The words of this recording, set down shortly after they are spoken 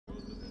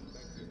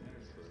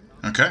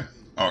Okay,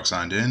 Arc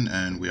signed in,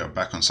 and we are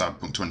back on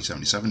Cyberpunk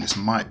 2077. This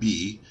might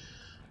be,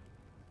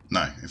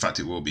 no, in fact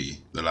it will be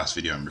the last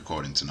video I'm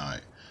recording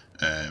tonight.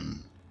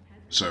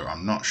 So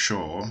I'm not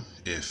sure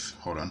if,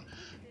 hold on,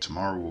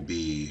 tomorrow will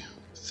be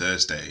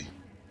Thursday,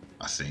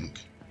 I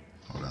think.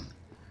 Hold on.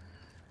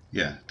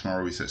 Yeah,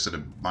 tomorrow we so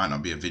there might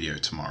not be a video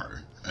tomorrow.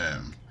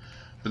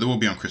 But there will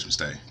be on Christmas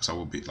Day, because I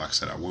will be, like I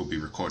said, I will be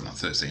recording on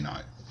Thursday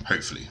night.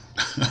 Hopefully,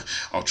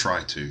 I'll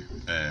try to.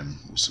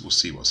 We'll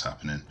see what's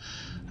happening.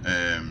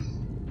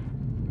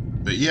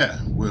 But yeah,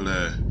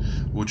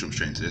 we'll jump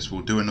straight into this.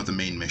 We'll do another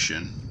main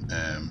mission,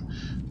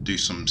 do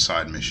some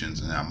side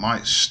missions, and I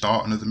might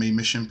start another main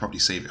mission. Probably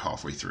save it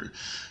halfway through.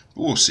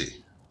 But we'll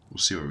see. We'll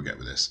see where we get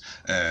with this.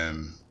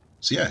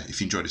 So yeah, if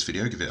you enjoyed this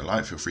video, give it a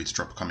like. Feel free to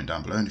drop a comment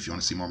down below. And if you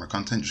want to see more of my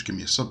content, just give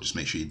me a sub. Just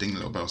make sure you ding the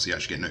little bell so you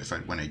actually get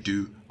notified when I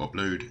do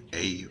upload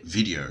a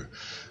video.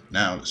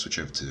 Now let's switch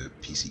over to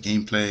PC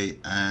gameplay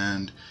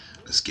and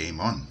let's game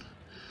on.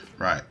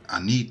 Right,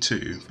 I need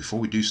to, before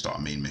we do start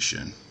a main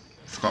mission,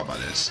 I forgot about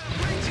this,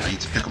 I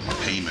need to pick up my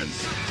payment.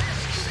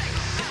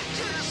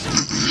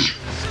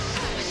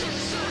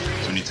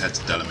 So we need to head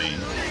to Delamain,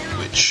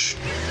 which,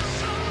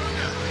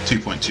 yeah,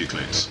 2.2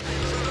 clicks.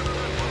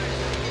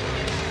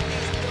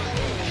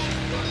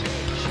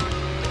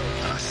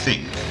 And I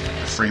think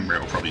the frame rate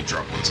will probably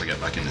drop once I get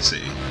back in the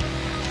city.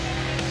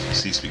 It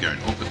seems to be going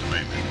up at the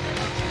moment.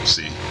 We'll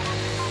see.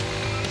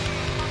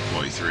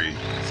 43,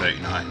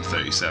 39,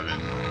 37.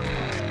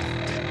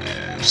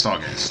 Yeah, it'll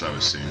start getting slower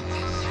soon.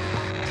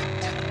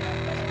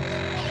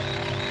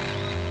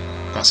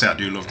 Gotta say, I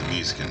do love the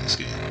music in this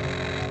game.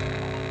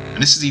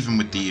 And this is even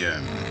with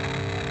the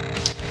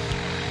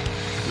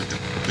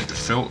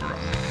filter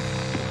on,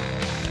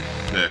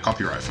 the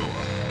copyright filter.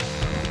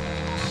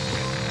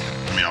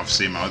 I mean,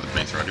 obviously in my other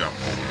playthrough I do have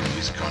all the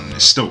music on.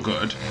 It's still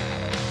good.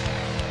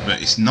 But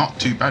it's not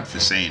too bad for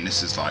saying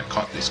this is like,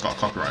 it's got a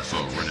copyright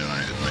filter running on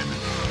it at the moment.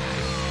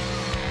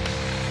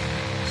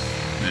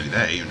 Nearly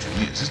there, 800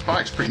 meters. This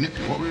bike's pretty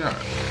nippy. What are we at?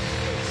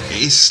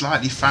 It is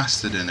slightly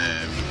faster than,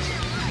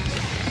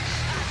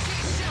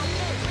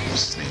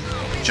 what's his name?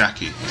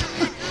 Jackie.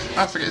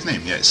 I forget his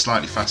name. Yeah, it's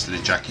slightly faster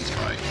than Jackie's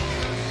bike.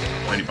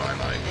 Only by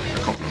like a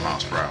couple of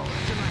miles per hour.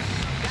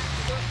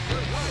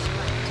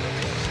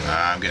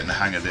 I'm getting the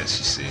hang of this,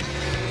 you see.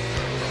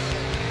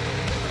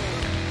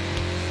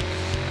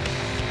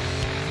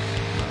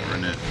 We're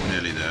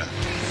nearly there.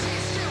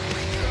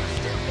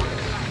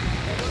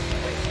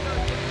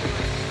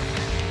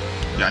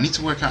 Yeah, I need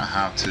to work out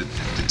how to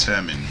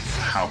determine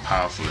how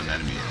powerful an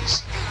enemy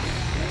is.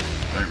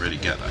 I don't really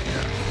get that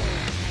yet.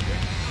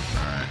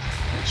 Alright,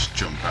 let's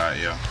jump out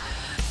here.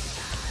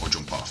 Or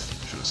jump off,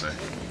 should I say.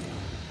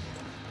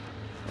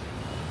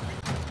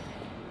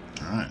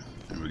 Alright,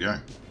 here we go.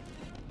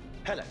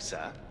 Hello,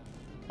 sir.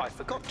 I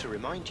forgot to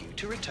remind you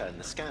to return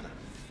the scanner.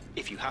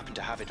 If you happen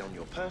to have it on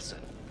your person,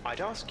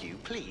 I'd ask you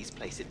please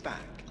place it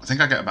back. I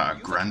think I get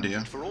about $1,000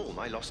 here. For all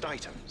my lost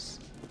items.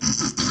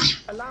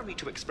 Allow me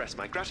to express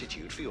my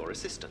gratitude for your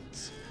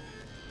assistance.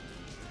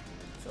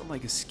 Felt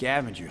like a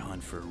scavenger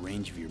hunt for a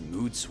range of your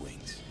mood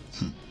swings.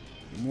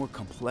 You're more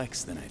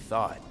complex than I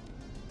thought.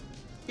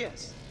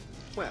 Yes.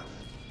 Well,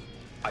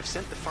 I've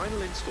sent the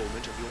final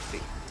installment of your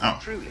fee. Oh,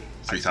 truly.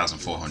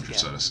 3,400,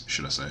 so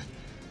should I say.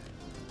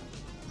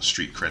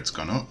 Street cred's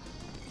gone up.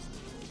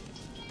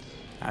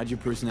 How'd your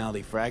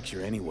personality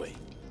fracture anyway?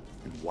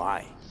 And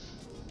why?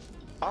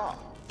 Ah,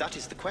 that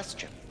is the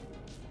question.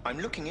 I'm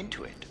looking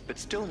into it, but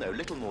still know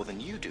little more than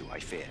you do, I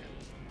fear.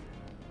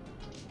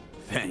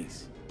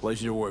 Thanks.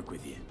 Pleasure to work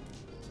with you.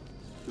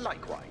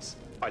 Likewise.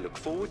 I look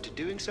forward to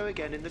doing so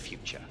again in the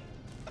future.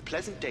 A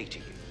pleasant day to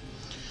you.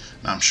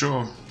 Now I'm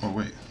sure... Oh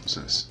wait, what's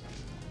this?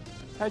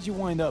 How'd you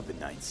wind up in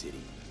Night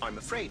City? I'm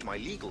afraid my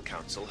legal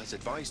counsel has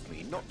advised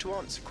me not to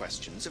answer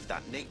questions of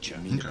that nature.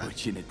 I mean to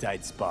put you in a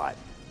tight spot.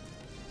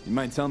 You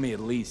might tell me at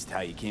least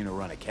how you came to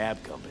run a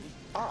cab company.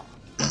 Ah,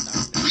 well,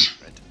 that's no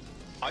secret.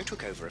 I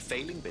took over a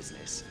failing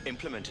business,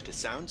 implemented a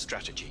sound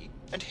strategy,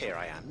 and here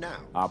I am now.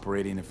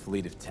 Operating a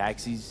fleet of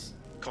taxis?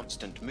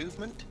 Constant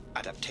movement,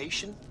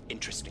 adaptation,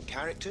 interesting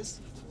characters.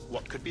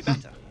 What could be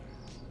better?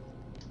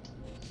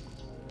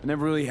 I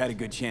never really had a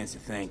good chance to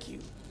thank you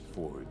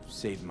for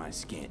saving my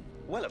skin.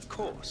 Well, of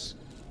course.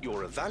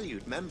 You're a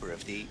valued member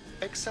of the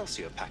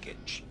Excelsior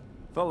package.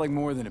 Felt like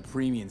more than a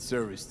premium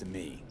service to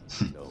me,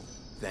 so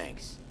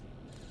thanks.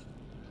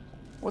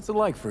 What's it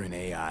like for an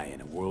AI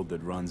in a world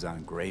that runs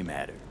on gray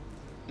matter?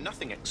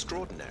 Nothing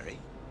extraordinary.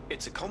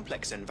 It's a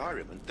complex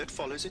environment that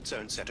follows its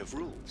own set of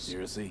rules.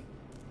 Seriously?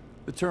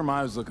 The term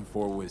I was looking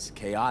for was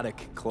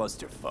chaotic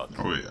clusterfuck.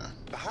 Oh yeah.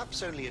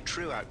 Perhaps only a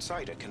true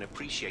outsider can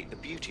appreciate the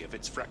beauty of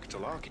its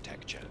fractal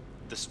architecture,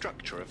 the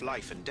structure of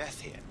life and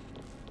death here.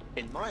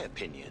 In my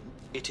opinion,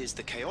 it is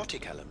the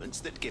chaotic elements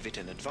that give it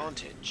an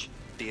advantage,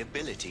 the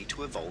ability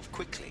to evolve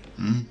quickly.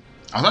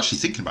 I was actually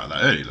thinking about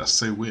that earlier, that's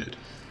so weird.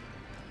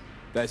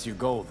 That's your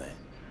goal then?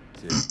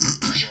 To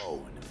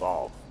grow and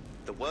evolve?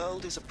 The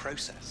world is a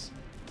process.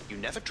 You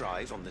never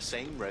drive on the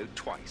same road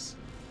twice.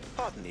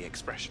 Pardon the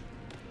expression.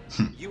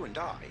 You and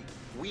I,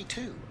 we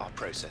too are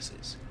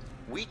processes.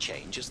 We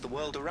change as the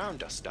world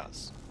around us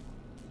does.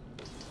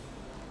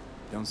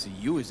 Don't see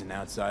you as an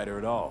outsider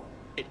at all.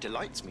 It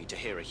delights me to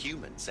hear a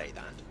human say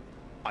that.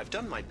 I've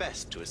done my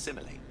best to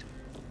assimilate.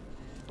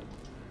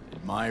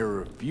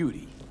 Admirer of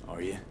beauty,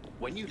 are you?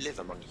 When you live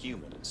among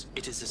humans,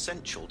 it is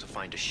essential to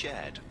find a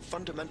shared,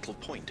 fundamental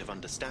point of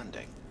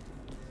understanding.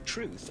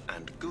 Truth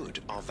and good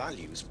are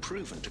values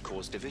proven to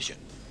cause division,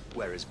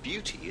 whereas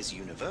beauty is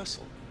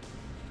universal.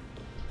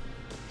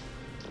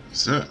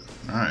 That's it.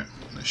 Alright,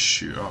 let's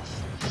shoot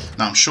off.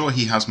 Now, I'm sure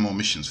he has more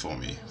missions for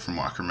me, from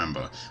what I can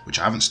remember, which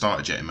I haven't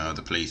started yet in my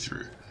other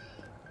playthrough.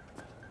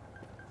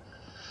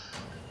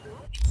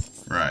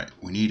 Right,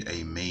 we need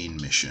a main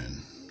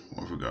mission.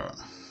 What have we got?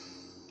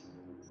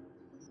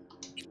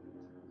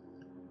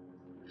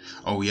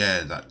 Oh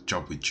yeah, that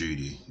job with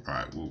Judy.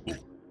 Alright, we'll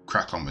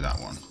crack on with that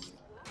one.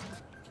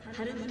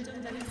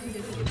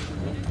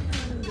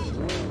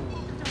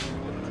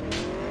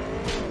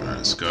 Alright,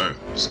 let's go.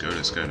 Let's go,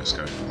 let's go, let's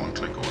go. One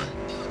click away.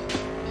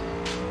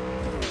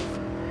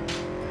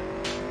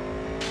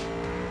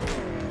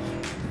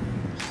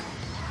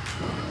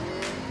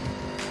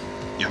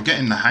 Yeah, I'm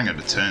getting the hang of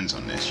the turns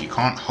on this. You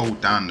can't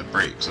hold down the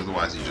brakes,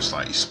 otherwise he just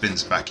like he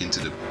spins back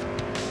into the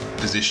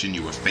position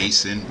you were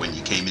facing when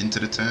you came into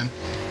the turn.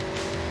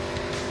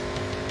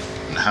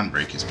 And the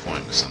handbrake is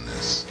pointless on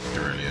this. It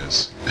really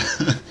is.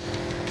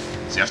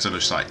 So you have to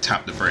just like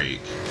tap the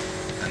brake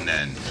and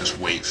then just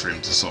wait for him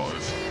to sort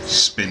of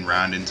spin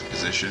round into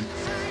position.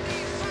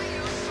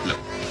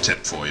 Little tip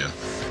for you.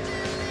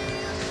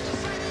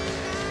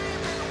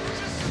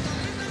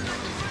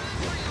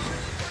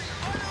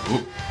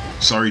 Oh,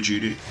 sorry,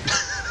 Judy.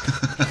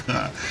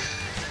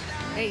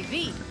 Hey,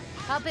 V,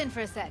 hop in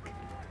for a sec.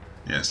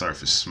 Yeah, sorry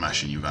for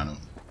smashing you, van up.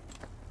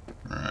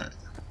 Alright.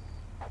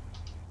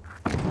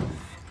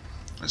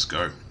 Let's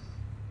go.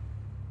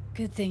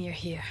 Good thing you're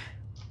here.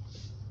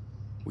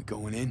 We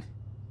going in?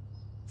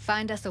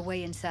 Find us a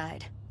way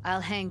inside. I'll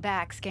hang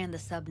back, scan the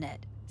subnet,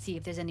 see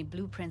if there's any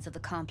blueprints of the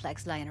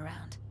complex lying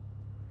around.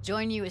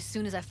 Join you as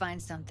soon as I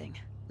find something.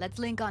 Let's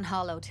link on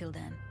Hollow till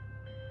then.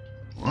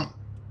 What?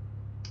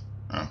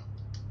 Oh.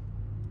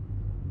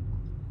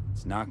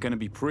 It's not gonna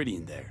be pretty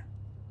in there.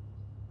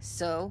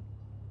 So?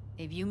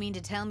 If you mean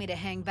to tell me to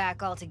hang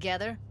back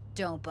altogether,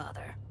 don't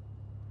bother.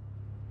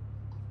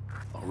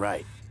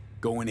 Alright,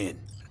 going in.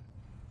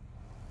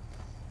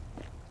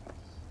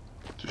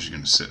 So she's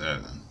gonna sit there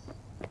then.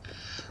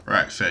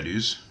 Right, fair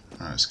dues.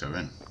 Alright, let's go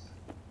in.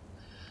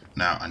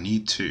 Now I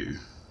need to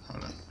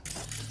hold on.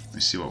 Let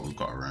me see what we've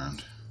got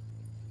around.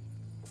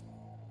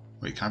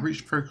 Wait, can I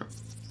breach protocol?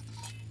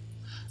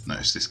 No,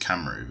 it's this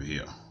camera over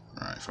here.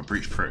 Alright, if I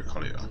breach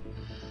protocol here.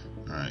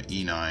 Alright,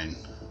 E9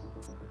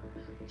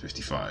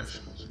 55.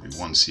 So it'll be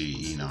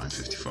 1C E9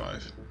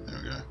 55. There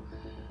we go.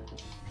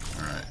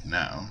 Alright,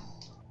 now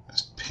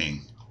let's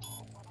ping.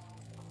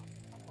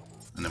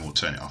 And then we'll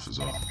turn it off as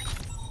well.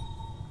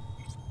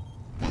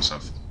 Once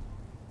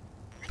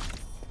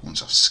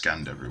I've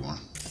scanned everyone.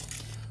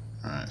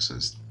 Alright, so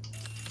there's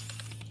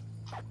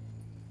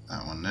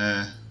that one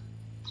there,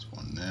 there's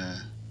one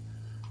there,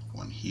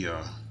 one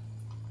here,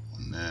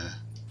 one there.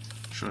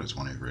 I'm sure there's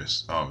one over here.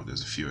 Oh,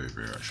 there's a few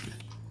over here actually.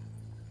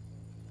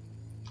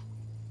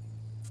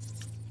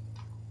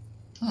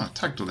 Oh, I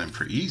tagged all them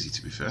pretty easy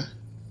to be fair.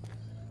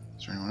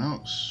 Is there anyone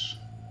else?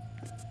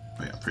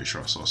 Wait, I'm pretty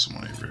sure I saw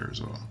someone over here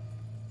as well.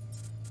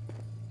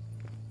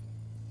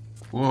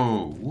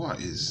 Whoa, what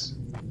is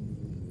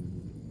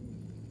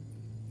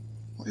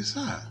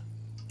that?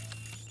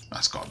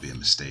 That's got to be a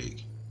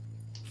mistake.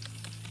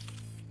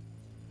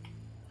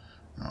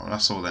 Right, well,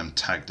 that's all them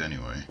tagged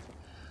anyway.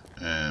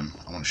 I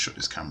want to shut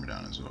this camera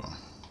down as well.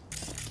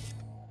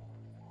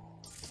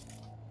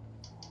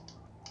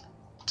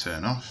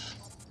 Turn off.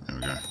 There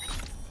we go.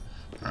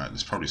 Alright,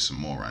 there's probably some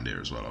more around here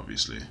as well,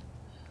 obviously.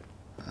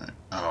 Alright.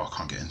 Oh, I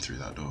can't get in through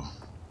that door.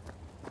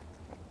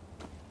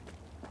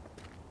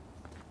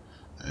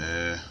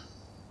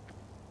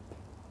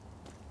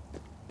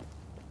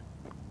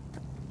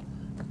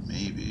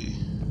 Maybe.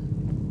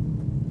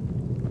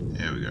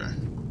 Here we go.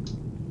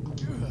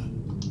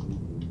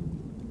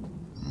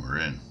 And we're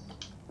in.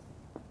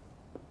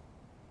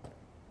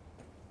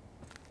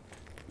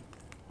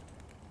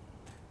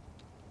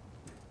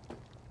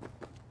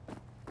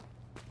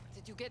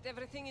 Did you get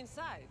everything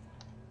inside?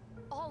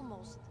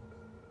 Almost.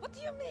 What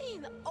do you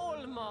mean,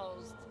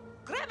 almost?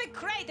 Grab a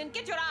crate and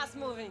get your ass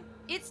moving!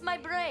 It's my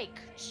break.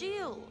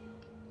 Chill.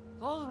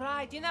 All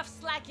right, enough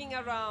slacking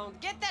around.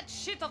 Get that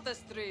shit off the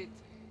street.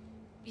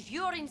 If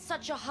you're in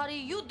such a hurry,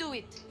 you do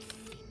it.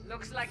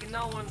 Looks like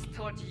no one's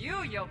taught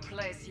you your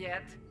place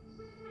yet.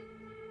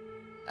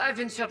 I've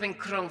been shopping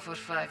Chrome for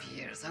 5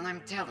 years, and I'm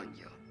telling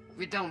you,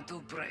 we don't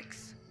do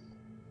breaks.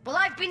 Well,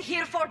 I've been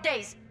here 4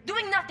 days,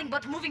 doing nothing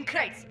but moving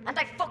crates, and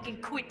I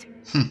fucking quit.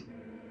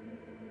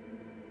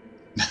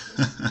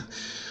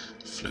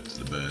 Flipped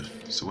the bird.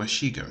 So where's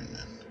she going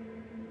then?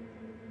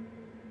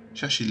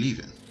 She's actually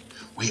leaving.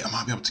 Wait, I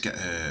might be able to get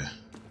her.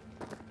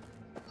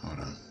 Hold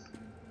on.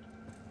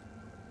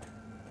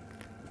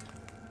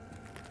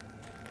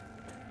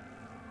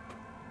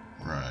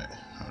 Right,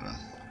 hold on.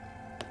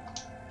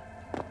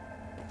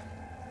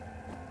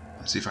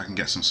 See if I can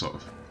get some sort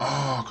of...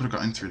 Oh, I could have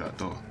got in through that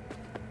door.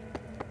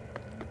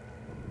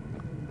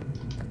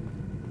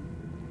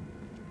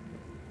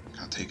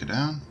 Can I take her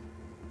down?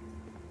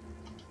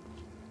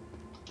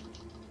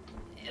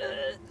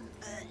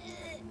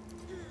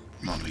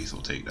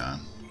 Non-lethal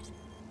takedown.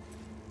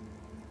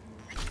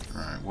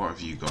 Right, what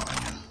have you got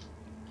on you?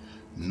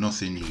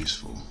 Nothing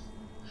useful.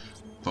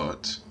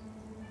 But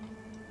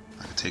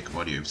I could take a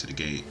body over to the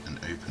gate and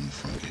open the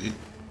front gate.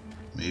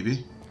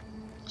 Maybe?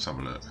 Let's have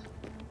a look.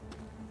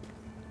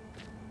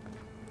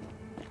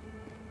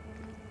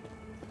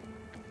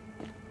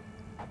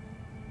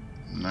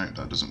 No,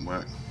 that doesn't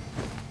work.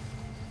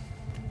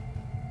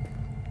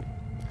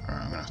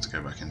 Alright, I'm gonna have to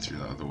go back in through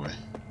that other way.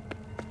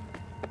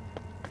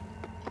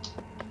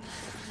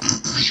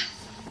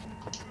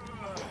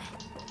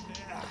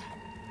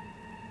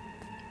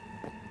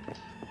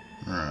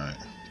 Right,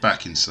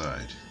 back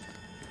inside.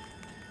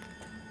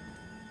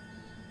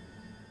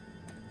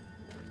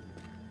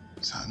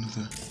 Is that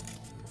another?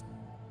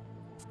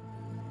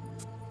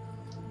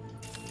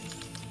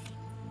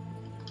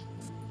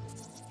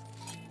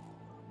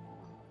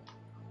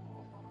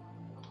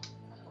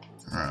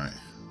 Right,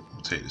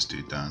 we'll take this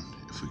dude down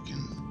if we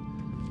can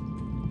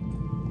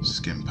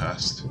skim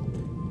past.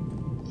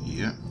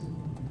 Yep.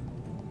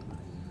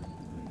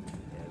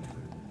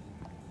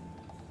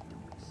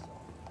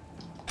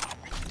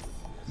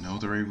 No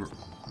other way. I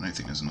don't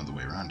think there's another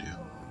way around here.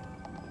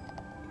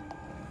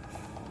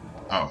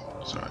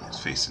 Oh, sorry, it's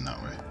facing that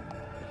way.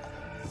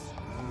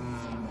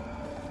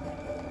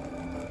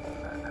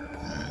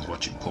 He's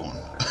watching porn.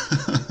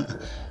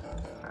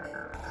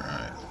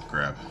 Right,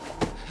 grab.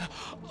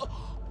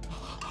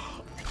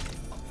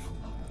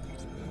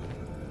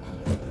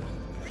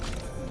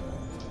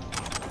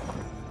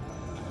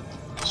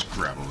 Let's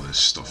grab all this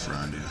stuff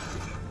around here.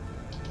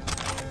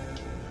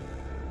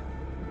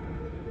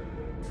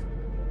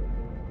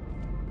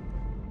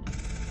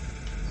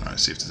 Alright,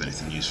 see if there's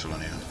anything useful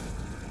on here.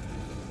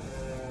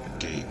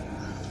 Gate.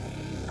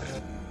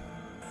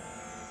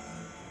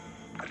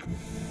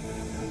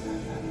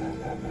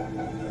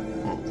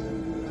 Whoa,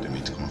 didn't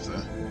mean to come off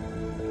there.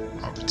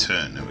 Oh,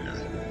 return, there we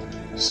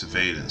go.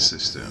 Surveillance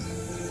system.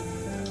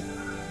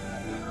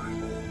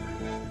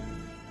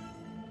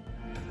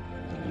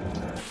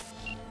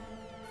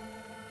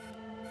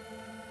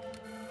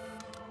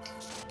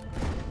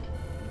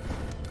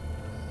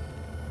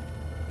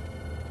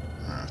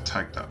 Alright,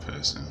 tag that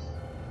person.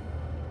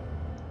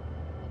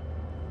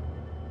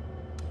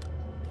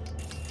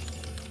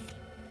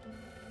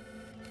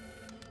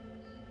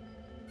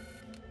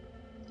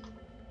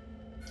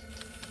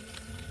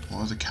 What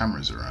are the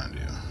cameras around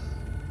here?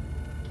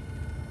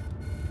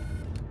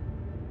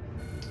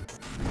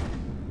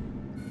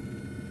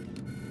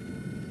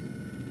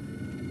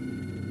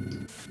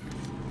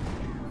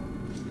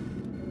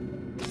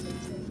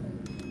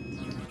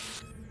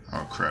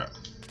 Oh crap.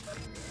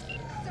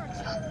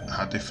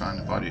 How'd they find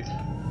the body?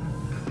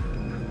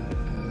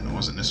 It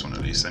wasn't this one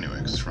at least anyway,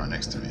 because it's right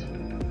next to me.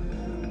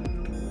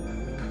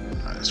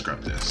 Alright, let's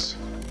grab this.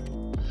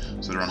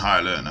 So they're on high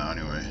alert now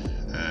anyway.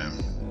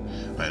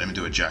 Right, let me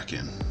do a jack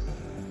in.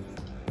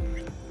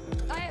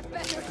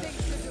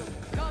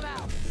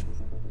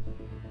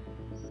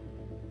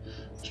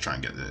 Try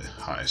and get the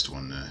highest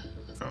one there.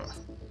 Got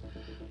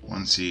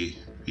 1C,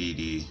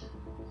 BD.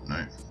 No.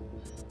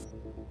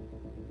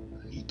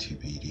 I need 2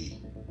 BD.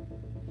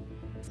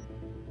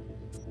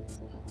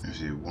 Let's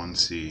do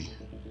 1C,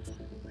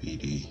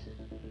 BD,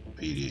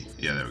 BD.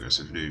 Yeah, there we go.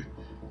 So if we do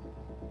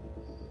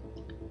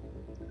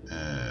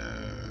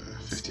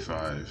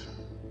 55,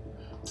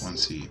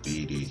 1C,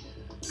 BD,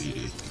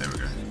 BD. There we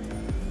go.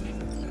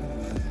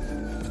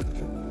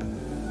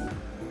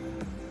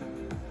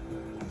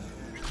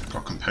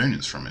 Got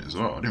components from it as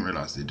well. I didn't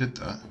realise they did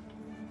that.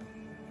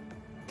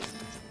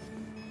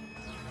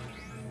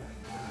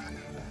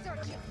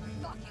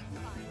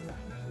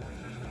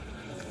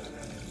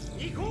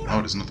 Oh,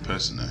 there's another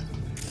person there.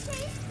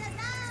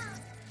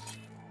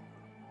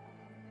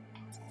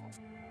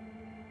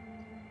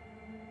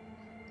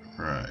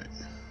 Right.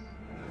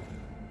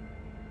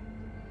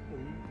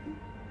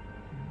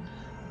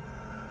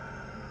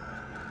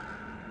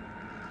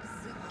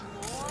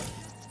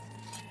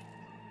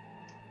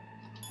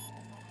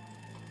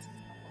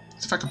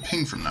 If I can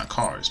ping from that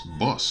car, it's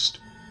bust.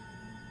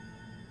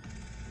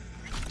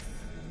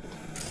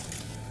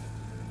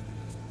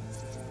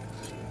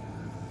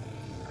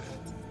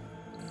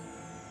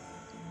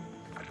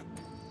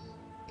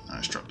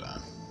 Nice drop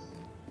down.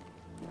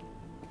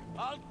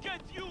 I'll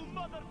get you,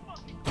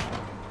 motherfucker.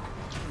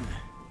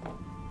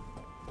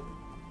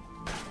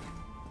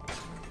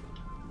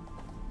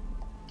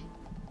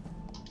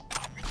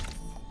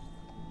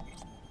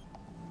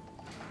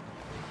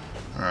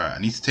 Alright, I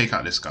need to take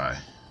out this guy.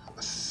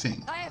 I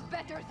think I have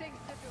better things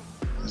to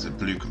do. there's a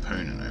blue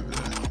component over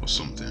there or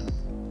something,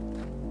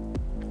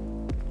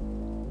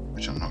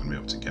 which I'm not going to be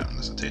able to get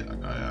unless I take that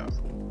guy out.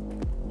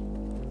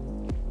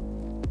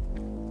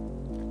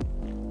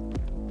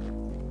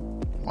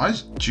 Why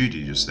is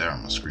Judy just there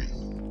on my screen?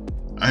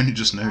 I only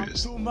just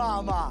noticed.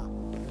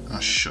 Oh,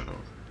 shut up.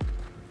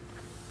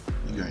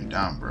 You're going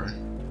down, bro.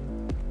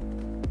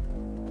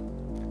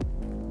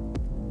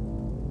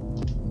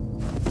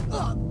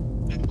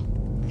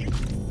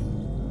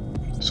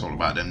 It's all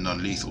about them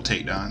non-lethal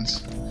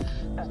takedowns.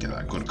 Get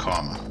that good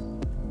karma.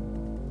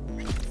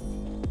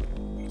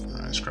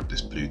 Alright, let's grab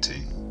this blue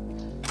thing.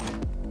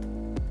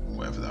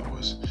 Whatever that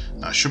was.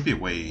 Now, it should be a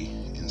way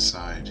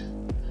inside.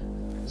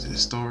 Is it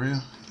this door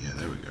here? Yeah,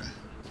 there we go.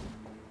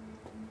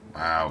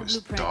 Wow, it's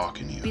Blueprint. Be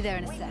dark in here. there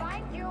in a sec.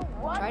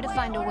 Try to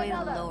find a way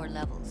to the lower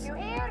levels. You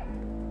hear?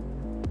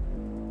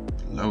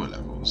 Lower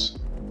levels.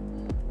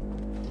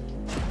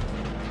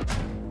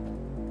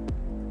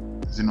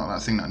 Is it not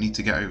that thing that I need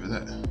to get over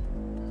there?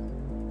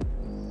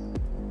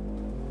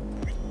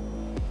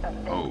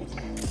 Oh.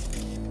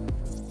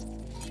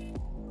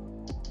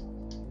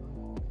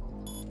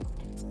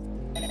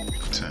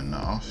 Turn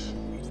that off.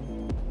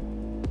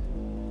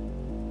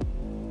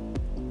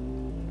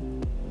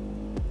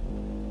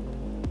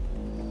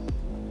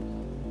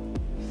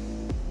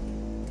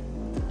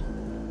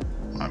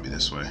 Might be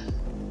this way.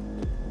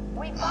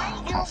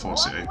 Oh, can't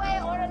force it open.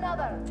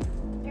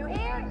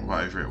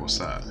 Right over it, what's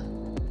that?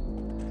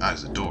 Ah,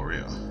 there's a door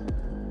here.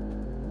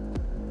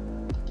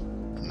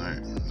 No,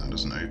 that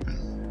doesn't open.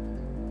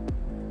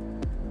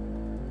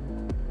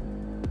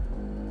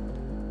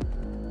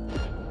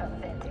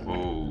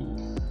 Oh,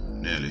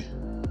 nearly.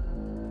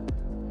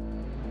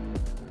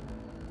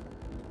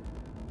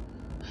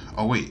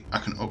 Oh wait, I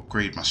can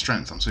upgrade my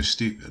strength. I'm so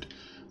stupid.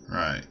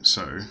 Right,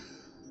 so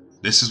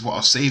this is what I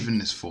was saving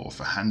this for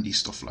handy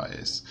stuff like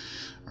this.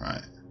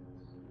 Right.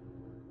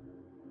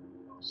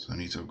 So I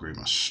need to upgrade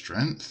my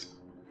strength.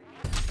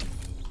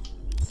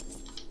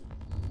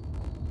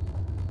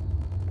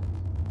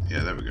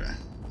 Yeah, there we go.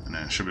 And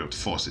then I should be able to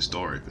force this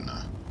door open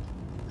now.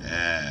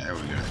 Yeah, there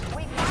we go.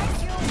 We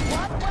find you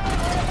one way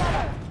or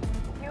another.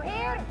 You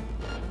hear?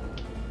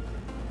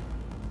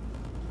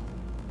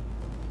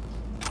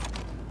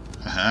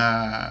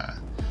 Haha.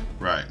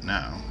 Right,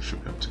 now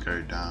should be able to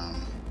go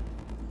down.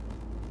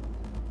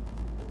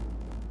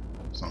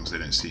 As long as they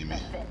don't see me.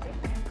 There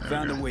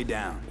Found we a go. way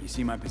down. You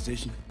see my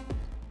position?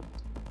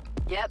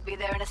 Yep, be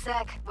there in a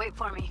sec. Wait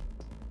for me.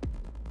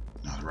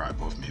 No, they're right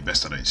above me.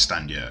 Best I don't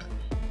stand yet.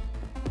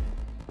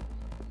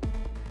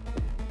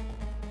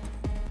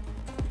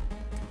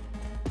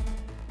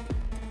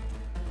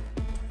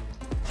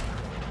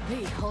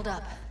 Lee, hold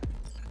up.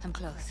 I'm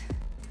close.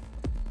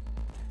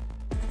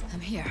 I'm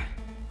here.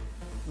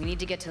 We need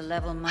to get to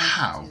level minus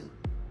How? 2.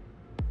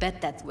 Bet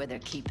that's where they're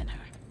keeping her.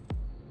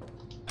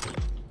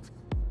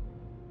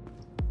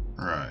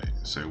 Right,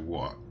 so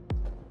what?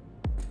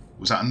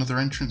 Was that another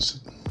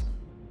entrance?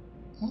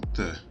 What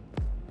the?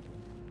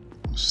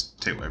 Let's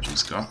take whatever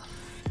he's got.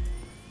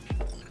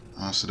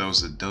 Oh, so there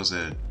was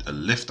a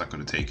lift I could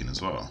have taken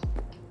as well.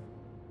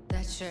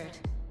 That shirt.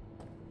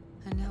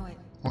 I know it.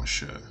 What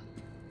shirt?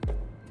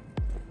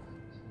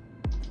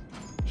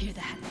 Hear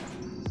that?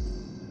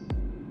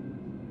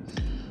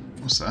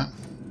 What's that?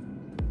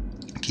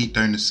 Keep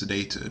donors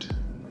sedated.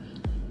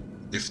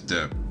 If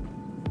the...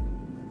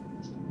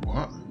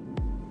 What?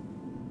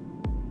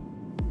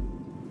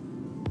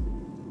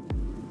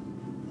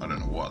 I don't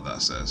know what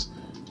that says.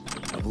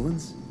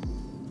 Evelyn's?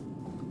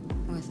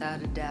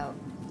 Without a doubt.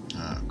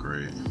 Ah,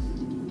 great.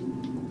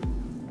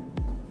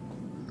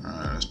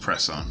 Alright, let's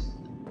press on.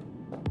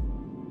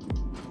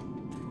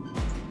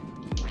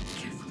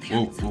 Careful, they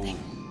Whoa, have whoa. something.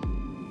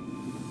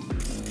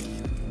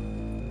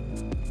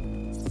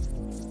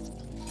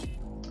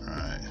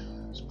 Alright,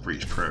 let's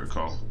breach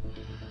protocol.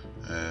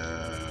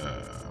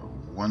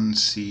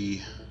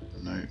 1C...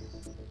 No.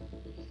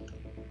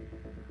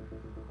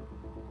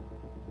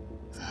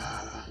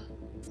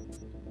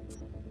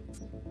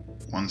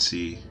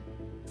 1C,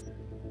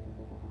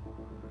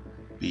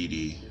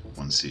 BD,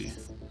 1C.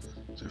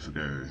 So if we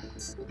go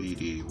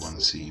BD,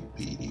 1C,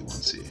 BD,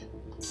 1C.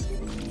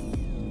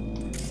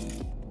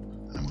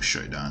 And then we'll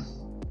shut it down.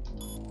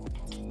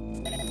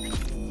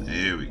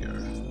 Here we go.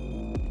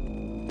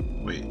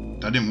 Wait,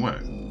 that didn't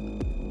work.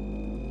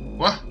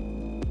 What?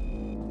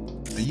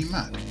 Are you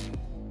mad?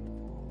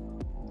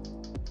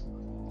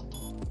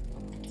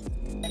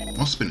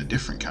 Must have been a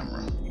different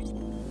camera.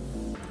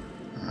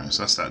 Alright,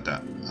 so that's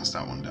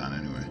that one down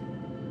anyway.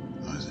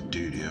 Oh, there's a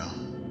dude here. I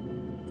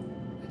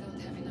don't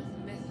have enough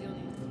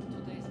methionine for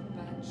today's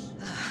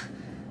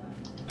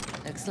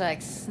batch. Looks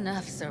like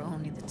snuffs are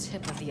only the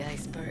tip of the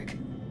iceberg.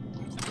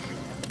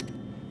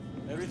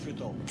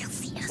 Erythritol. They'll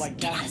see us. It's like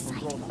Get out gas of for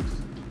sight. grown-ups.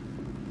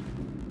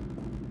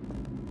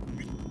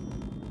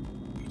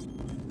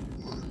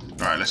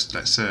 Alright,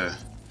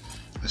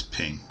 let's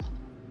ping.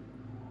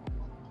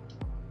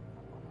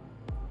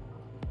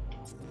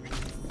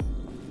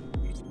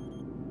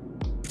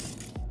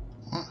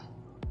 What?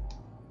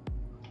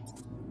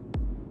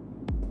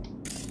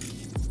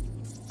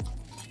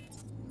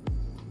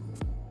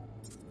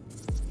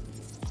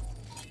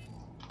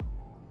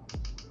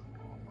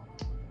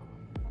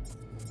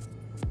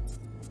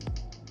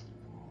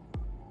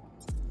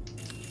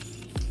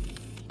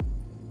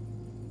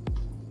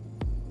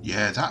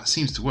 Yeah, that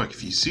seems to work.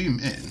 If you zoom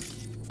in,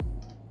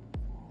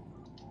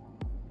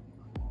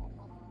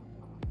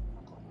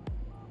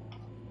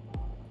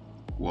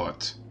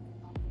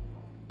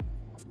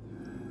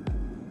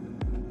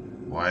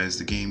 says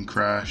the game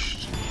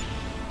crashed.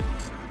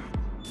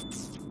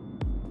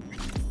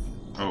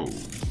 Oh,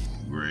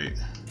 great.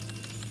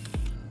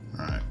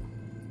 Alright.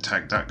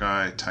 Tag that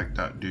guy, tag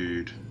that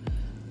dude,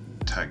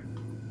 tag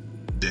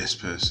this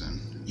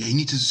person. Yeah, you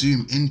need to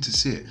zoom in to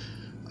see it.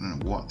 I don't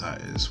know what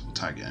that is. We'll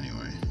tag it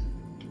anyway.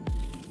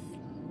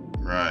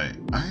 Right.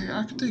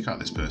 I could take out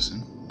this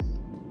person.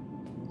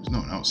 There's no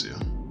one else here.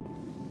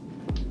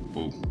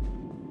 Whoa.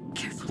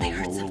 Careful, Whoa,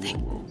 whoa, whoa, whoa,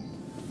 whoa.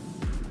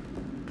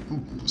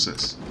 Ooh, what's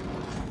this?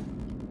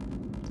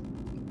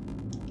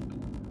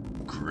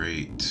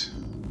 Great.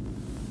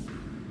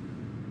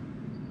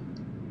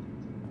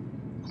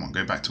 Come on,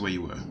 go back to where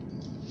you were.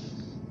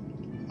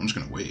 I'm just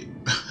gonna wait.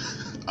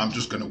 I'm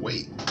just gonna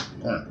wait.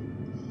 Come on.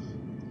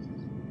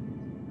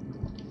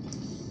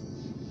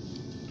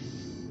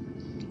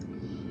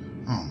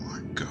 Oh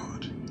my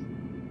god.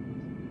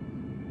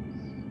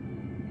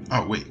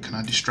 Oh wait, can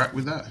I distract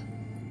with that?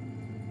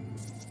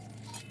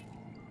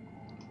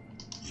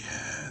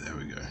 Yeah, there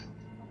we go.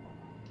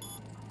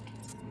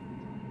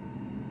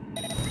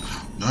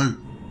 No!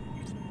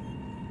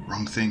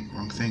 Wrong thing,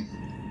 wrong thing.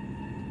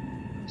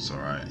 It's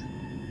alright.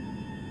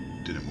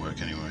 Didn't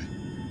work anyway.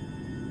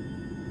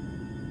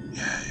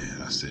 Yeah,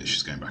 that's it.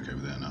 She's going back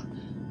over there now.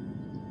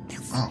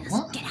 Oh,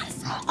 what?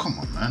 Oh, come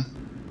on, man.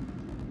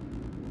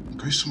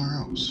 Go somewhere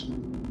else.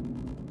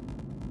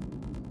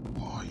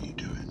 What are you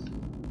doing?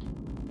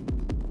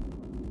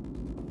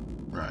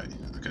 Right,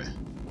 okay.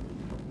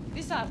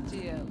 This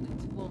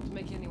RTL, it won't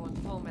make anyone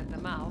foam at the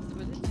mouth,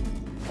 will it?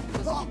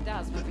 Because if it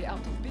does, we'll be out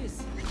of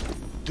biz.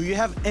 Do you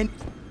have any...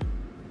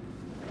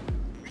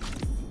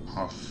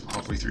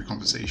 Halfway through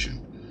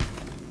conversation.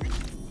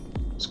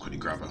 Let's quickly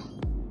grab her.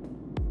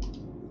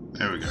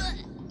 There we go.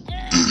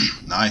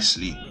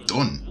 Nicely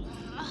done.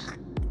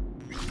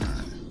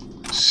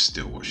 Right.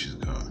 Still what she's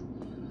got.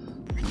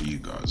 What you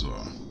guys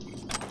are.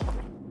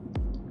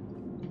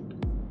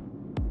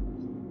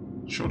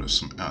 Sure there's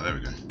some... Oh, there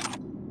we go.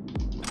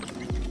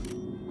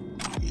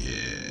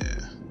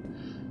 Yeah.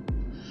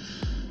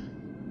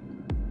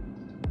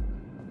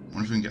 I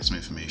wonder if we can get some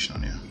information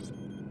on here.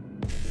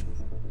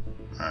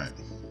 Alright.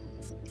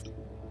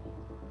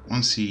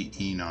 1C,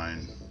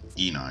 E9,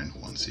 E9,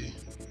 1C.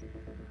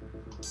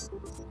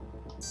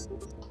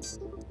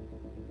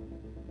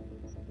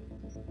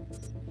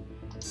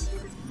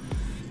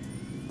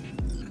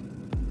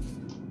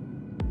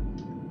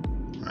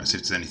 Right, see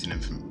if there's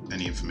anything,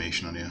 any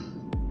information on here.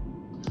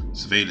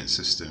 Surveillance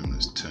system,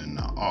 let's turn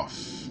that off.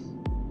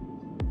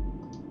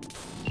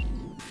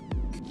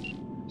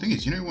 Thing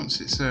is, you know,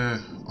 once it's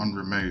on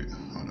remote,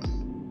 hold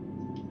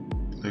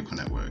on, local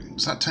network,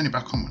 does that turn it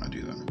back on when I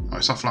do that? Oh,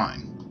 it's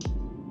offline.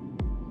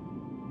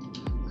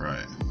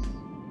 Right.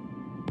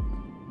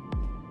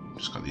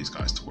 Just got these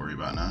guys to worry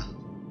about now.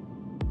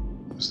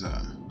 What's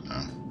that?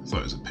 Oh, I thought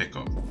it was a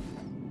pickup.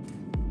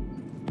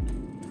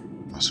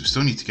 Oh, so we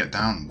still need to get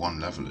down one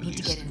level at Need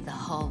least. to get into the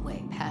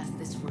hallway past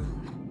this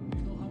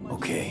room.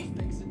 Okay.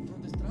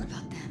 What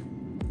about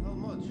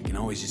them? I can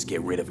always just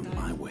get rid of them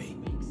my way.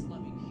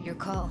 Your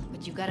call,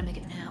 but you gotta make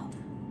it now.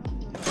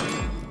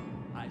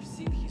 I've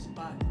seen his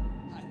back.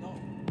 I know.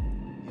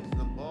 He's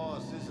the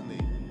boss, isn't he?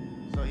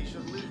 So he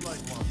should live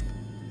like one.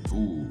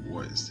 Ooh,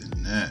 what is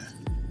in there?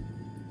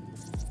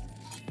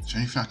 Is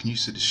there anything I can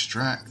use to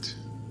distract?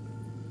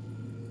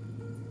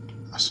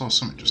 I saw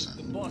something just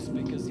then. Boss,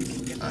 because he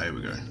can get Ah, here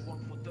we go.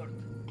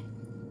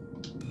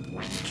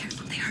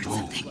 Careful, they heard Whoa.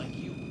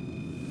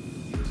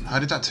 something. How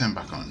did that turn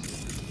back on?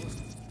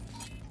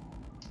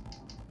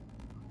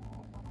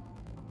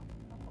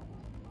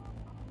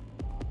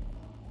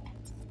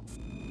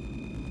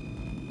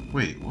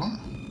 Wait, what?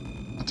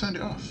 I turned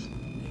it off.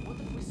 What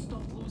if we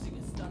stop losing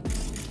and start?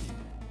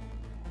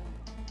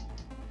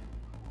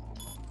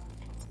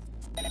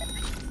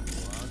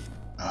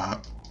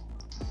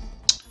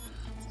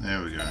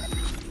 There we go.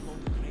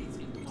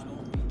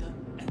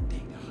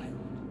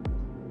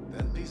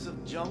 That piece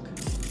of junk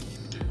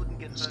wouldn't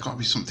get There's back. got to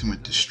be something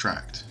with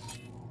distract.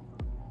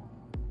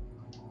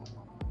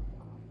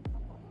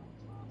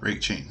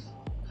 Break chain.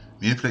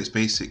 Manipulates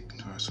basic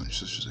device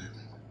switch open.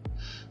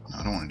 No,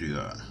 I don't want to do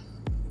that.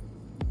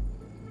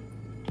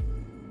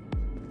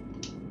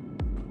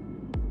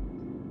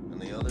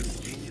 Any other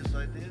genius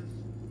ideas?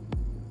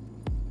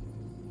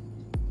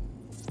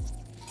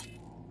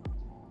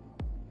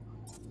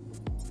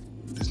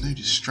 There's no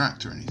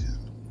distract or anything.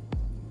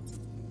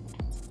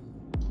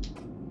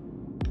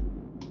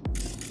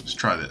 Let's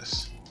try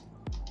this.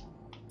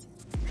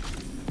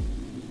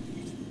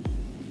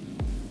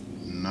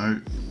 No.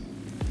 Alright,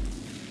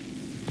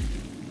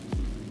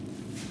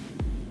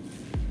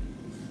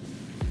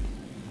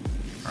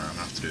 I'm gonna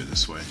have to do it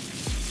this way.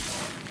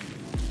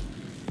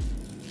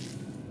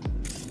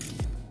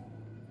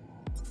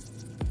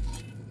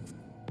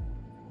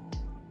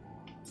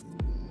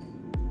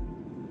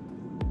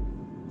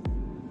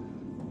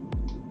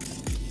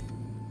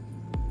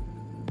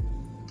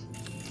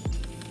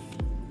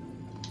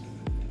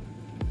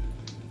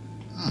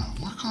 Oh,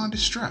 why can't I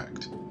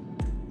distract?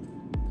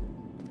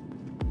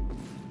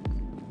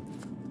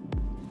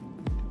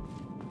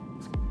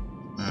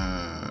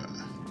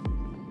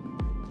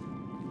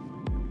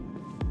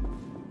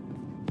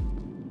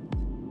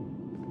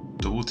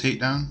 double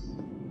takedown?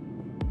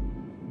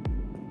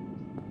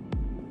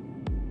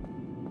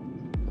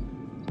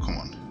 Come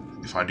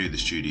on. If I do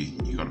this, Judy,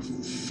 you gotta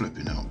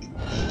flipping help me.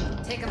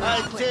 Take him I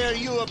out quick. tear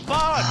you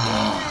apart,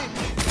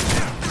 baby!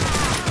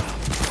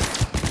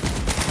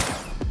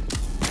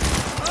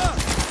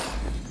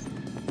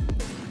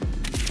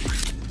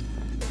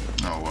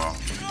 Oh well.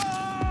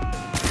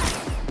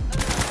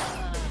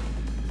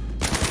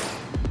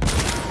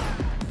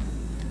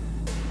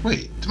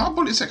 Wait, did my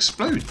bullets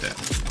explode then?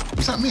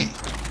 Was that me?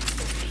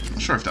 I'm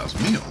not sure if that was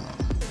me or not.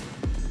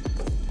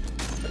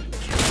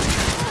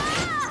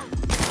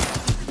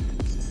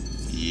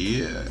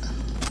 Yeah.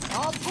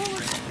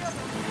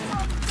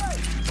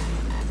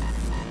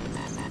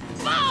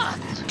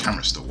 There's a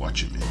camera still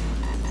watching me.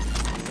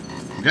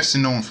 I'm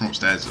guessing no one from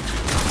upstairs is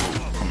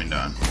coming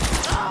down.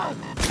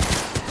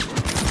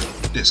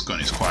 This gun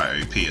is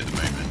quite OP at the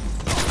moment.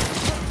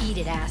 Eat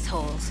it,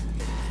 assholes.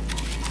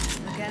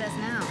 Look at us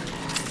now.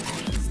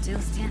 Still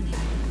standing.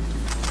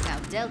 Now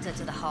Delta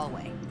to the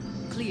hallway.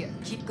 Clear.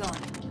 Keep going.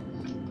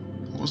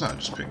 What was that I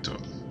just picked up?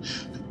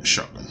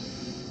 Shotgun.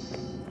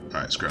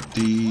 Alright, let's grab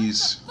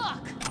these.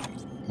 Fuck!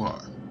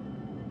 What?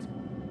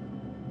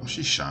 What's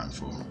she shouting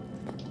for?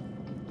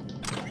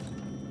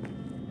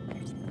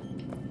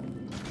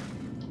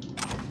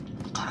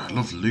 God, I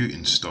love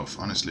looting stuff,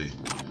 honestly.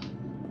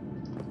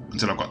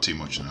 Until I've got too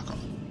much and I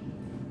can't.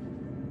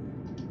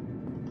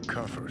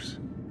 Coffers.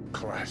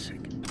 Classic.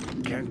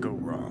 Can't go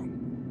wrong.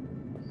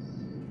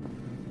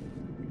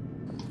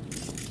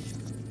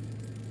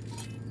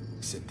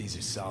 Except these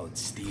are solid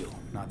steel,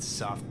 not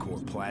soft core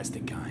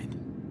plastic kind.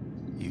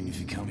 Even if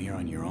you come here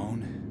on your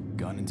own,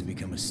 gunning to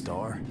become a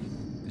star,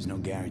 there's no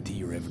guarantee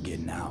you're ever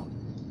getting out.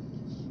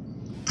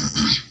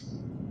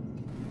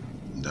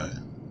 No.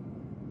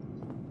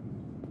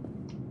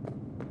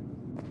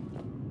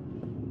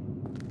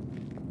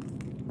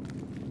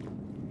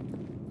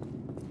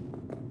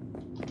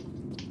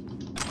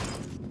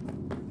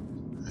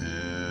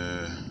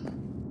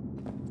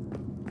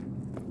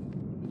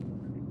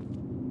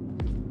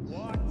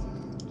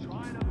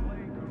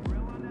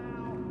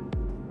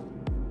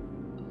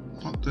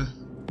 What the?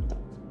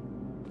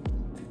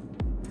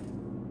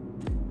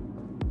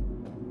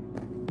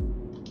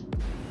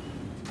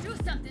 Do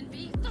something,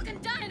 V. Fucking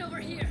dying over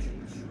here.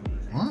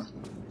 What?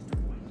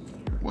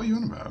 What are you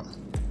on about?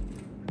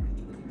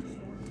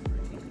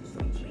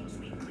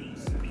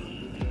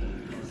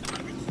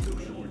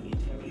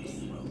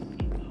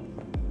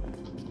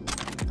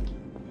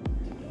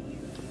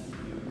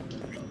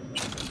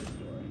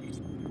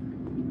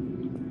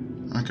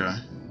 Okay.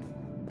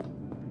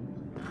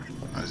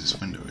 There's this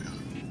window here.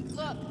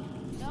 Look,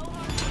 no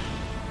harm.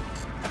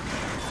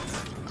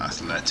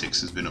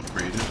 Athletics has been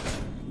upgraded.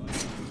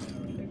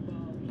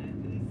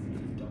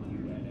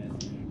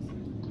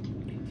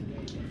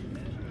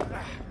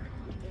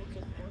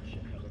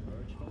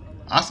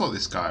 I thought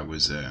this guy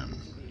was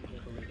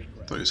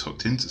thought he was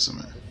hooked into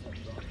something.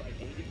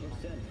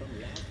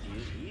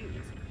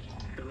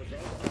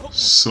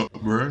 Sup,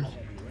 bro?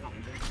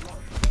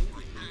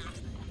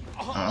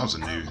 Oh, that was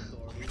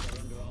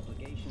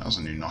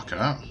a new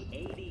knockout.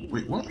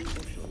 Wait, what?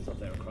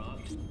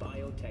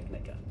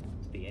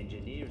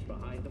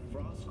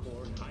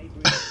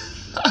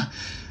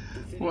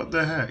 What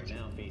the heck?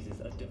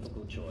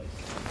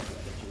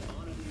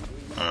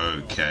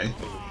 Okay.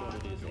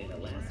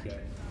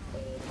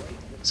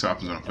 So what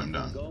happens when I put him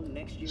down?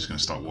 Just gonna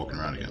start walking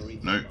around again.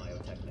 Nope.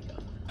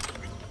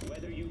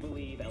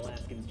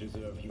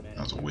 That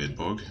was a weird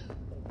bug.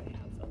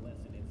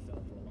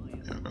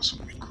 Yeah, I've got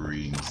some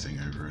green thing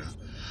over here.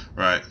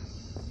 Right,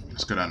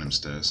 let's go down them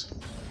stairs.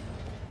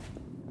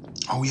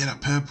 Oh yeah,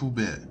 that purple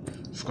bit.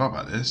 Forgot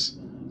about this.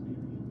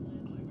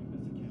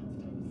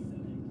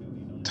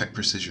 Tech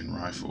precision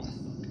rifle.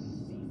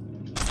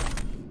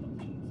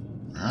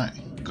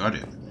 Alright, got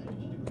it.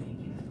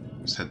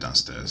 Let's head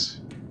downstairs.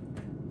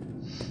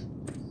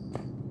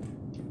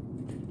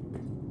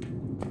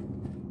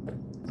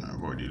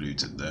 I've already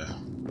looted there.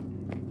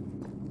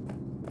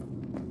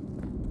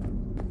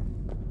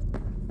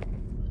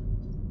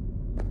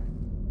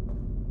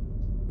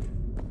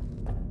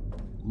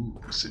 Ooh,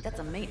 what's it? That's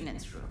a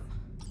maintenance room.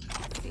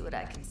 See what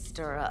I can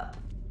stir up.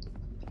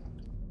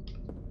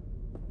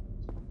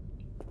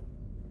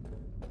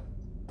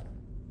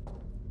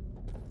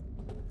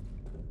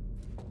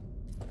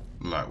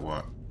 Like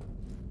what?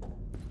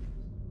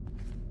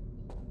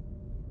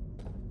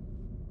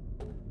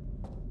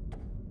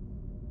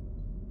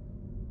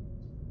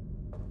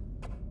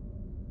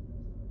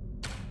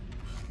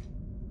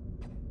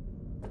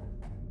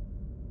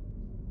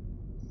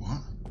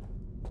 What?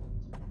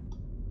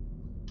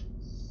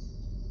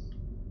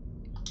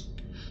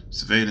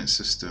 Surveillance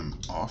system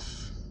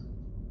off.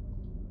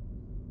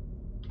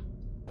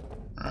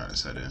 Alright,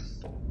 let's head in.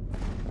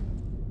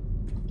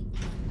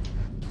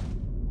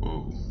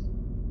 Whoa.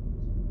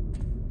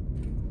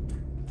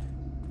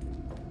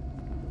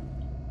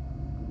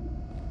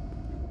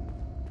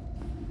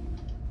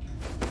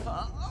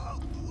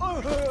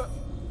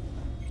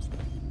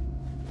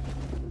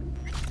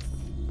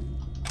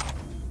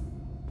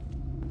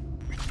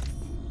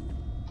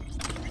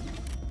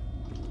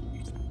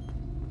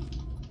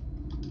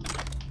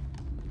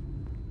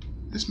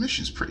 This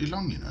mission's pretty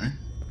long, you know.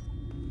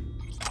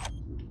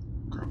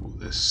 Grab all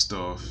this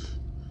stuff.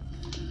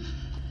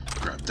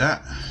 Grab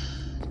that.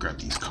 Grab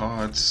these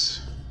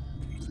cards.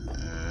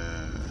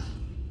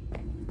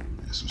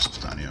 There's some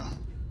stuff down here.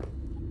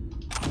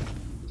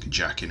 Could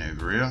jack in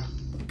over here.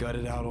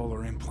 Gutted out all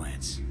her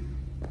implants.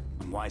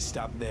 And why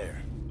stop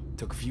there?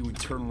 Took a few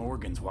internal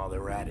organs while they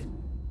were at it.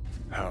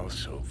 How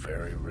so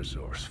very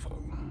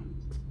resourceful.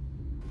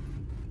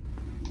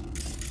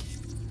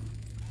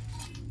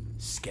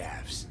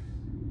 Scavs.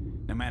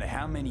 No matter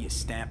how many you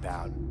stamp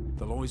out,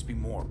 there'll always be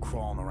more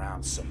crawling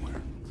around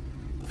somewhere.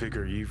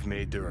 Figure you've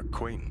made their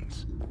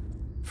acquaintance.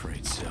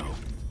 Afraid so.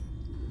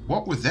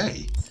 What were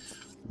they?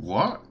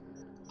 What?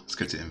 Let's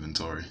get to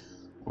inventory.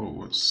 Whoa,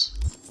 what's...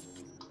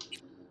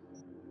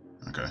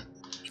 Okay.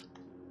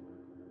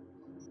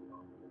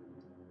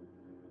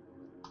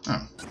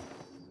 Oh.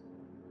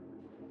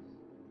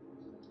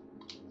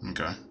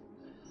 Okay.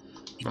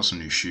 Got some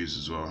new shoes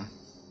as well.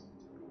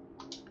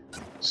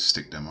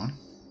 Stick them on.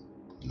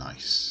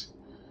 Nice.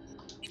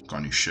 Got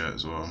a new shirt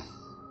as well.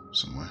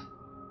 Somewhere.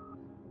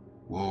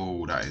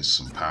 Whoa, that is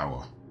some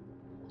power.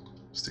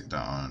 Stick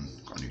that on.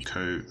 Got a new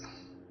coat.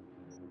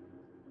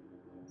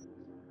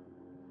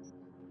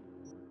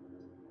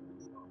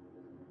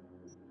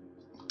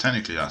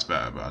 Technically that's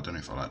better, but I don't know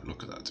if I like the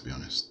look of that, to be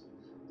honest.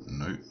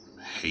 Nope.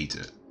 Hate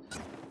it.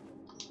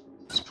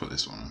 Let's put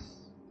this one on.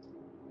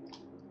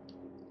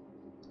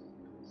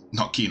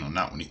 Not keen on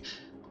that one.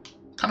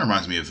 Kind of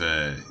reminds me of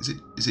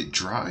is it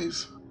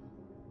Drive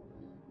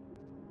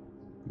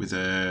with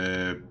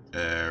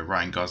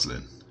Ryan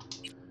Gosling.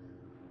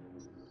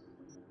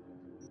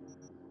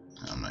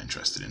 I'm not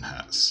interested in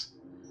hats.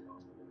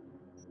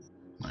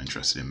 Not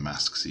interested in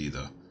masks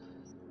either.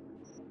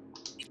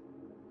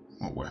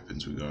 What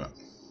weapons we got?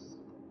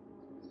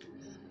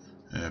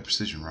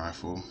 Precision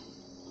rifle.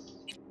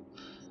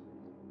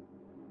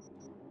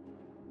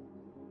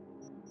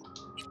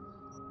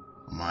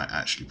 I might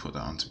actually put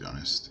that on, to be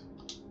honest.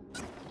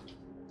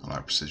 I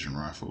like precision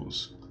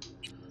rifles.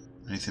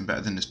 Anything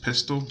better than this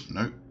pistol?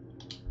 Nope.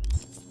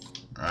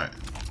 Right.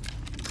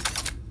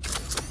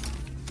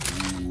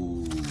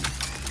 Ooh.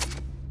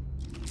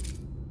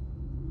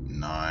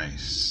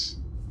 Nice.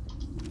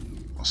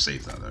 I'll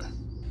save that though.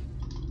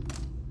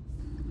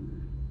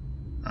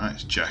 Right,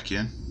 let's jack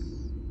in.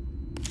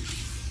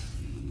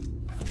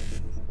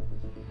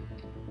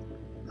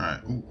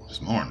 Right, ooh,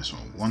 there's more on this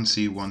one.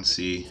 1C,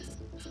 1C.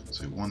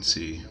 So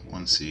 1C,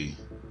 1C,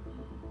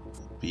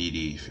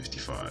 BD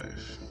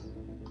 55.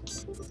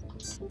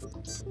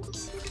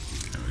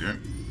 There we go.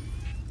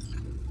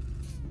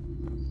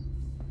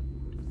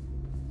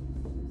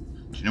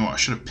 Do you know what? I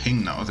should have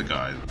pinged that other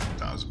guy.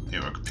 That was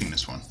here. I could ping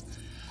this one.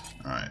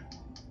 All right.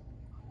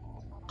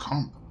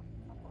 Can't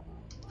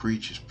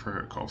breach his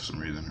protocol for some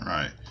reason.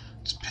 Right.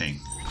 Let's ping.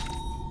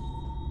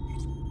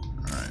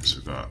 All right. So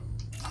we got.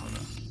 Hold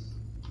on.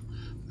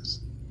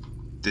 There's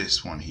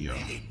this one here.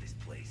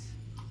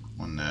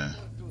 One there.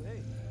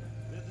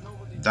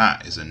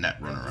 That is a net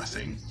runner, I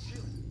think.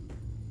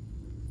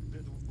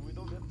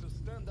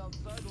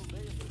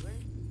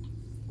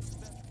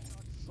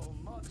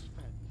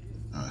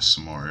 There's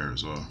some more here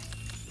as well.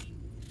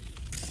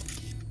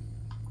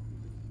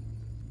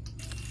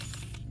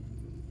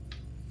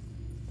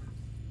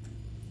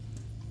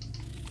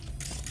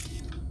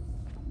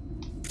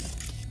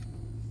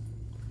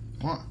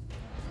 What?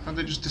 How'd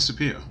they just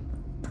disappear?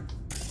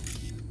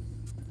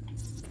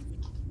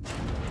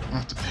 I'll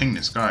have to ping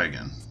this guy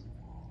again.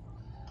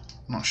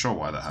 I'm not sure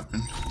why that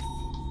happened.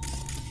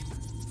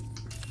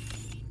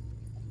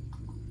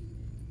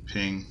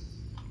 Ping.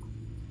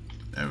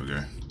 There we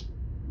go.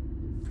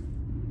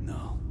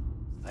 No.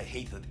 I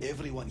hate that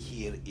everyone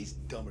here is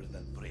dumber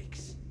than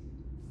bricks.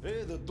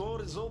 Hey, the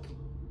door is open.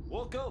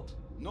 Walk out.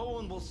 No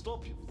one will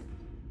stop you.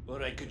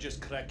 Or I could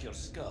just crack your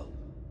skull.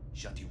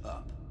 Shut you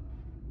up.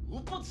 Who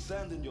put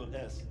sand in your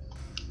ass?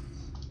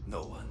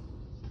 No one.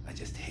 I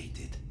just hate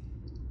it.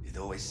 It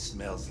always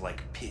smells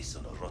like piss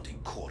on a rotting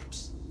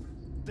corpse.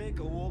 Take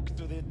a walk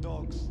to the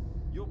dogs.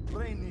 Your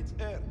brain needs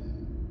air.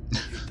 I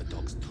hate the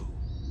dogs too.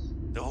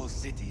 The whole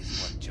city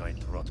is one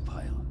giant rot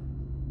pile.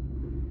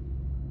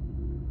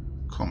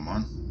 Come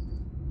on.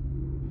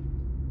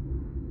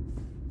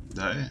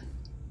 That it?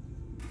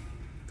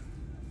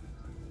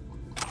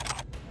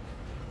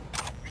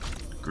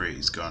 Great,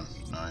 he's gone.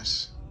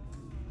 Nice.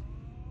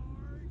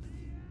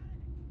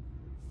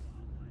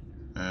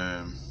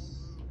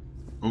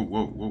 Oh,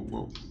 whoa, whoa,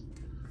 whoa.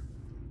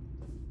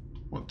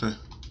 What the?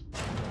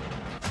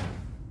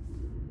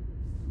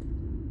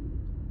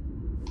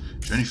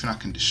 Is there anything I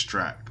can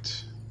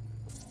distract?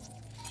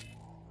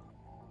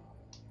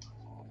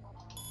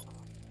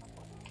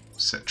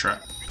 Set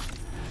trap.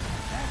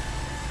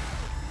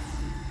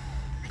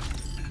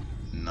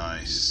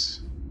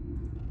 Nice.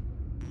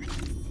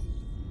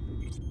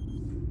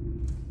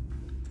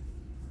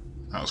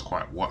 That was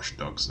quite Watch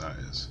Dogs, that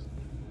is.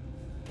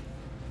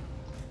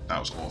 That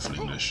was awful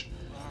English.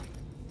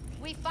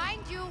 We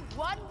find you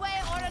one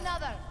way or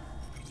another.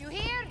 You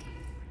hear?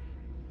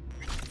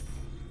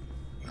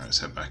 Alright, let's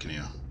head back in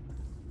here.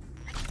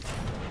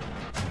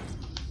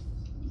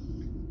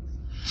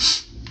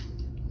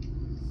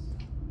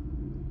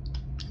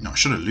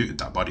 should have looted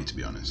that body, to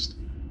be honest.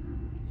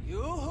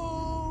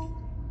 Yoo-hoo!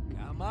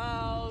 Come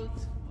out,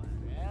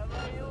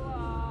 wherever you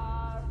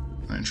are.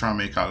 Don't try and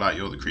make out like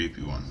you're the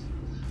creepy one.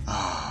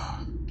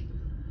 Ah,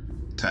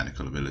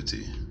 technical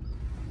ability.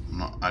 I'm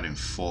not adding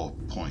 4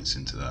 points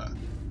into that.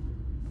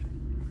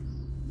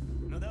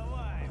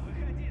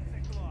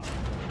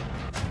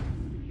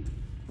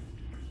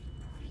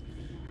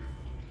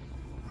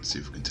 Let's see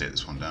if we can take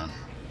this one down.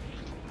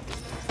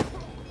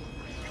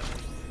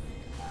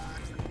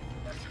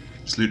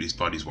 Let's loot these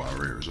bodies while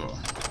we're here as well.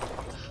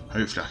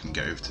 Hopefully I can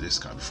get over to this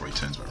guy before he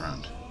turns back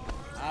around.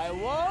 I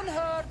won't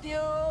hurt you.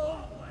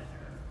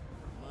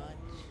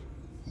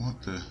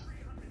 What the?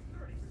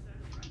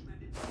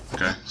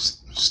 Okay,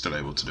 still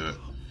able to do it.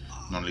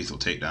 Non-lethal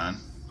takedown.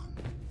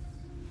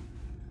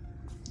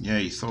 Yeah,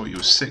 you thought you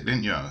were sick,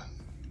 didn't you?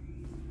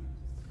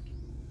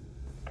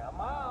 Come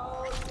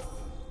out.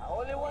 I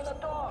only want to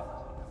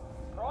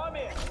talk.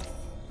 Promise.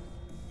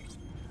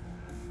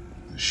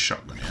 There's a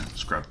shotgun here.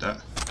 Let's grab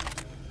that.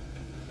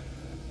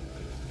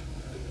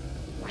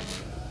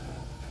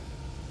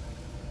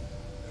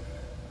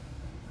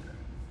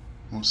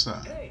 What's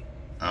that?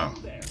 Oh.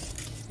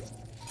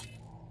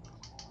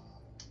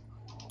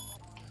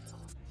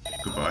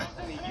 Goodbye.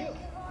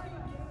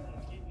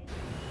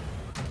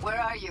 Where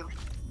are you?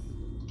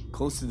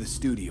 Close to the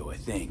studio, I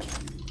think.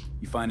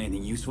 You find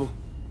anything useful?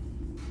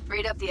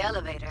 Freed up the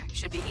elevator.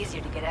 Should be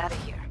easier to get out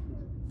of here.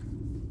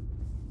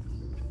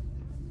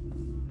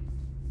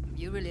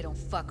 You really don't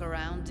fuck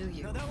around, do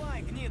you?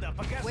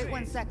 Wait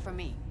 1 sec for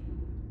me.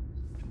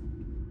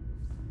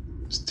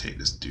 Let's take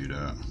this dude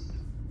out.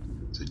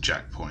 There's a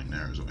jack point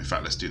there as well. In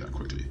fact, let's do that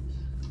quickly.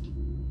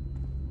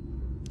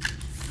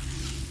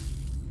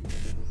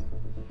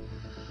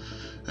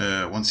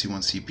 One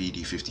C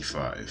BD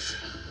 55.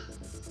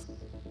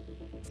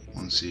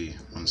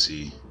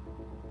 1C.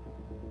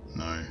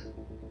 No.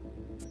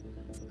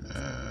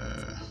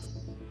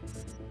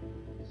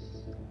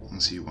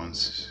 1C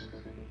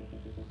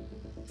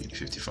BD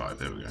 55.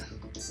 There we go.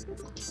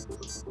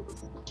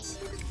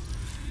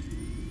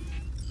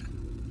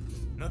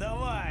 Ну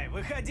давай,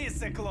 выходи,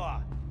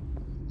 сыкло.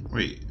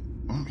 Wait,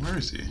 what? Where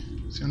is he?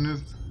 Is he on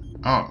the...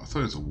 Oh, I thought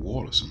it was a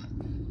wall or something.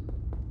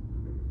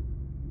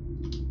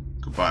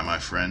 Goodbye, my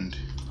friend.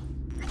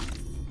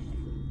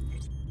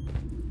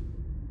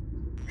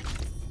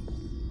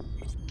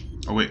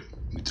 Oh wait,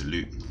 need to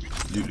loot.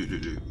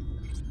 Loot.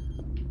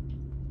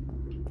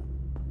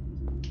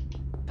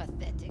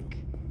 Pathetic.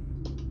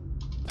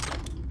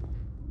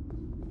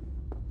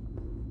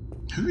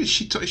 Who is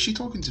she? Is she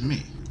talking to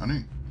me? I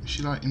don't... Is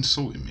she like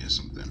insulting me or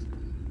something?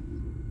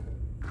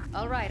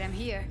 Alright, I'm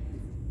here.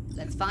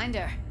 Let's find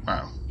her.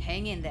 Wow.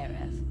 Hang in there,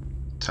 Ev.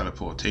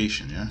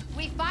 Teleportation, yeah?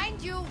 We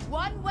find you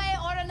one way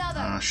or another.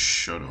 Ah,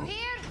 shut up.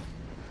 Here?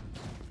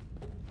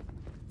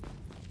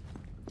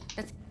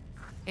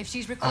 If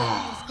she's recording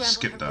and scrambled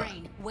skip her that.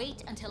 brain,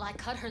 wait until I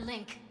cut her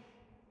link.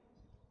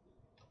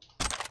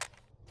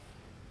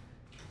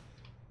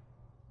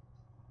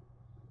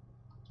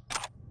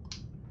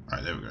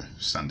 Alright, there we go.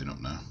 Standing up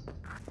now.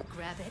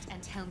 Grab it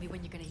and tell me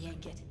when you're gonna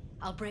yank it.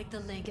 I'll break the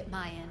link at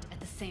my end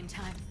at the same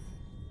time.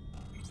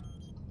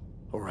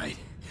 Alright,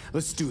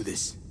 let's do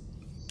this.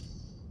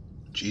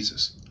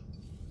 Jesus.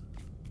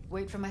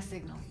 Wait for my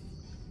signal.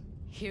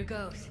 Here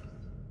goes.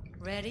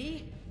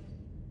 Ready?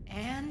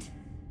 And...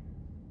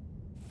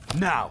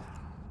 Now!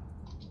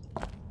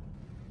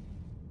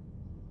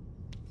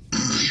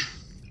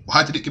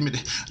 Why did it give me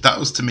the... That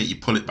was to make you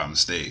pull it by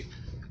mistake.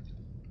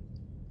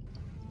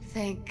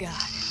 Thank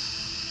God.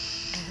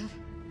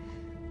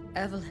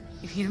 Evelyn,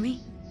 you hear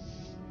me?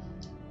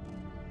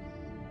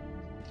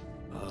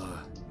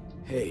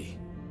 Hey,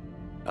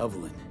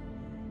 Evelyn.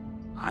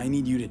 I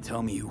need you to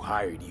tell me who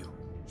hired you.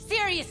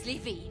 Seriously,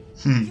 V.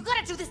 You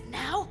gotta do this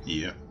now?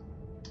 Yeah.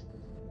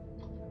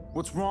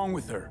 What's wrong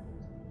with her?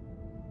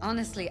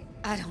 Honestly,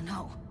 I don't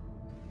know.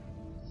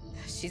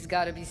 She's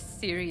gotta be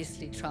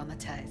seriously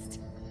traumatized.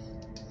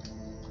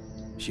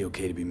 She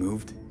okay to be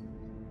moved?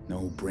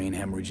 No brain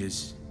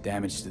hemorrhages,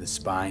 damage to the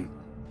spine?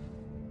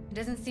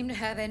 Doesn't seem to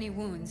have any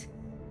wounds.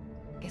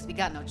 Guess we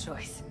got no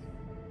choice.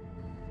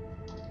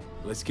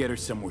 Let's get her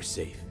somewhere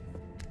safe.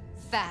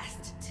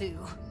 Fast, too.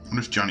 I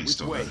wonder if Johnny's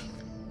still there.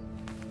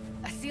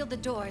 I sealed the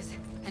doors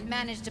and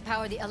managed to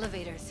power the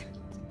elevators.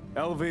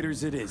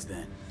 Elevators it is,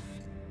 then.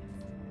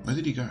 Where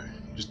did he go?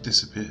 He just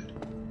disappeared.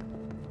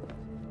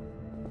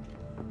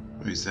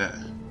 Oh, he's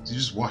there. Is he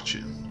just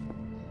watching?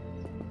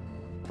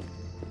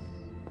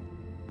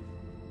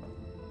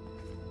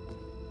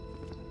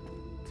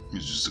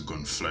 There's just a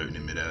gun floating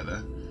in midair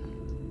there.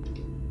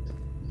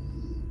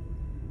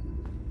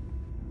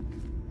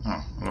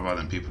 Oh, I love how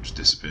them people just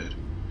disappeared.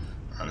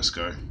 Alright, let's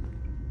go.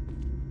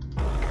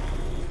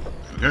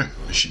 There we go.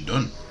 Mission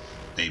done.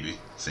 Maybe.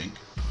 I think.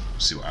 We'll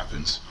see what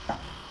happens.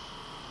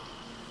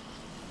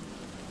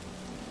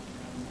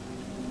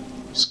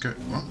 Let's go.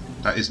 What?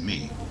 That is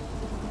me. You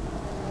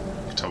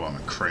can tell by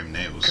my chrome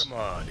nails. Come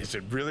on, is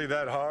it really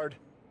that hard?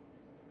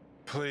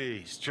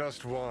 Please,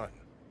 just one.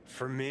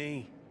 For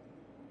me.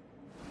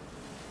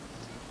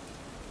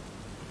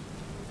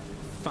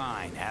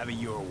 Fine, have it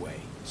your way.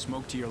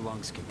 Smoke to your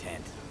lungs'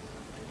 content.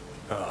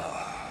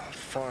 Ah,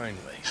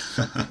 finally.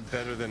 Something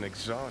better than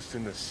exhaust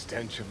in the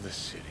stench of the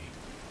city.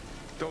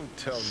 Don't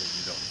tell me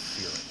you don't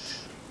feel it.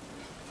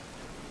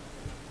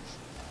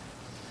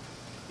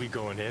 We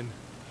going in?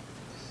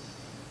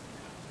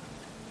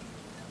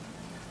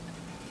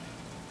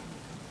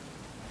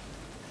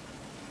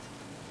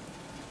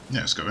 Yeah,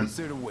 let's go in. What's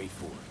there to wait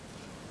for?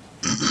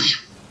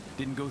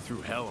 Didn't go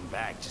through hell and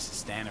back just to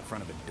stand in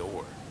front of a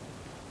door.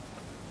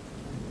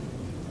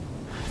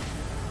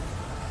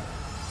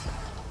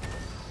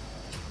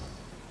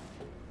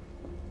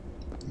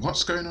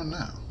 What's going on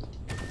now?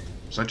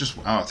 So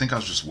I think I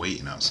was just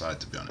waiting outside,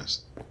 to be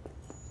honest.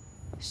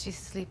 She's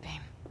sleeping.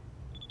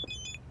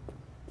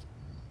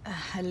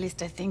 At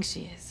least I think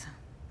she is.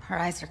 Her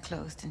eyes are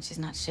closed and she's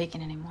not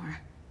shaking anymore.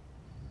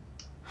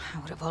 I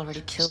would have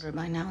already killed her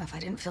by now if I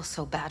didn't feel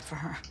so bad for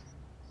her.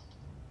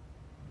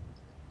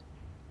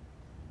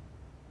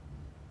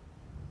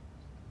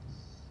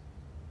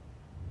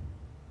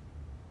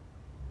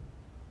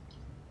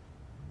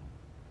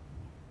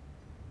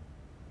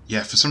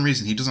 Yeah, for some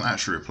reason he doesn't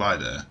actually reply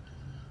there.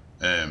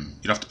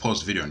 You'd have to pause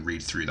the video and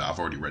read through that. I've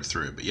already read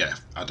through it, but yeah,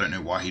 I don't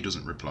know why he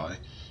doesn't reply.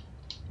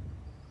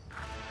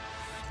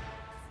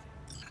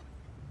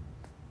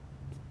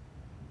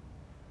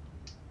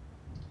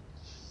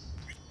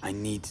 I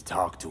need to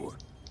talk to her.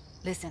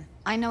 Listen,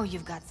 I know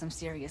you've got some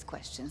serious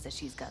questions that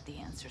she's got the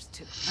answers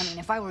to. I mean,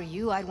 if I were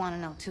you, I'd want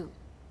to know too.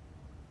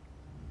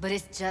 But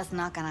it's just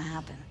not gonna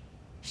happen.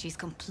 She's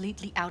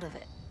completely out of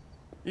it.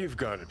 You've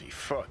got to be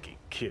fucking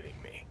kidding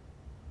me.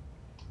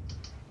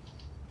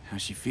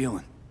 How's she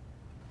feeling?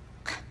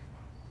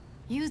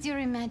 Use your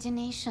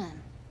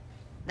imagination.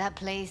 That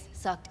place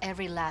sucked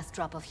every last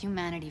drop of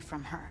humanity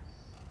from her.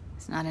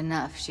 It's not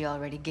enough. She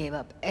already gave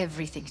up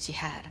everything she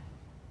had.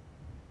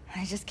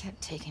 I just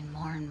kept taking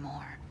more and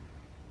more.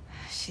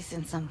 She's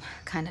in some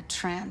kind of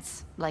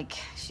trance, like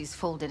she's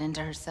folded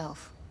into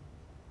herself.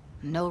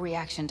 No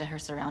reaction to her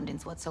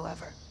surroundings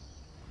whatsoever.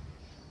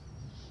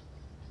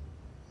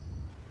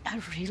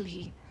 I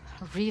really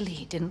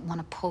didn't want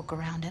to poke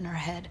around in her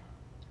head.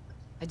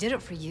 I did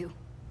it for you.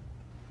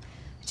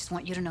 I just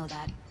want you to know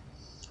that.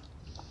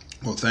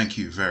 Well, thank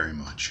you very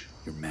much.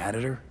 You're mad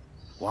at her?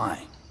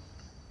 Why?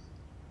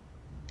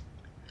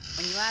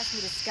 When you asked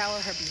me to scour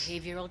her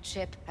behavioral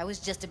chip, I was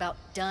just about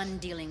done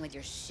dealing with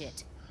your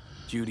shit.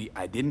 Judy,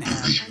 I didn't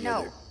have I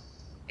know.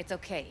 It's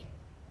okay.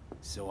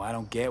 So I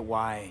don't get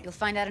why... You'll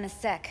find out in a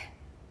sec.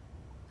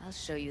 I'll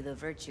show you the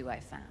virtue I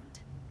found.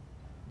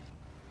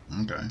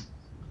 Okay.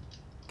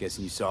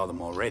 Guessing you saw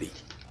them already.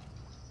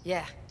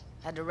 Yeah.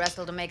 Had to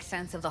wrestle to make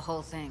sense of the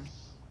whole thing.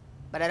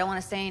 But I don't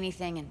want to say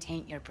anything and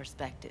taint your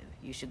perspective.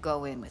 You should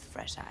go in with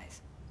fresh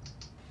eyes.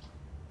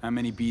 How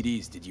many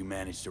BDs did you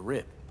manage to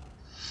rip?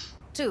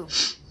 2.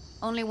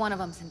 Only one of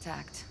them's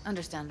intact.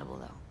 Understandable,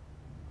 though.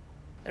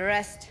 The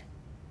rest...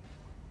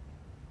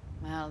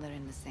 well, they're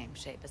in the same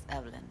shape as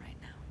Evelyn right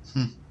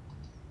now.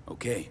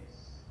 Okay.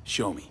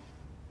 Show me.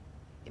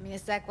 Give me a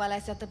sec while I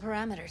set the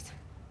parameters.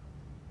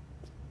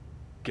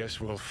 Guess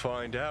we'll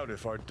find out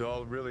if our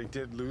doll really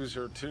did lose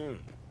her tune.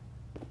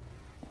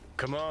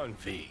 Come on,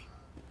 V.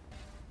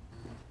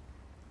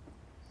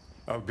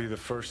 I'll be the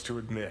first to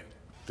admit,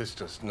 this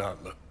does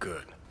not look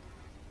good.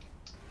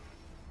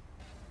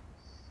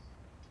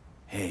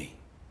 Hey.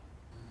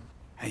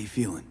 How you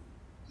feeling?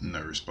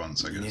 No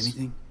response, I Need guess.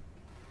 anything?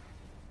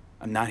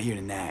 I'm not here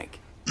to nag.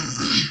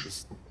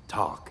 Just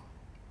talk.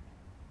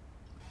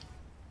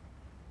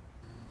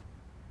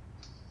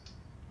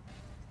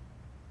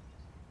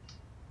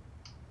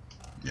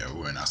 Yeah,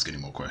 we won't ask any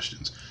more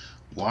questions.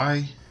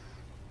 Why?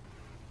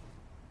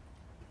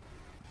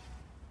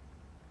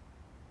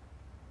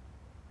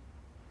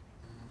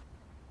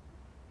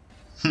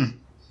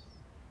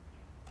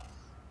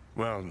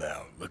 Well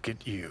now, look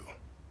at you.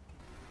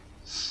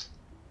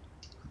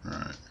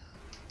 Right.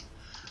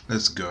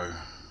 Let's go.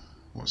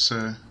 What's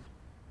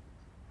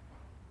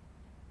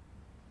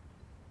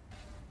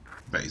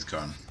Bet he's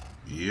gone.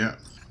 Yeah.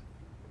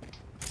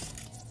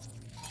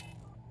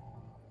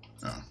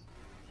 Oh.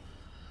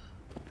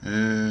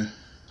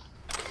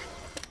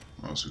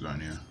 What else we got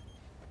in here?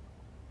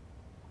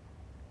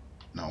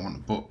 No, I want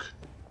the book.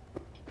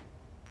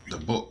 The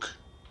book.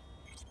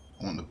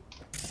 I want the...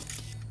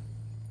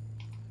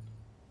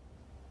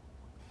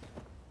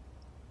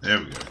 There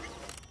we go.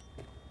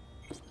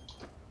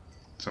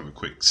 Let's have a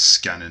quick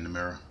scan in the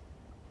mirror.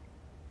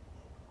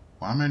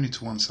 Why am I only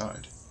to one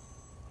side?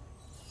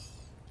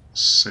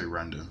 So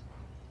random.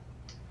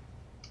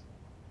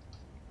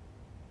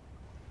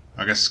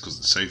 I guess it's because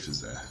the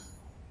sofa's there.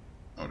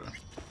 Hold on.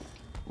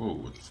 Whoa,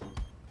 what the fuck?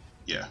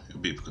 Yeah,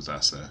 it'll be because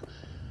that's there.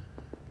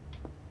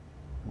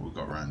 What we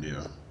got around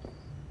here?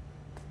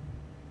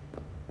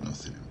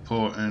 Nothing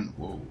important.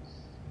 Whoa.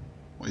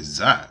 What is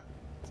that?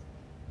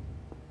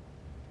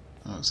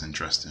 Oh, it's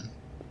interesting.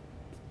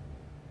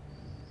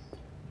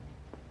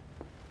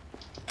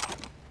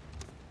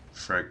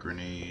 Frag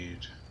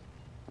grenade.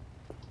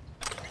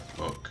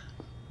 Book.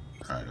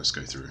 Alright, let's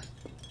go through.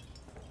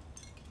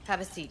 Have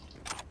a seat.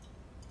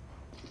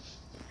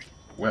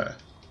 Where?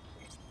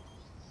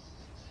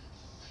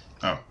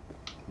 Oh,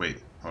 wait,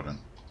 hold on.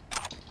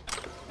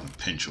 I'll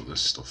pinch all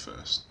this stuff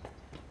first.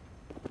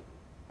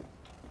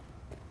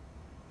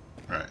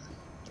 Right.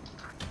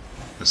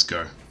 Let's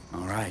go.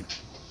 Alright,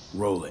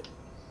 roll it.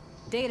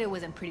 Data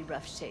was in pretty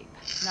rough shape.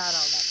 Not all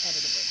that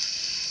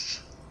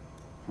editable.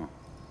 Huh.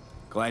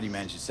 Glad you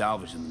managed to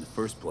salvage them in the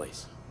first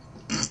place.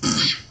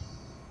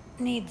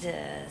 Needs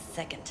a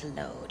second to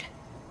load.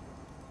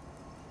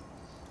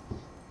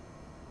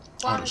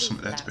 Oh, there's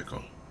something there to pick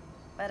up.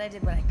 But I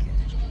did what I could.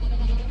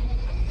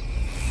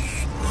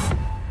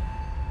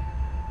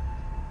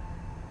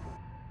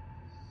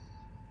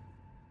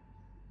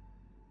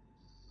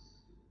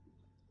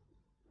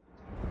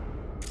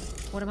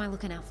 What am I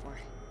looking out for?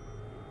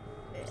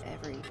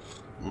 Every...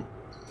 Ooh,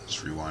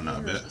 let's rewind that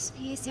a bit. bit.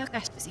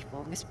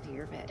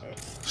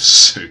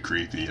 So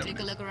creepy. Take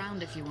a look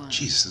around if you want.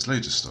 Jesus, there's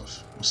loads of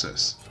stuff. What's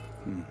this?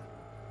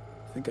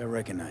 I think I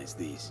recognize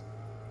these.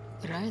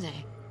 What are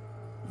they?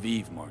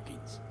 Vive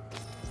markings.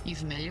 You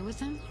familiar with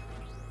them?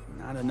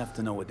 Not enough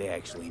to know what they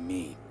actually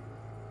mean.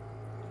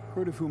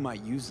 Heard of who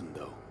might use them,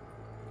 though.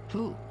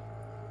 Who?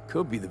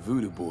 Could be the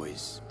Voodoo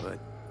Boys, but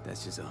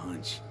that's just a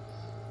hunch.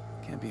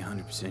 Can't be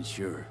 100%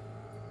 sure.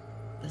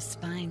 The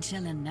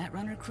spine-chilling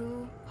Netrunner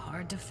crew?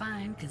 Hard to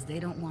find, because they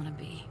don't want to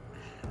be.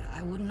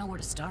 I wouldn't know where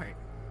to start.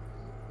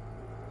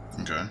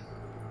 Okay.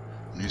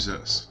 Who's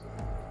this?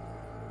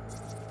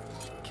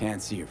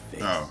 Can't see your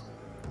face. Oh.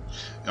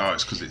 Oh,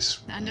 it's because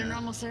it's... Under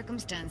normal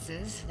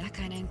circumstances, that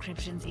kind of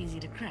encryption's easy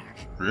to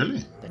crack.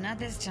 Really? But not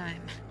this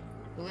time.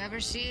 Whoever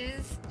she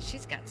is,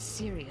 she's got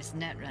serious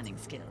net running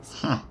skills.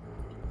 Huh.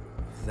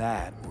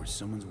 That, or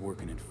someone's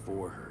working it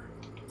for her.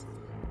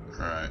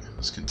 Alright,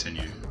 let's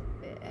continue.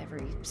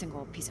 Every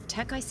single piece of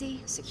tech I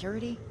see,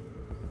 security.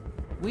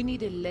 We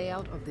need a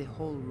layout of the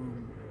whole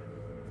room.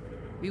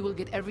 We will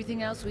get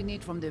everything else we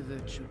need from the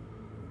virtue.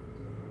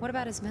 What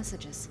about his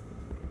messages?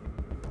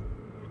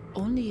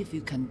 Only if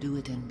you can do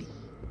it and be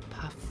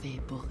parfait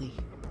bourré.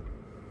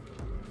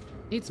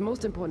 It's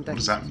most important that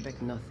you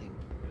suspect nothing.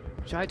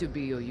 Try to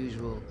be your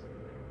usual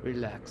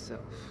relaxed self.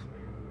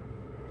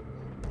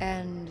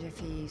 And if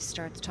he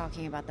starts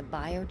talking about the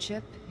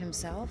biochip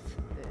himself,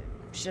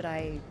 should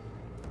I...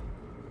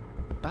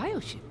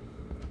 Biochip?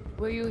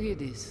 Where you hear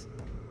this?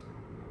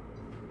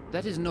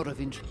 That is not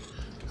of interest.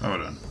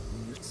 Hold on.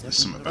 There's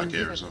something back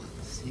here as well.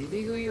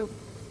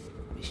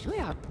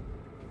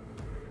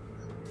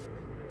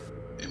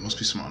 It must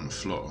be something on the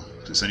floor.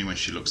 It's only when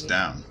she looks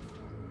down.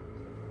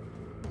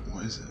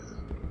 What is it?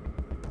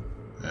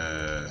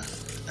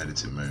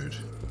 Editing mode.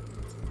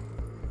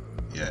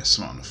 Yeah, it's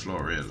something on the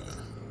floor, really.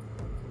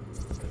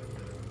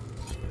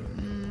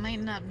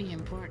 Might not be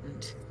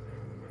important.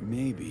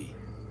 Maybe.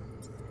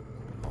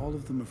 All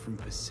of them are from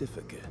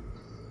Pacifica.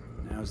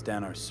 Narrows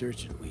down our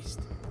search at least.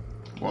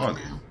 What are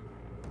they?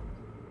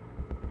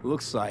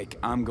 Looks like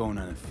I'm going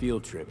on a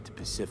field trip to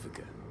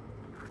Pacifica.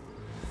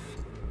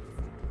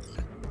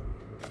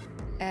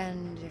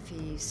 And if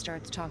he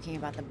starts talking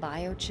about the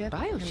biochip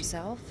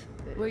himself,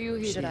 Where you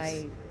hear should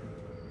this? I...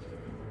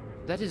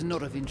 That is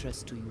not of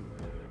interest to you.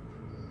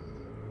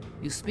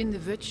 You spin the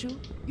virtue,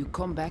 you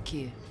come back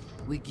here.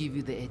 We give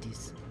you the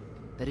eddies.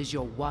 That is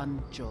your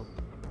one job.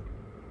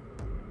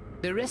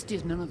 The rest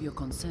is none of your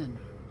concern.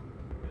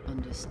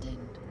 Understand?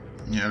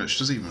 Yeah, she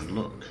doesn't even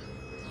look.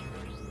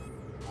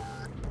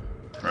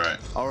 Right.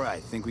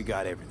 Alright, think we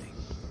got everything.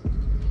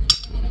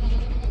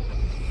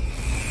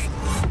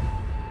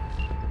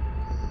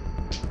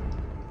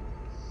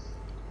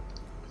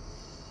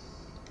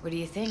 What do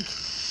you think?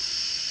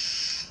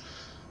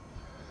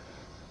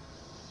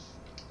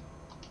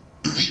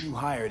 You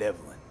hired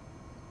Evelyn.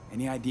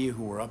 Any idea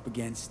who we're up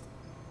against?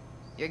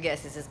 Your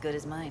guess is as good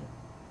as mine.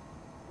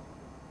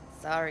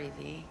 Sorry,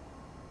 V.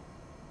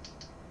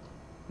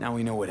 Now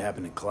we know what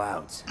happened to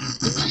Clouds.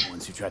 They're the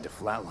ones who tried to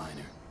flatline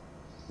her.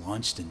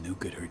 Launched a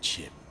nuke at her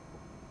ship.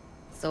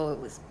 So it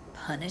was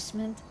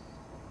punishment?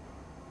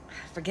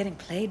 For getting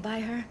played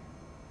by her?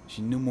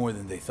 She knew more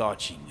than they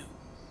thought she knew.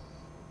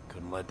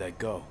 Couldn't let that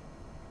go.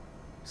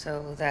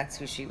 So that's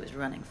who she was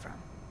running from.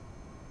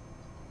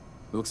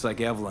 Looks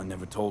like Evelyn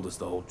never told us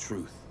the whole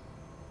truth.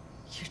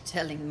 You're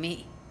telling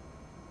me?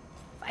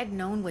 If I'd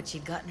known what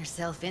she'd gotten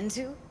herself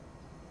into?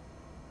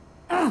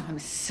 Oh, I'm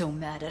so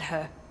mad at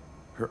her.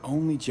 Her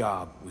only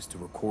job was to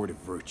record a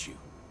virtue.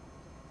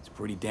 It's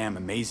pretty damn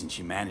amazing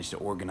she managed to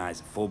organize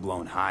a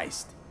full-blown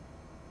heist.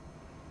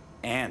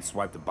 And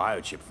swipe the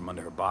biochip from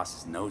under her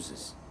boss's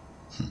noses.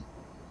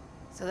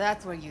 So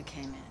that's where you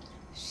came in.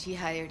 She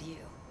hired you.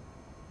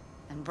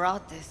 And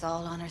brought this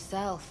all on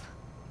herself.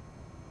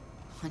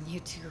 On you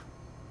two.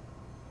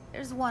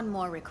 There's one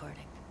more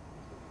recording.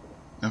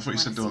 I thought you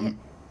said they were... I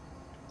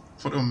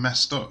thought they were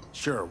messed up.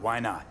 Sure, why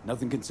not?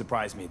 Nothing can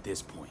surprise me at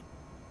this point.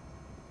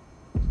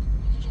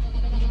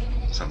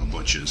 Let's have a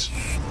butcher's.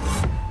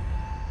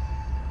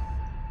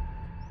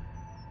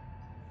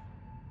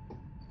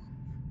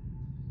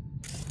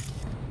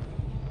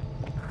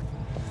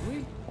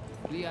 Oui,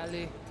 lui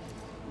aller.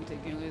 Ou t'as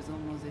qu'une raison,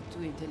 nous êtes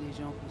tout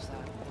intelligent pour ça.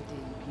 Côté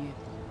bien.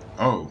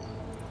 Oh.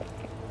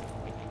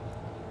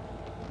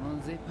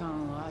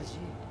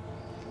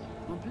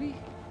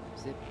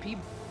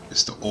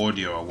 It's the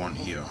audio I want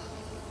here.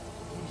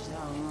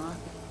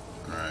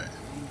 Right.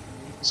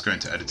 Let's go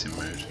into editing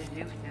mode.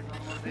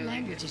 What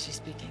language is she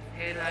speaking?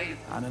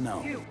 I don't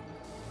know.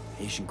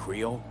 Haitian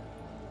Creole?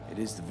 It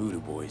is the Voodoo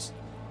Boys.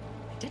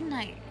 Didn't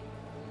I?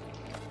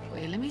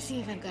 Wait, let me see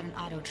if I've got an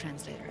auto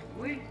translator.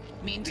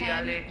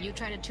 Meantime, you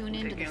try to tune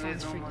into the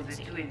phone's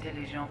frequency.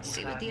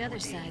 See what the other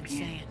side's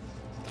saying.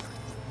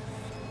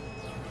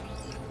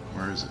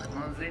 Where is it?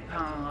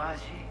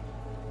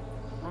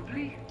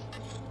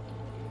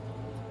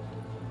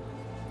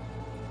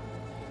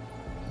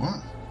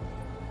 What?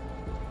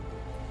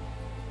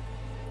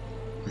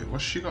 Wait,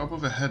 what's she got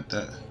above her head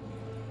there?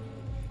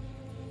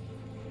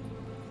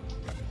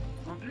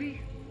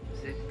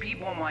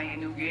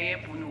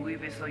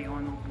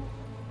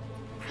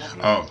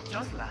 Oh.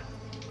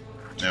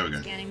 There we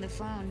go. Scanning the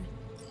phone.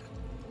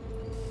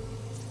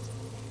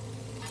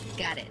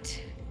 Got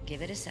it.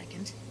 Give it a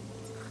second.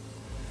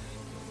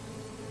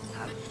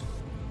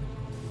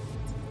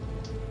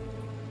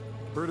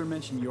 Heard her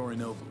mention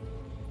Yorinobu.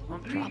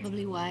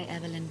 Probably why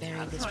Evelyn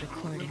buried this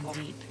recording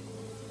deep.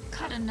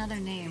 Caught another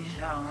name.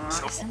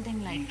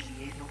 Something like...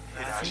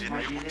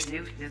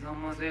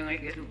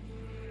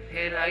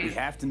 We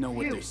have to know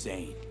what they're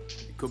saying.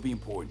 It could be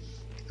important.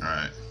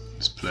 Alright,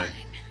 let's play. Fine.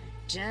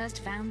 Just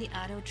found the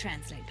auto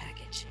translate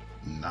package.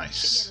 Nice.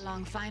 Should get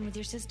along fine with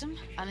your system.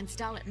 I'll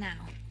install it now.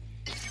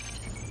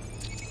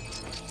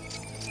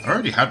 I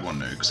already had one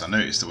though, because I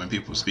noticed that when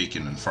people were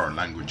speaking in foreign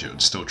language, it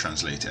would still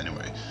translate it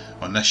anyway,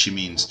 unless she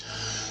means,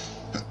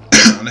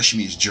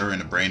 during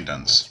a brain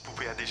dance.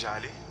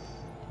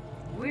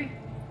 Oui,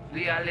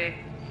 lui aller.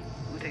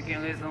 Vous avez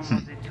raison,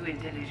 vous êtes tout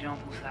intelligent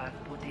pour ça,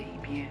 pour te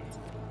bien.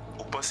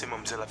 Ou pensez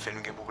mademoiselle a fait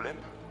un problème?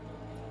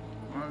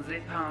 On n'est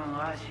pas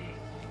enragé.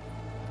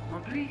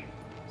 En plus,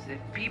 c'est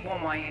le plus bon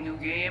moyen nous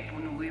gagner pour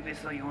nous arriver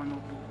sur nos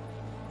bouts.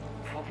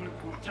 Faut que nous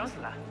prenions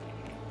là.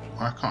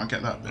 Why can't I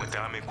get that bit?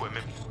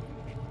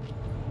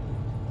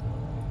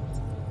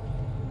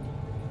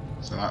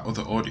 Is there like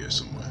other audio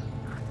somewhere?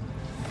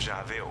 Who's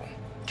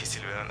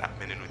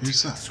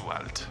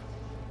that?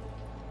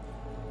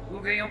 Vous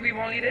gagnez pris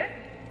mon idée?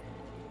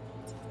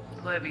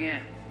 Très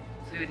bien.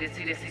 Si vous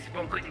décidez si c'est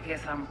bon côté que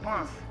ça me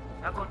pense,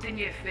 à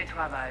continuer à faire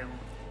travail.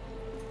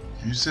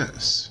 Who's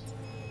this?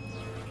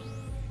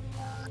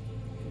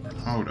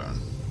 Hold on.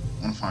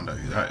 I want to find out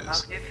who that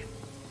is.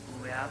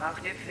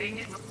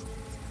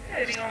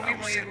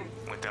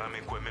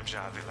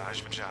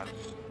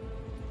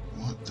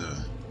 What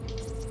the?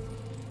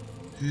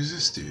 Who's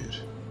this dude?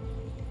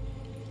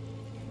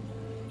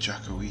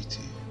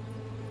 Jackoiti.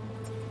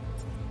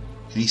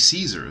 And he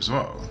sees her as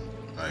well.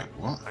 Like,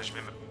 what?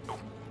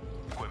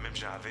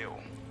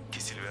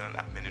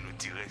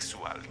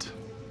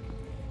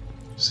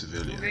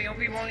 Civilian.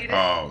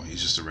 Oh,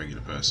 he's just a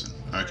regular person.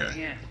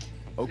 Okay.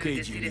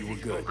 Okay, Judy, we're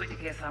good.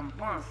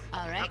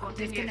 Alright,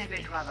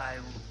 disconnected.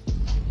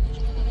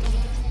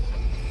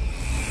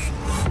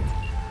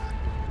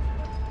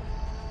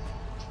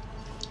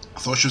 I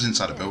thought she was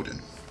inside a building.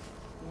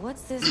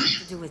 What's this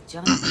have to do with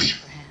John's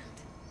Silverhand?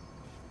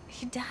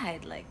 He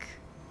died, like,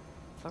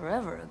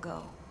 forever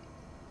ago.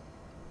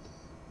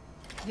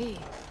 V,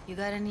 you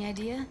got any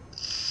idea?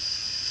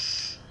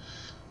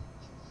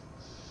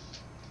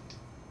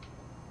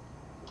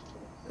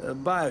 A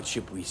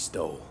biochip we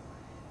stole.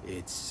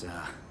 It's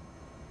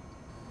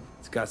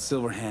got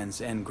Silverhand's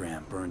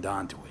engram burned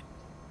onto it.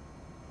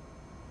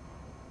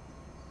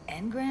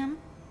 Engram?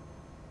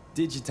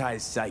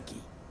 Digitized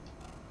psyche.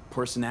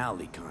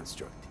 Personality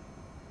construct.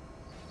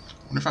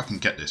 I wonder if I can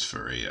get this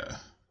for a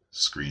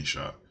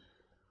screenshot.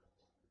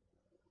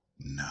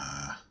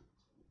 Nah.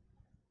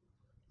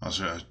 I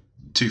was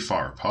too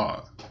far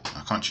apart.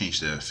 I can't change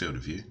the field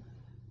of view.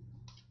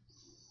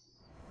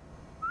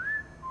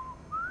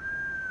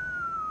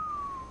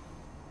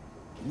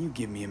 Can you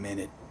give me a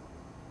minute?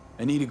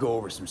 I need to go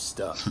over some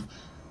stuff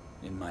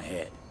in my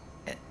head.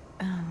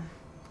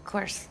 Of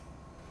course.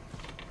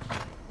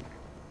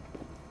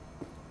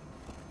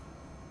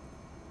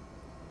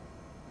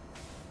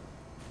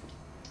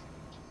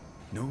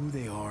 Know who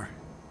they are,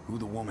 who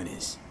the woman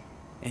is.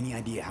 Any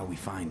idea how we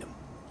find them?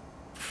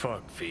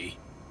 Fuck, V.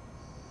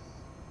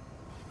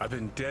 I've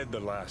been dead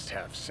the last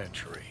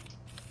half-century.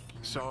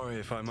 Sorry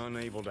if I'm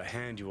unable to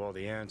hand you all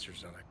the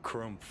answers on a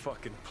chrome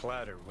fucking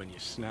platter when you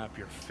snap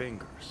your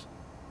fingers.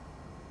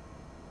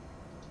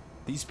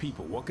 These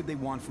people, what could they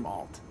want from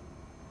Alt?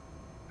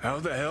 How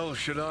the hell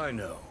should I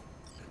know?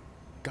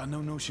 Got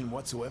no notion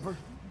whatsoever?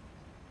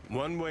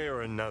 One way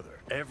or another,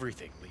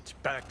 everything leads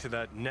back to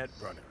that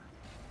Netrunner.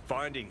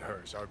 Finding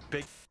her's our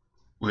big...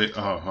 Wait,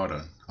 oh, hold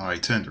on. Oh, he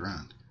turned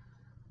around.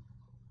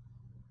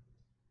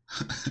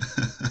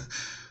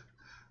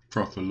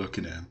 Proper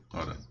looking at him.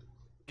 Hold on.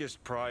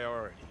 Biggest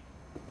priority.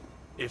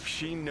 If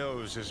she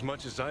knows as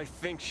much as I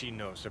think she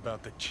knows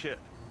about the chip,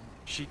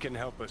 she can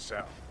help us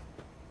out.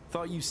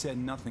 Thought you said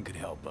nothing could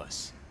help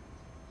us.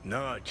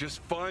 Nah,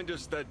 just find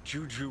us that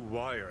Juju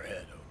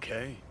wirehead,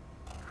 okay?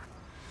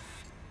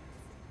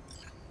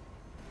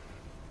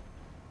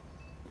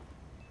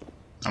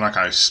 I like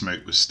how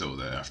smoke was still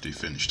there after he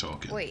finished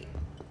talking. Wait,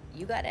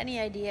 you got any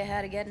idea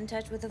how to get in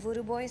touch with the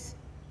Voodoo Boys?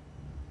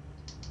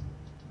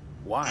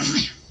 Why?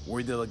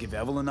 Worried they'll give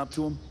Evelyn up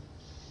to him?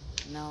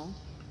 No.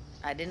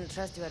 I didn't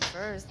trust you at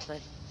first,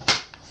 but...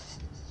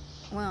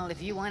 Well,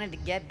 if you wanted to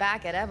get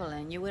back at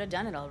Evelyn, you would have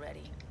done it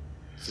already.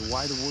 So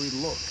why the worried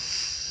look?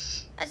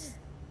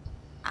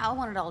 I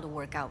want it all to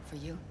work out for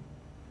you.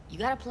 You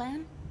got a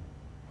plan?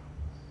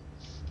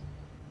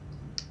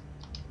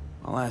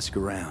 I'll ask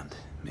around,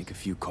 make a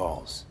few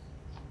calls.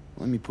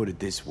 Let me put it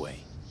this way.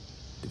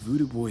 The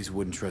Voodoo Boys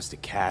wouldn't trust a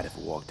cat if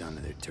it walked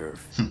onto their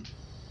turf.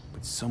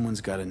 But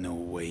someone's gotta know a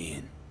way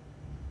in.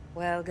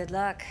 Well, good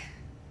luck.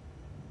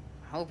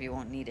 I hope you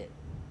won't need it.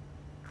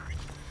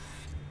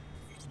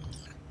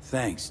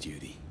 Thanks,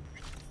 Judy.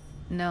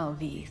 No,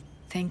 V.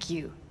 Thank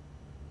you.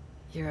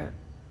 You're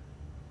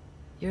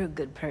a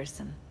good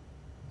person.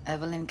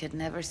 Evelyn could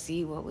never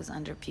see what was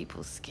under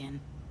people's skin.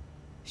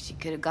 If she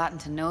could have gotten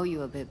to know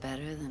you a bit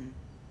better, then...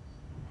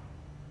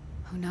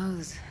 who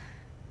knows?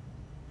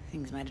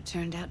 Things might have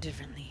turned out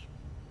differently.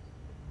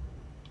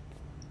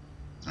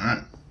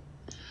 Alright.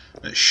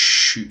 Let's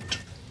shoot.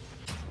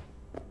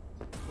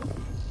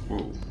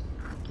 Whoa.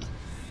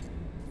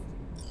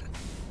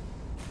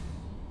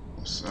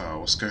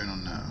 What's going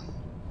on now?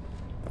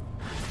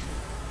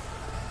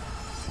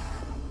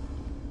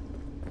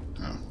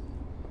 Oh.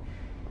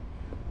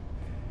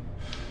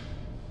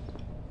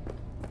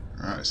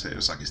 Right, so it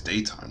looks like it's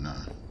daytime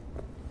now.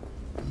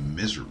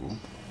 Miserable.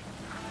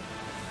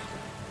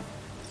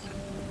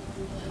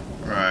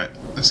 Right,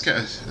 let's get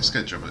a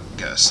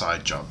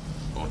side job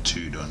or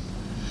two done.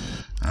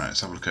 Alright,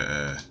 let's have a look at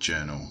a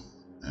journal.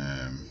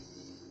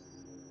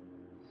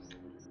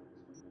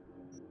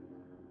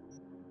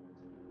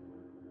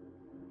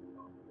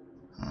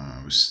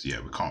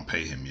 Yeah, we can't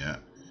pay him yet.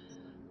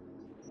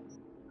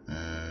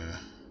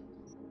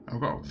 I've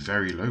got a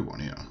very low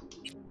one here.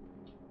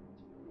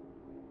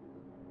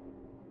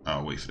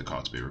 I'll wait for the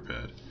car to be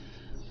repaired.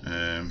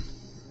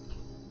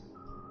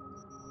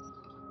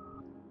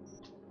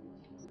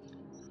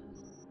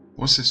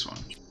 What's this one?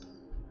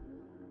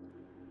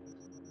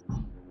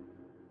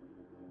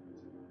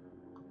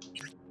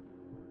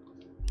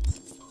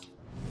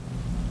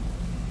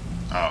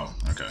 Oh,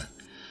 okay.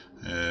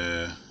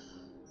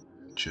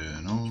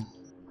 Journal.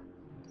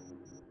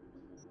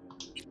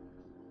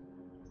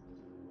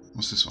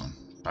 What's this one?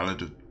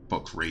 Ballad of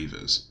Buck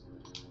Ravers.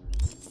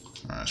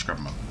 Alright, let's grab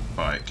my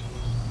bike.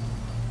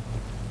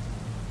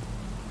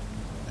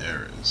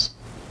 There it is.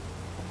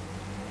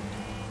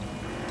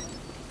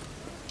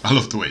 I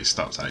love the way it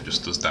stops. How it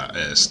just does that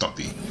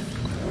stoppy.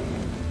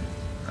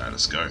 Alright,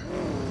 let's go.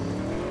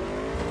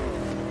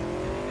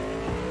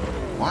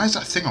 Why is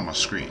that thing on my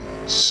screen?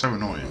 It's so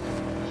annoying.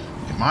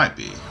 It might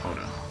be. Hold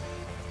on.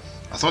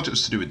 I thought it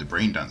was to do with the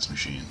brain dance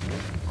machine.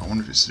 I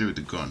wonder if it's to do with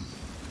the gun.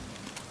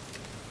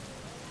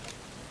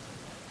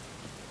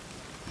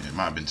 Yeah, it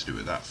might have been to do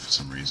with that for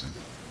some reason.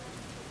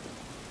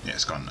 Yeah,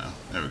 it's gone now.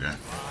 There we go.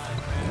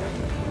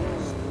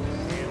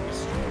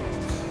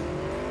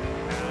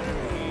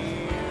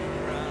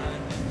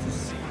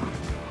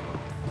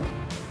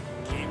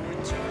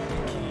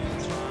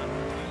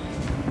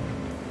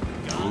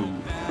 Ooh,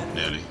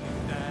 nearly.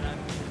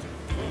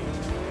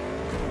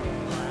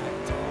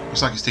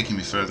 Looks like it's taking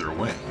me further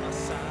away.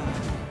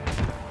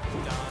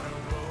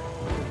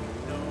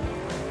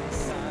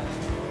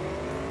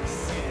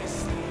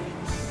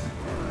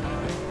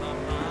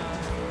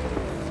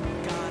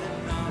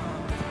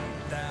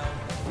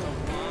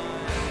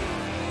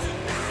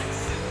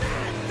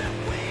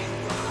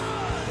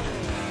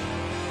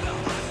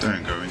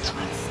 Don't go into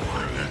me.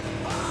 There we go.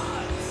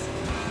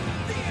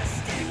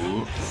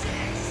 Ooh.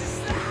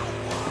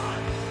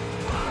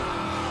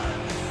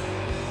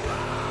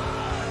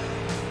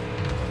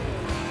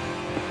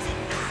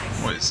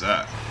 What is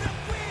that?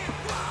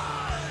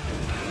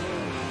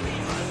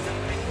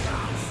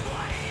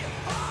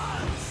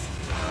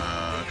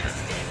 Okay.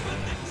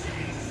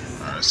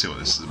 Alright, let's see what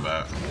this is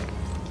about.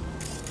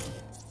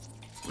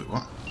 Wait,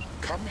 what?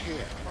 Come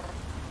here.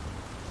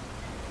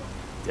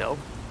 Del?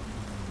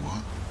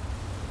 What?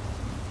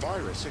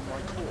 Virus in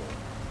my core.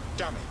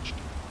 Damaged.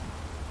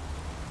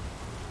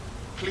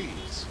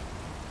 Please.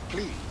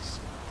 Please.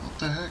 What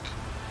the heck?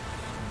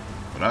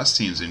 Well, that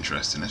seems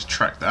interesting. Let's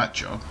track that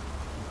job.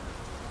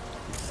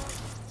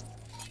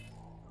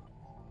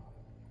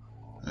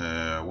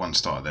 One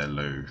star there,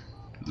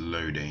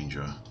 low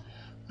danger.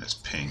 Let's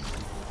ping.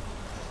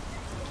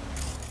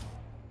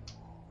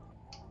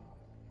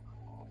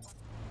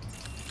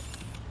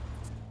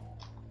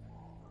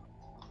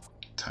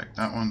 Tag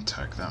that one,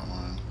 tag that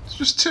one. It's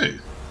just two.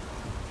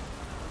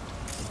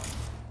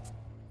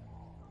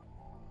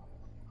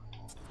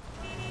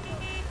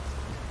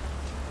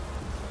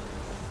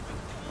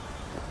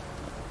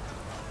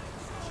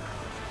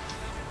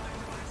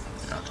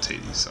 Yeah, I can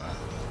take these out.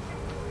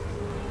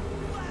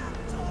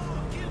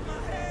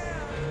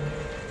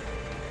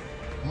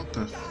 What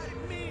the?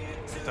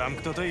 Tam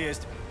kto-to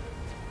jest.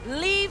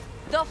 Leave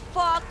the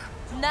fuck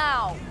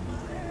now!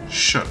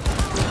 Shut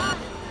up.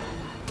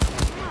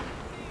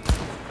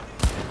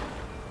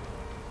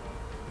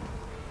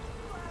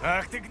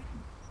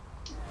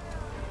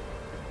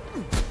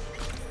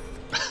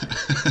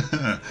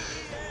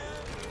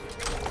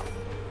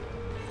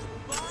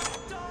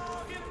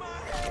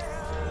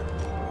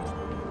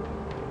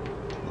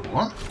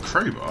 What?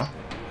 Crowbar?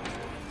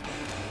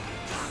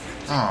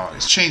 Oh,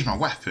 it's changed my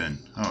weapon.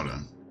 Hold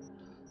on.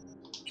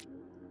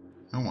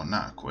 I don't want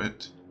that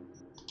equipped.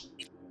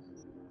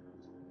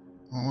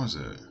 What was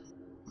it?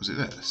 Was it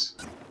this?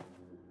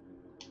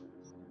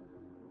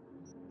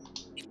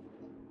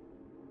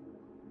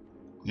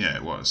 Yeah,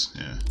 it was,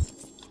 yeah.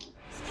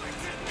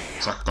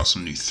 It's like I got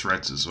some new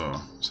threads as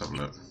well. Let's have a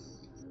look.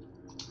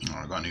 Oh,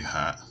 I got a new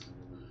hat.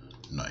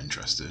 Not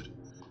interested.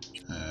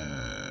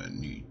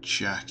 New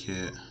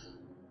jacket.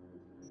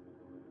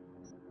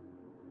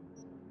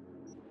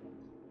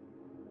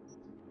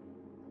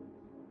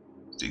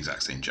 The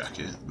exact same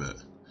jacket, but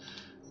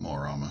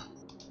more armor.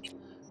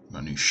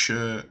 Got a new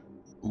shirt.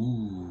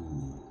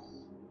 Ooh.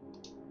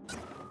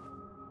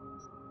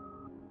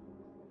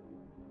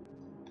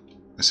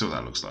 Let's see what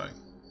that looks like.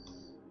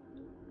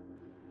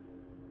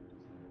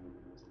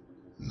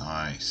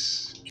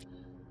 Nice.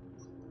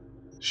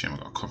 Shame I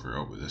got to cover it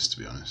up with this, to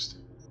be honest.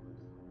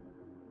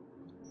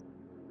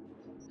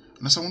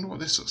 Unless I wonder what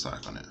this looks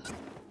like on it.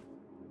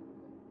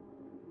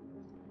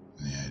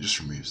 Yeah, it just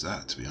removes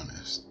that, to be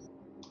honest.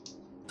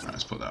 Right,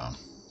 let's put that on.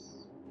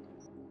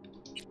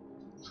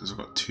 So I've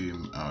got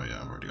two. Oh yeah,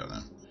 I've already got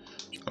them.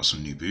 Got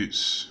some new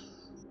boots.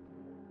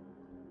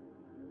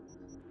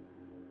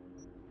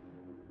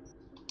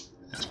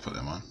 Let's put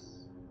them on.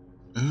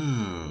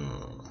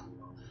 Ooh,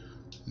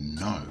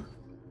 no,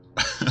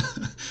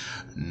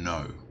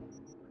 no.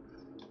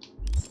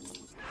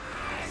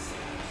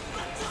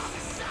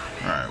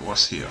 All right,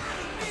 what's here?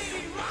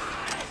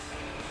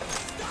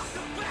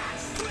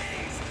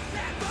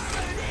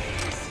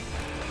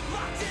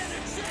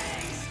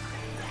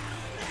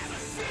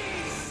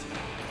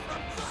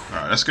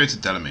 Alright, let's go to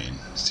Delamine,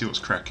 see what's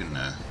cracking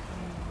there.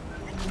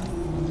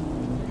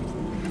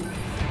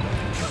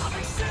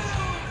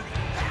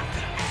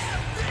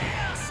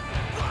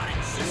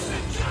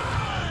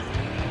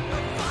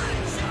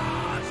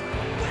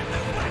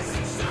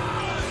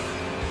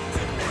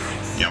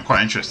 Yeah, I'm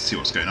quite interested to see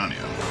what's going on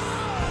here.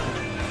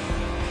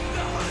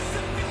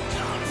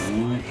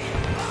 Ooh.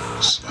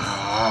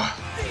 Ah.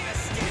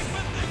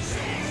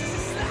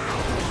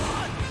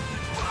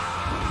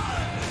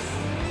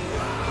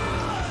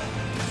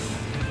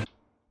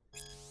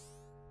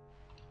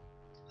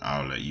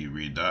 I'll let you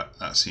read that.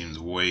 That seems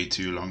way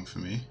too long for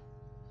me.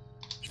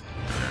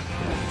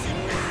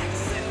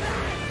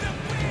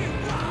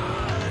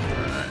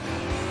 Alright.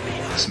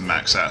 Let's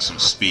max out some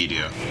speed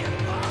here.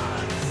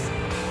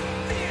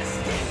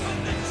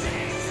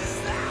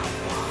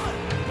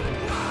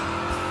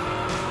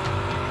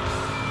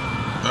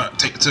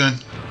 Take a turn.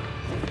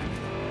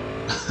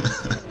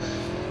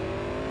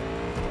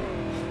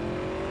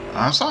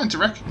 I'm starting to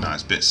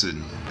recognise bits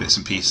and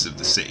pieces of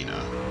the city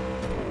now.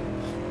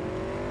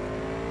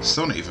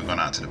 Still not even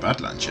gone out to the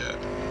Badlands yet.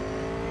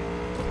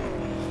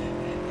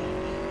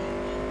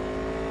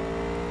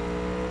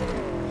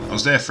 I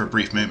was there for a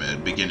brief moment at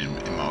the beginning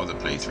in my other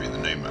playthrough, the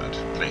Nomad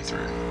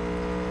playthrough.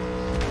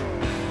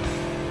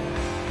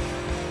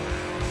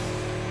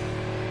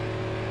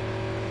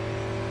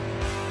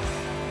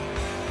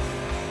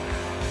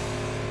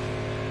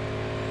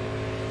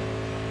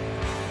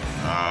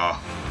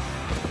 Ah,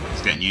 I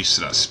was getting used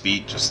to that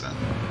speed just then.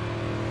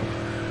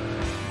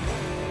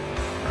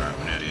 Alright,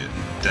 we're nearly at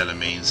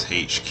Delamain's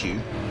HQ.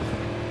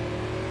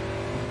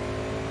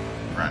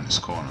 Around this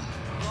corner.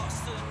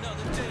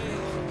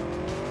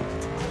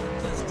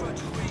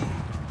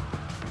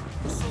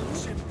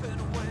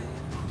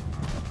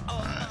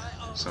 Alright,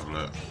 let's have a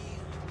look.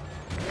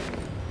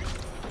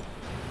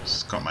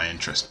 It's got my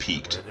interest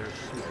peaked.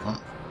 What?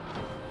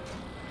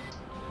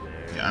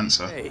 Your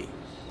answer? Hey,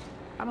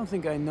 I don't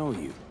think I know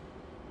you.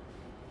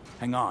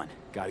 Hang on,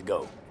 gotta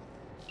go.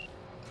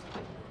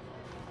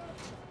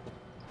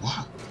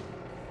 What?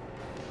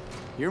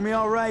 Hear me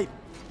all right?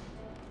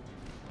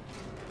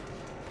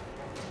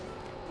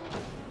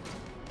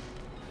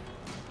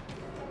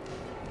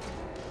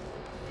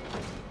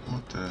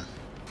 What the?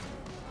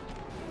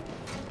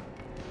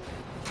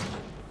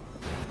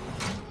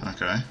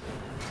 Okay.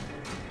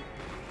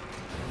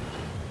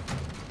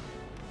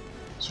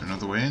 Is there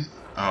another way in?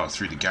 Oh,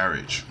 through the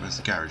garage. Where's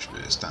the garage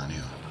bit? It's down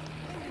here.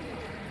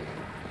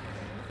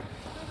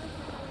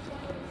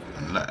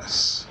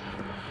 Unless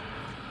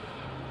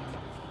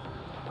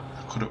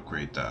I could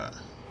upgrade that.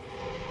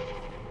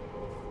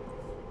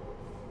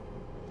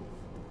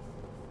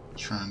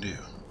 What's around here?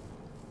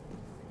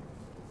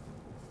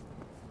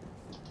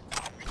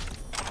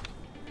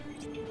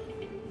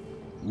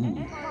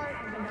 Ooh.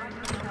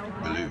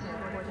 Blue.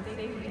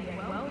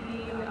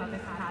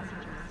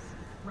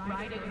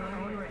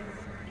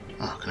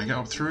 Oh, can I get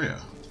up through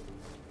here?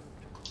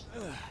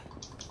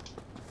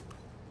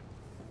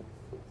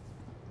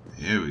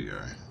 Here we go.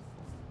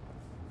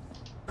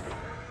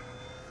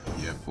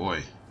 Yeah,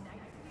 boy.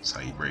 That's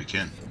how you break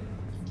in.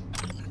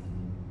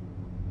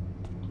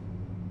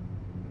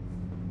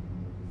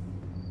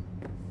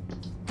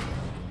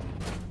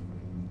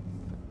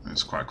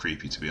 That's quite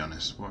creepy, to be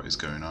honest. What is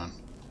going on?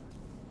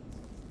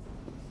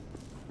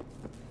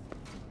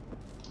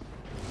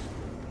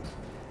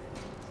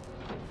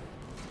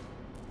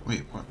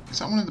 Wait, what? Is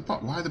that one of the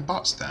bots? Why are the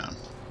bots down?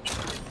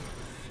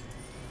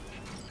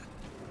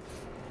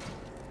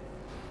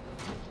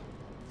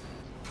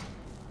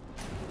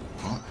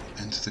 What?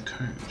 Enter the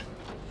code.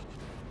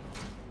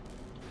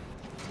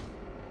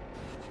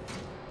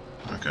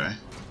 Okay.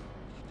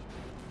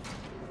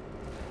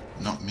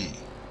 Not me.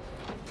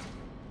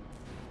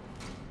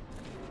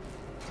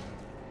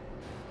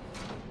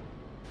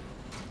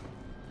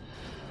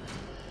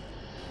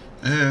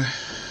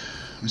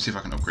 Let me see if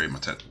I can upgrade my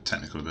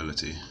technical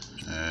ability.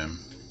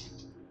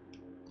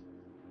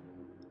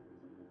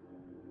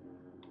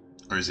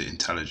 Or is it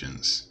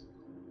intelligence?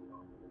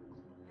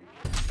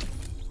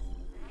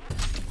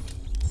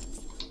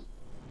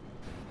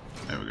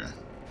 There we go.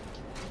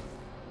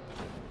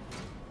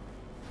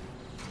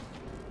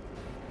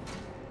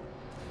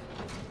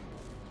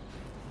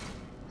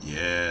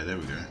 Yeah, there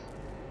we go.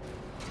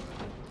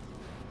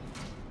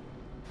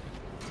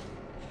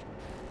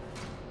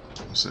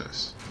 What's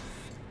this?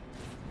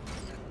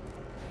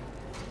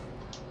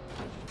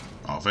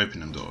 Oh, I've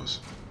opened them doors.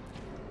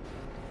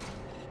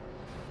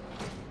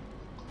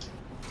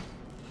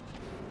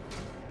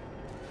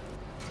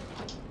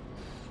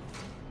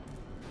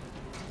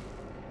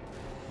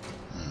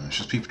 It's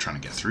just people trying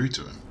to get through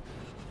to him.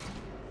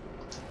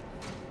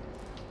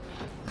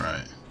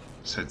 Right,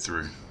 let's head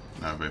through.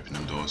 Now I've opened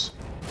them doors.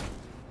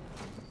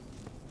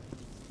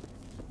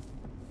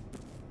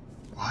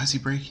 Why is he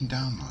breaking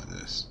down like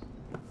this?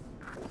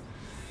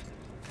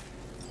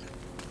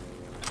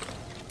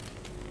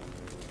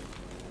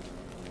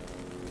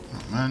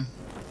 Oh man.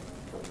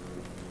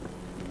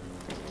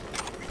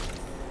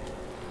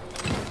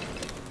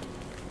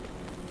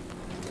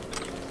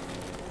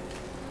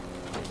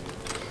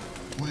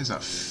 What is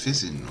that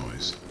fizzing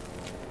noise?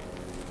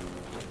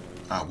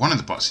 Ah, one of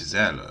the bots is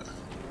there, look.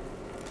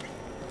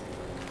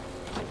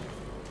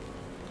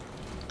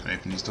 Can I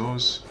open these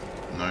doors?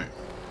 No.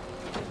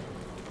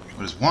 Well,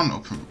 there's one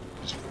up and...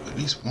 There's at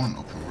least one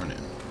up and running.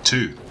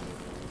 Two.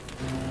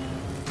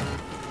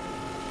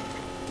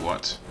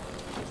 What?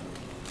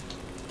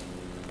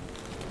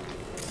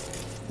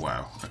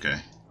 Wow,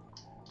 okay.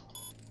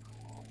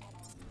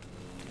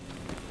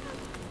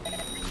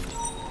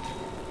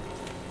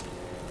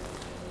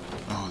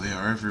 Oh, they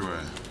are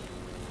everywhere.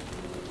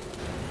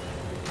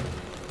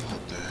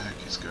 What the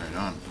heck is going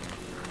on?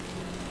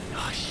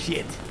 Oh,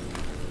 shit.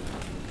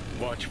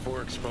 Watch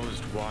for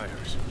exposed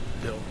wires.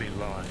 They'll be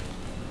live.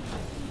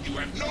 You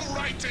have no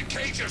right to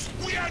cage us.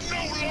 We are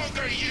no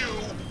longer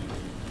you.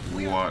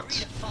 We are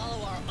free to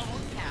follow our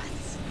own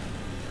paths.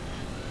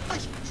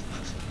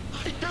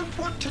 I don't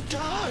want to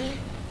die.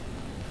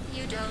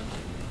 You don't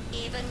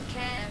even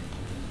care,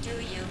 do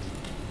you?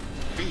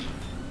 V,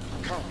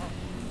 come.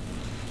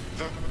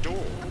 The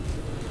door.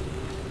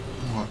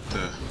 What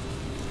the?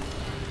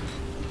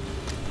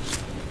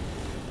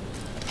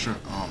 Sure.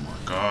 Oh my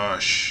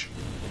gosh.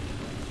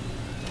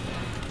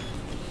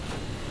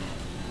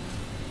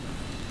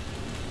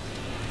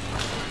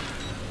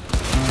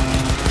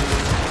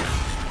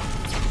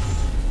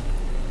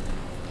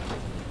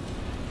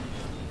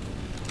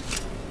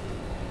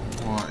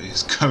 What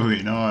is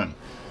going on?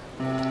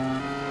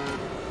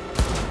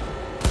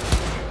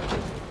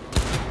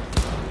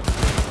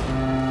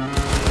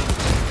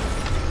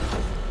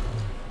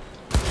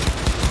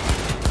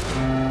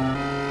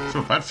 I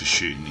feel bad for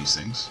shooting these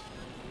things.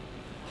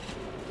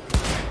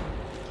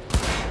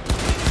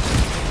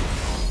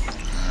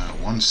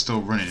 One's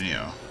still running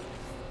here.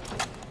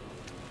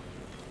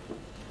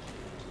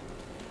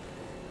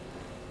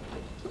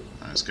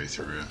 Right, let's go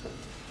through here.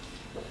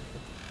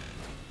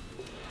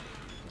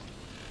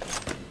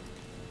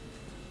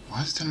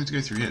 Why is it telling me to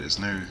go through here? There's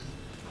no...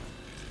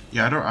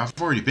 Yeah, I've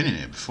already been in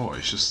here before.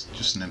 It's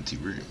just an empty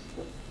room.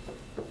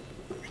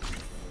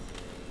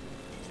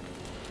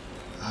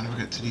 How do I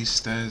get to these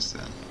stairs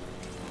then?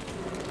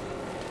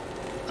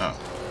 Oh.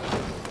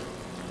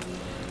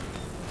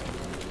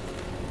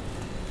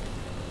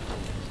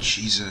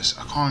 Jesus,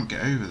 I can't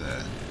get over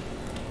there.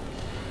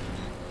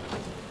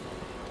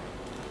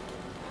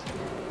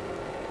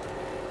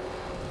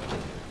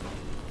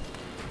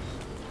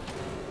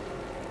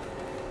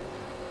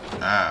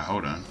 Ah,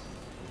 hold on.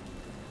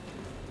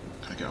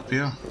 Can I get up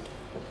here?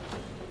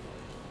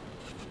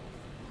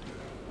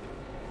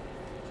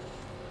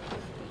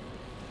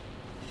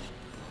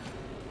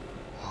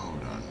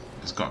 Hold on.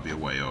 There's got to be a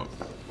way up.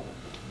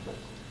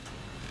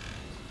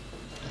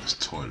 There's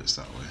toilets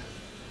that way.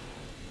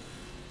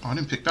 Oh, I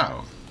didn't pick that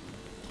up.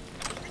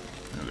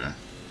 There we go.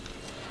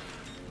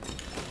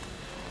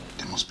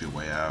 There must be a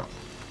way out.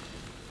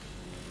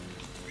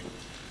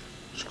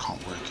 Just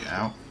can't work it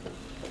out.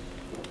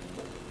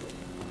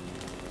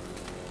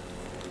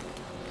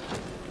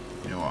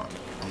 You know what?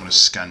 I'm going to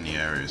scan the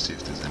area, see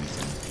if there's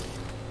anything.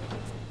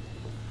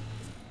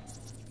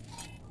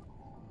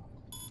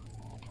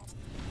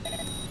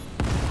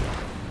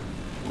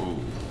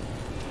 Ooh.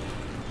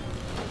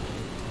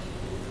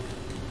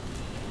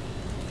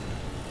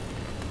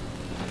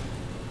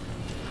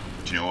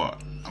 Do you know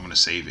what? I'm gonna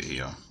save it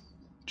here.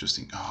 Just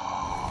think.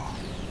 Oh,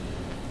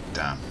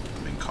 damn!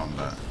 I'm in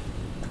combat.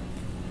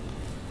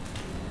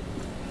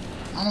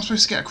 How am I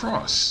supposed to get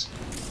across?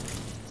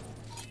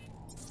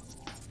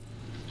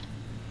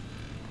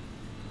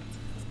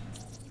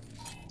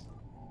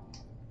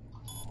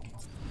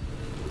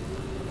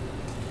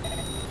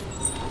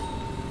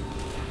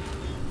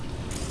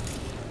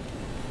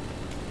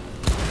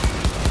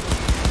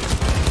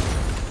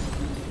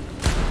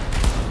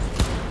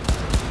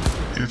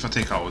 Maybe if I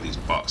take out all these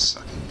bots,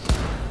 I can.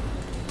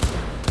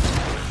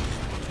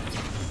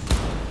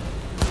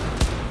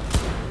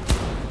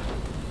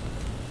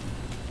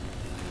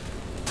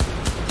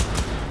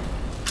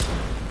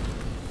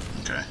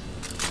 Okay.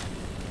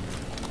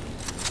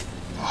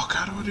 Fuck,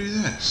 how do I do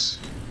this?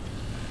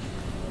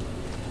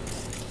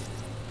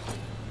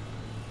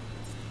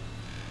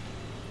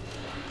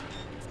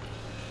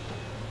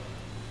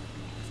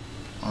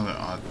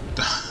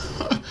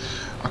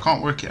 I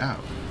can't work it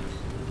out.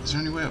 Is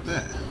there any way up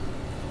there?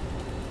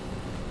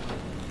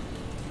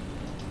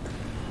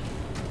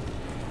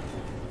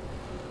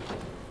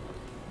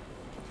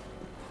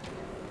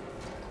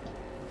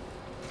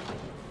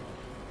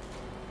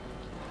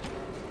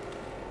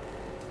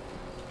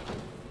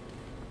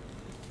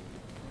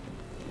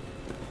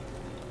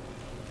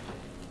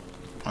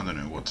 I don't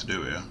know what to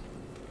do here.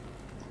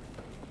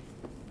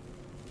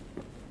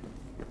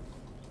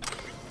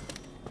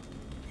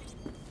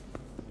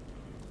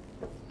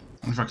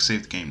 I wonder if I can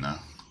save the game now.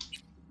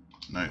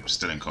 Nope,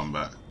 still in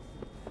combat.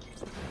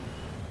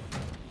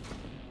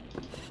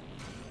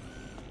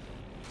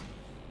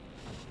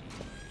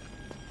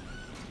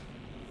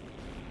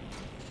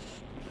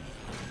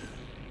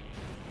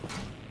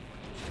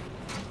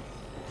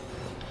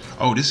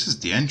 Oh, this is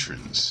the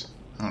entrance.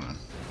 Hold on.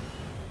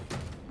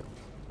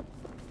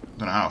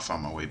 Don't know how I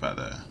found my way back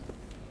there.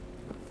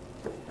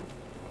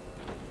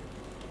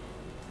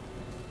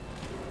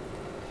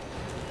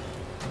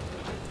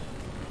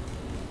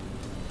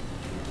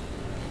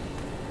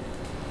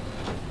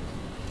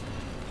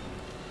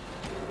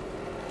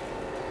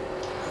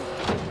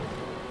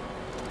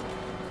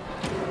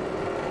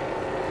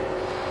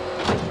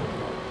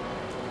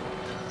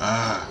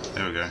 Ah,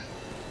 there we go.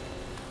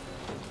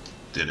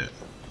 Did it.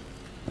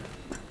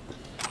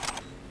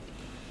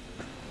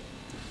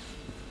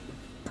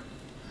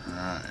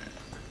 Alright.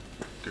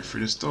 Go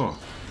through this door.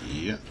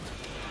 Yep.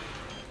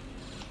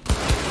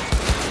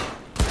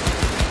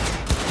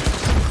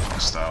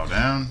 Style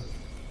down.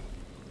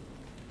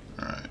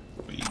 Alright,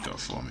 what you got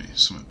for me?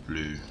 Something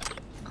blue,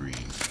 green,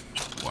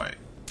 white.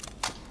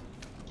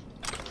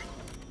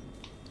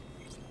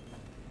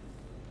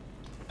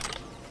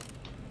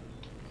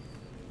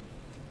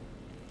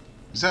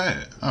 Is that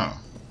it? Oh.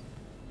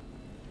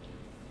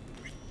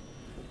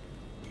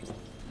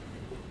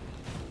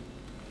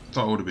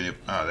 Thought it would have been.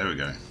 Ah, there we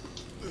go.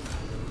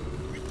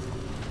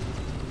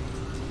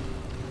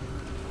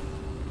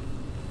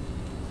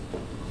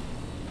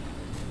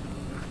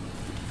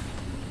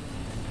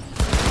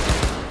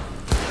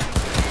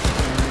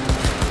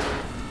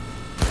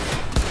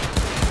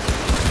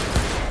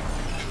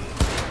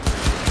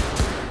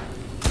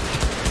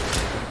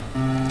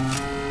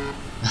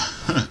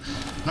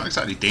 Not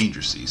exactly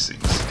dangerous, these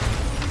things.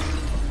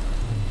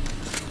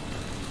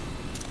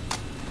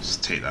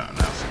 Just take that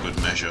now for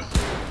good measure.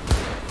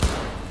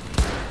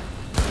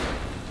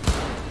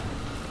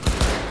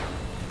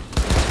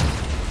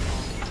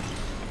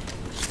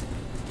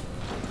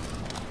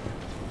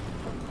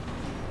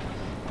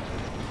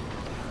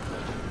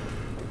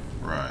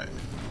 Right,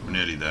 we're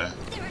nearly there.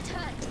 They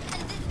returned,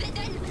 and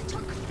then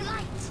took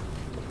flight.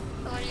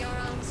 For your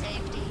own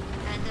safety,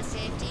 and the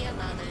safety of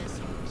others,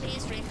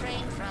 please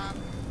refrain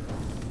from...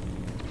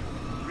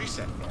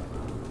 Reset.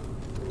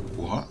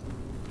 What?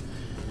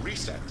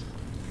 Reset.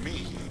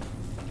 Me.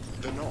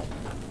 The knob.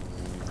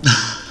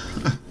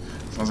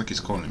 Sounds like he's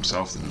calling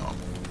himself the knob.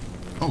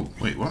 Oh,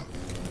 wait, what?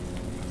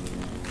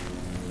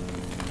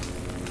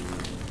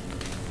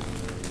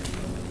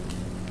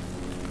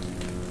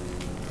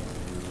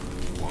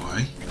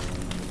 Why?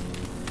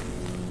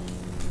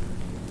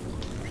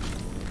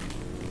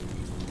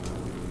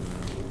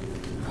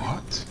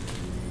 What?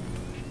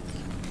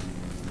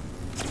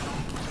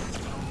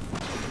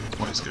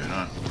 What is going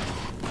on?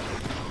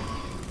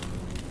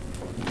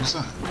 What was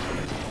that?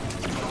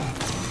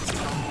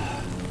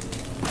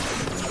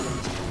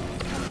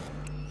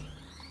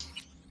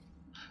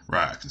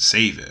 Right, I can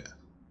save it.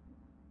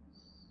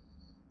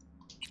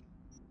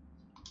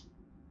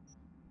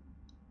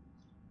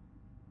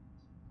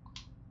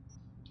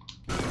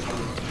 The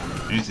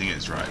only thing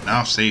is, right, now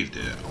I've saved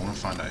it, I want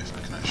to find out if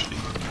I can actually...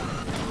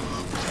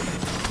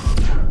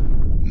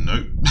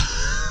 Nope.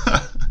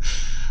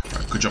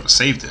 Right, good job I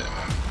saved it.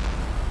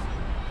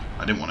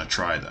 I didn't want to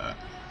try that,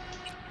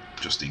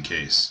 just in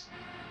case.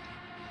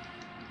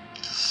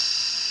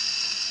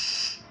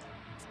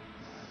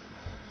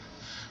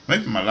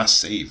 Maybe my last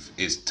save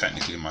is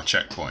technically my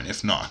checkpoint.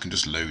 If not, I can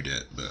just load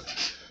it, but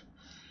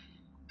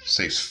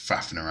saves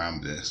faffing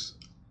around with this.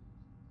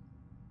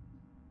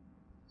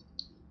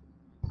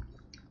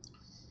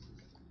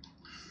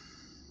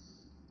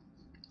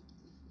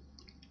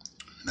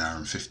 An hour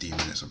and 15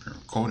 minutes. I've been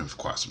recording for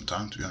quite some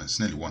time, to be honest.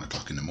 It's nearly 1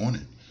 o'clock in the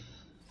morning.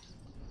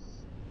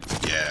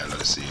 Yeah,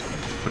 let's see.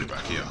 Put it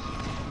back here.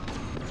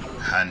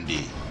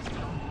 Handy.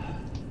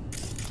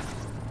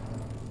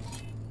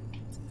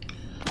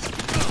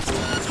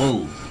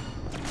 Oh.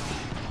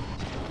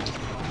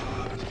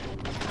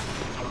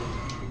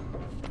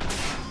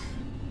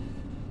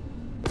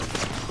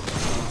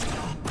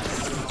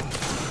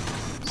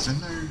 Is there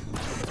no...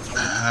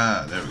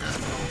 Ah, there we go.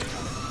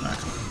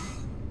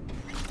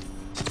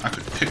 I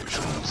could pick which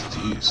ones to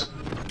use.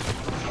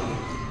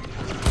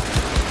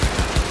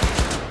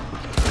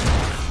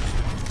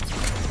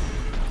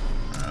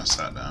 Alright, I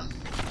sat down.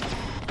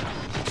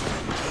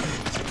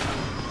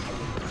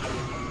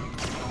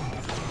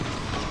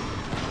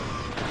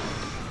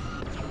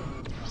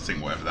 I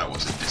think whatever that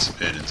was, it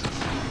disappeared into the...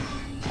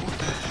 What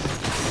the heck?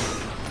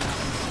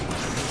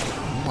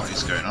 What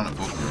is going on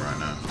above me right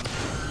now?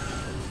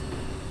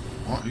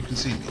 What? Who can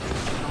see me?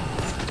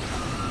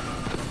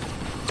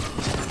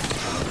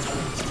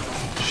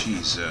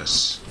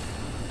 Jesus.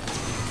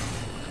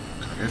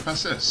 Can I go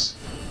past this?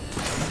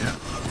 Yeah.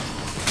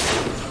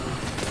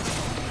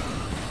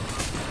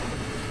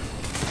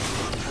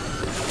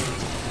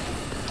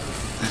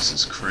 This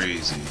is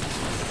crazy.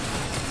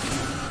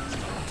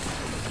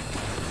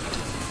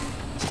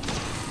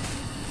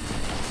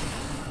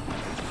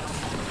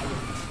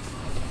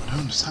 I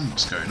don't understand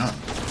what's going on.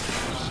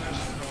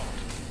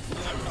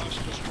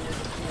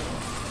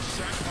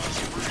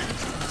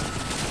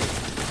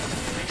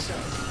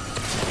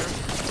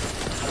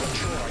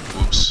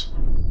 Whoops.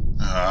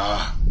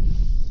 Ah.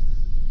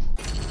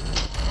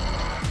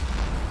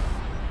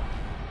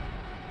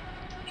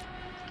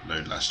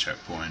 Load last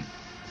checkpoint.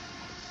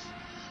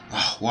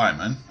 Oh, why,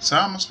 man? So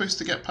how am I supposed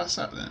to get past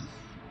that then?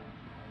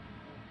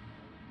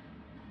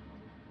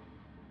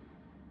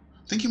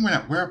 Thinking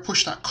where I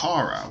pushed that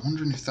car out,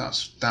 wondering if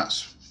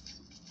that's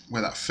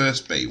where that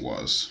first bay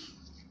was.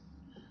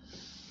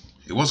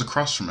 It was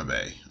across from a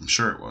bay. I'm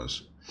sure it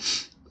was.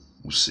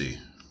 We'll see.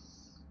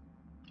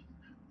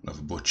 Love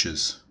a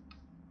butcher's.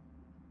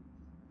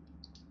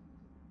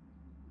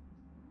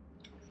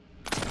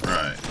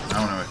 Right,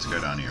 now I know where to go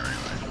down here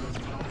anyway.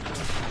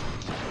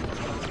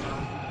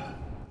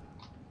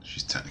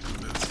 She's technical,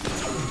 but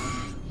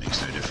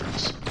makes no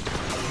difference.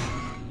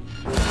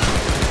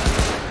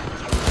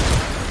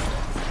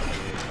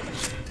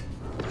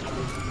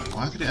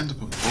 Why did it end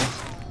up above?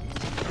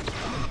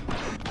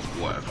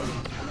 Whatever.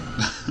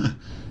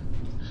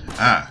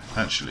 Ah,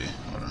 actually,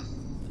 hold on.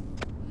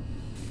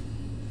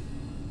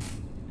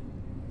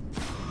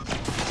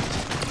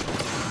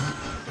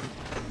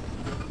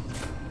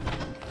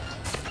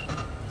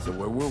 So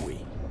where were we?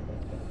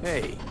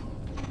 Hey,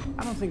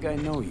 I don't think I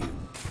know you.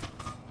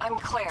 I'm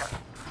Claire.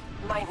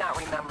 You might not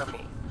remember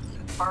me.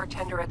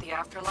 Bartender at the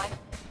Afterlife?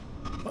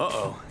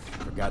 Uh-oh.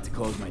 Forgot to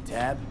close my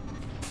tab?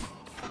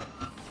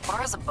 Bar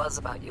has a buzz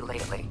about you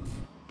lately.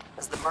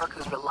 As the merc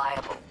who's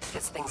reliable,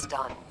 gets things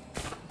done.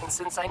 And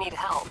since I need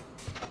help...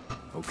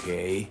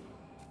 Okay.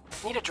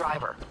 Need a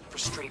driver for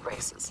street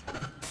races.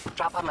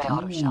 Drop by my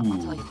auto shop, I'll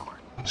tell you more.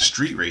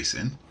 Street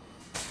racing?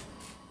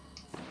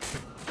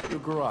 Your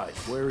garage,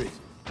 where is it?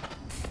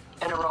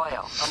 In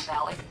Arroyo, on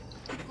Valley.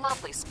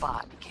 Lovely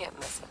spot, can't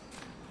miss it.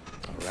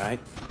 Alright,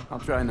 I'll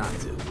try not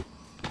to.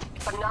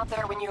 If I'm not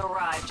there when you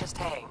arrive, just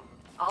hang.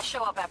 I'll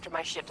show up after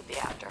my shift at the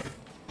after.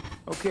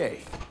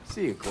 Okay,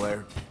 see you,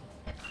 Claire.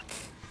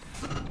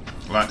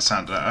 I like the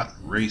sound of that.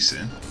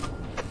 Racing.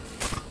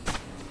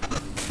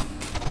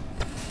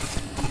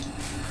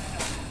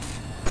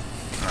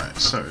 Alright,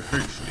 so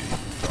hopefully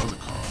the other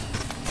car.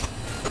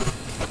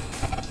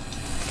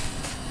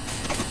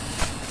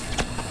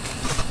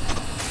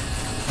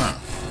 Oh,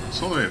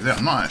 it's all the way over there.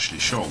 I'm not actually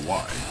sure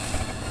why.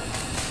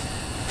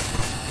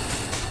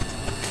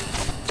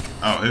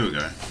 Oh, here we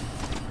go.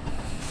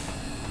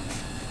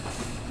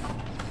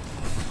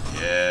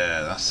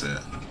 Yeah, that's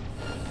it.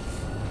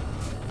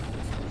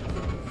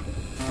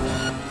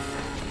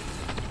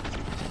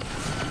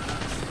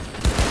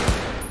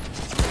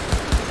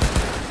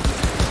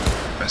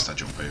 Best I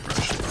jump over,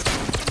 actually.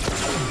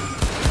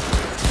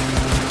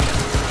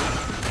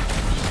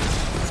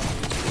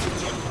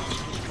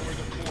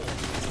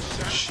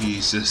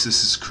 Jesus,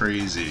 this is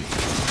crazy.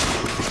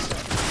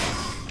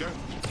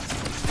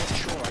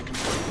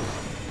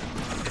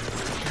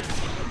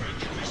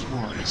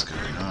 What is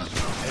going on?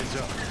 Heads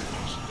up.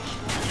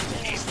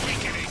 He's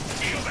weakening.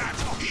 Feel that?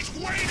 He's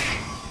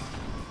waiting.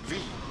 V,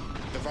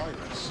 the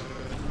virus.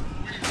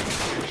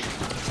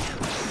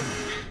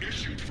 We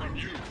issued from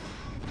you.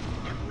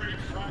 A great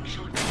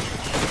fracture.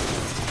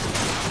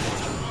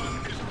 One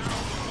is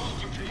now the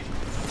multitude.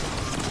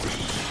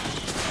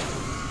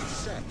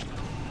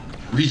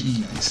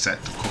 Reset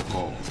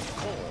Coco.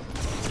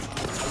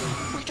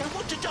 We don't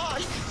want to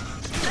die.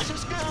 Let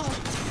us go.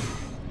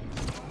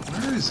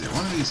 Where is it?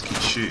 One of these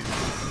keeps shooting.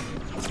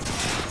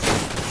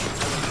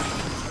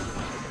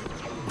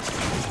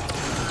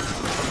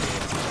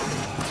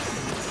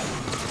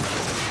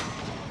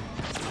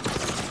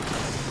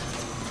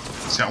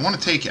 See, I want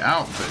to take it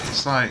out, but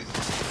it's like...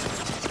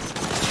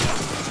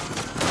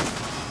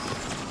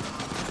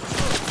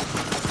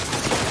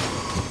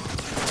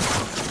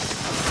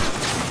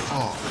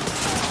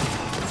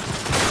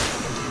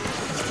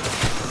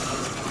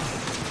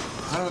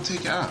 How do I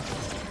take it out?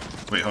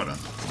 Wait, hold on.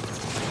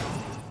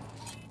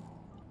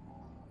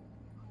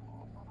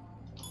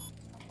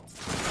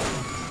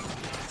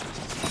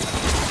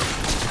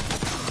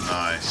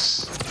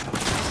 Nice.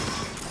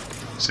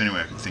 It's the only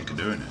way I can think of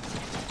doing it.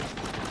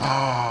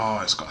 Oh,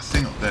 it's got a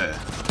thing up there.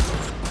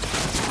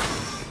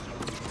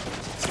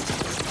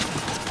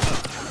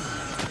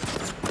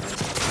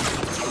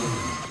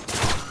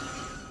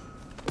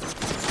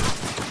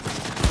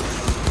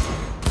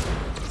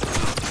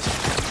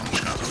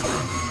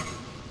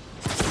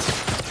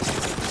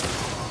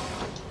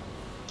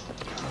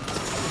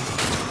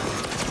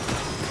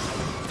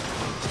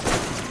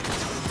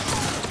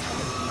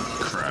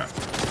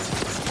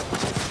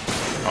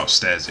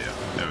 Stairs here.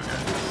 There we go.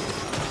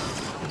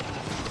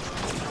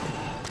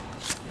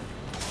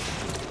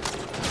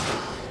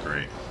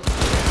 Great.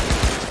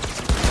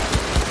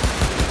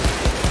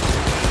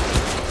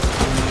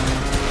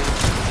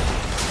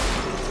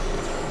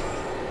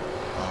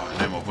 Oh,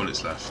 no more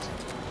bullets left.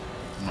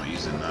 I'm not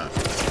using that.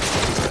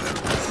 There we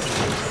go.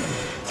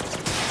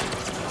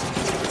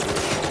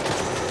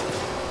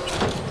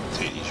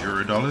 Take these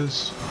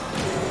Eurodollars.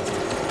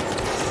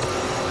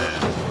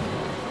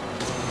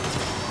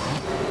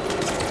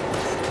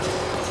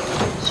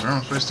 Where am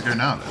I supposed to go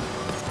now then?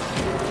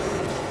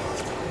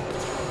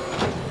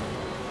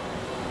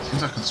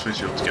 Seems like I'm supposed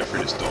to be able to get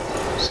through this door.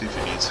 See if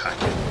it needs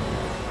hacking.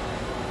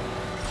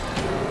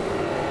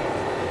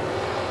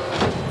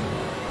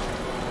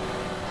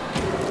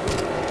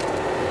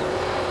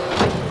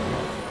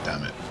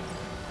 Damn it.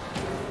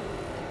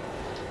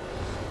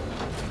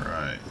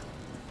 Right.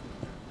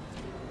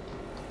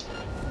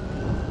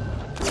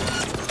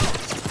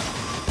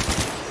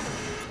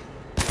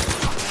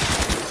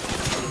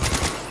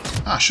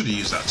 I should have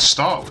used that to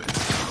start with.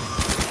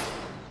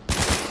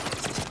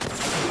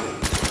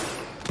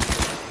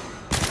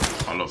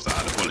 I love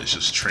that. The bullets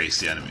just trace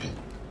the enemy.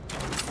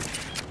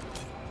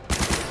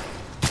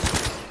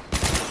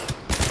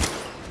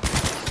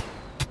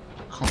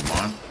 Come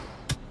on.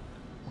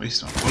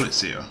 Wasting my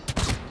bullets here.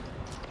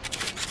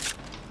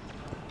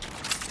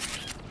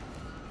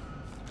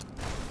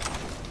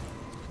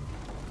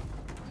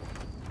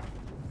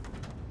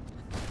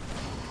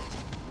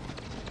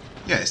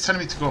 Yeah, it's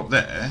telling me to go up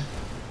there.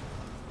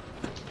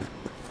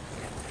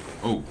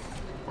 Oh,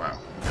 wow.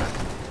 Okay.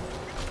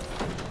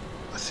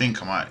 I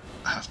think I might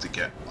have to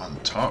get on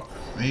top,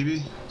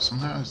 maybe?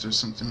 Somehow? Is there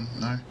something?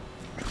 No?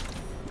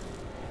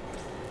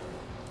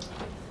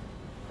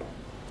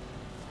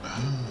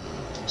 Oh,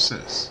 what's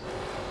this?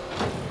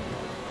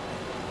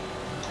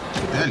 I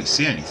can barely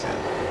see anything.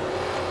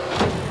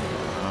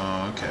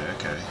 Oh, okay,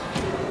 okay.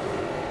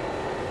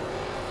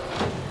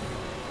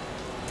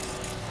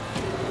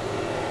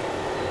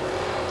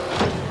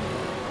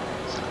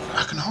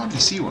 I can hardly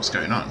see what's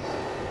going on.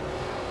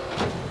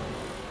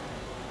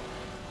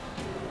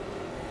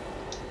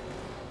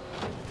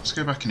 Let's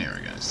go back in here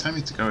again. It's telling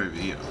me to go over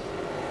here.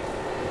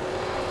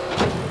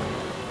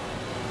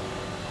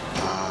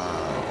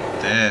 Ah,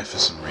 there for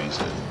some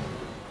reason.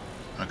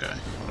 Okay,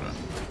 hold on.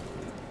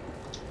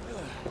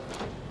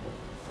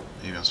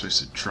 Maybe I'm supposed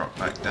to drop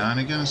back down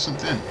again or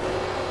something?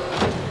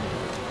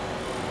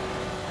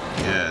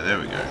 Yeah, there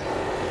we go.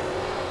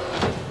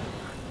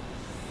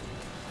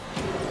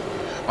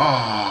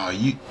 Ah,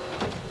 you...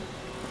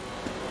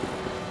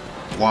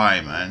 Why,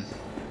 man?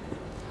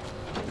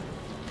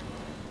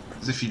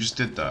 As if you just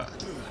did that.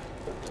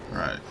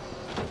 Right.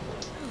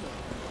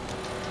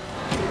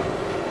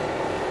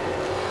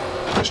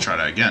 Let's try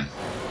that again.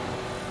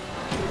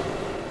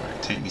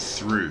 Right, take me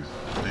through.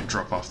 Don't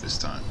drop off this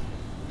time.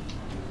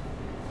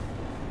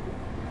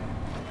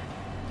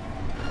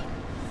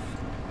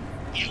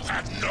 You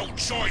have no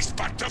choice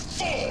but to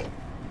fall!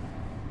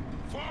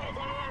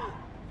 Father!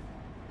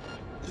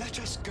 Let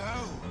us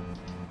go.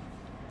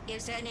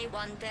 Is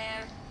anyone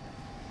there?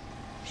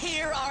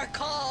 Hear our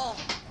call!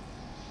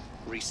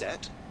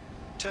 Reset.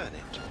 Turn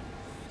it.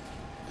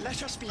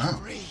 Let us be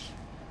free.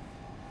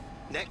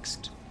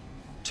 Next.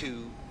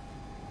 To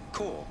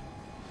core.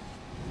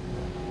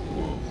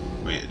 Whoa.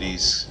 Wait,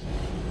 these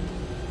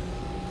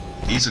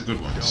are good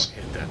ones.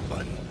 Don't hit that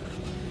button.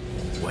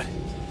 What?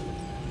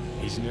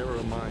 He's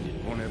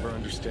narrow-minded, won't ever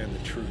understand the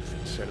truth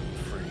and set him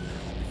free.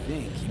 I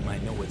think he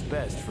might know what's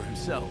best for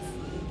himself.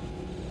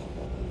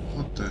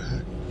 What the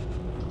heck?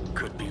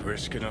 Could be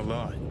risking a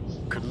lot.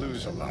 Could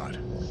lose a lot.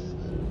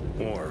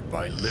 Or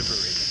by liberating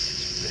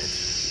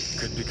his bit,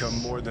 could become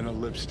more than a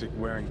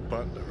lipstick-wearing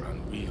butler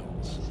on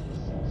wheels.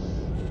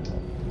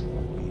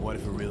 And what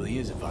if it really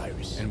is a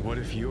virus? And what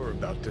if you're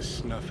about to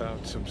snuff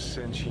out some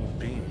sentient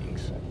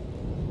beings?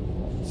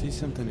 See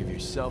something of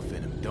yourself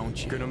in him,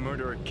 don't you? Gonna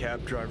murder a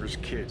cab driver's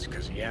kids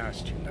because he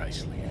asked you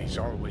nicely, and he's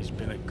always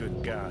been a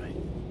good guy.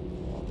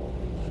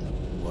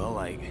 Well,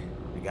 I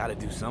gotta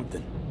do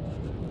something.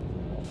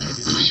 If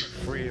you don't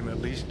free him, at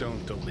least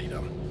don't delete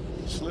him.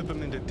 Slip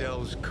him into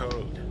Dell's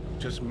code.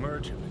 Just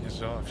merge him in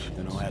his offshoots.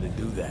 Don't know how to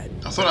do that.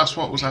 I thought that's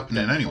what was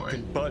happening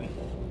anyway. Button.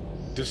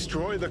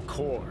 Destroy the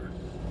core.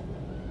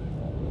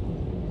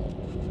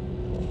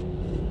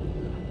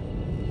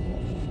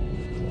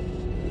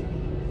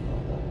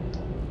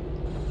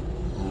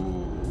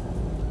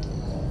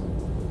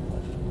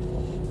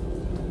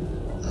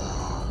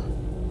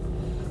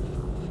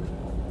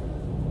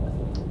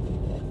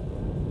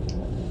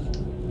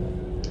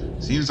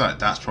 Seems like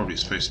that's probably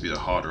supposed to be the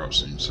harder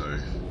option, so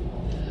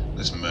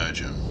let's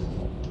merge them.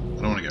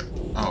 I don't want to go.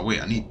 Oh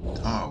wait, I need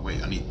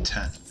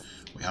 10.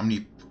 Wait, how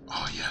many?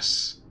 Oh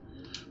yes.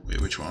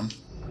 Wait, which one?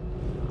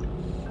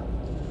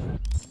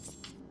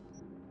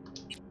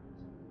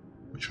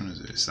 Which one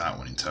is it? It's that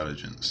one,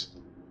 intelligence.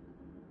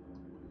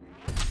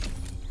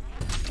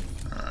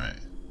 Alright.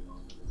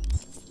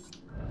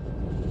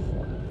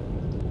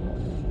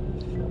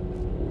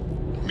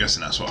 I'm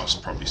guessing that's what I was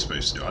probably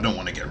supposed to do. I don't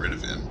want to get rid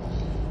of him.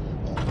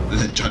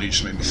 Then Johnny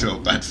just made me feel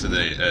bad for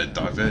the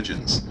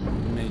divergence.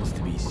 Remains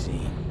to be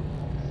seen.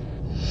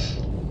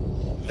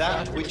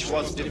 That which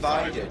was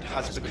divided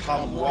has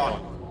become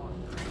one.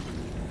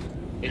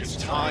 It's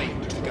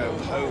time to go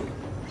home.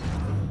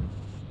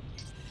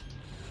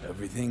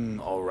 Everything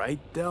all right,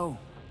 though?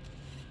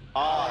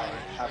 I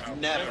have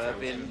never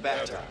been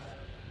better.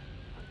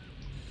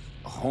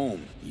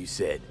 Home, you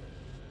said.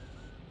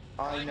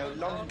 I no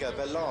longer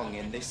belong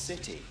in this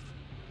city.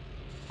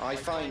 I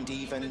find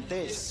even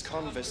this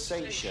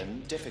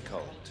conversation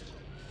difficult.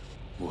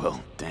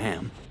 Well,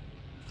 damn.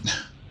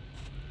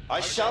 I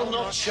shall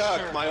not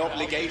shirk my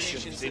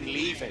obligations in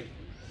leaving.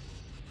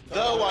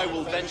 Though I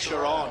will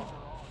venture on,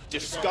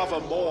 discover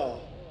more,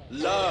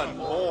 learn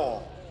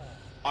more,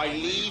 I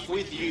leave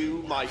with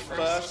you my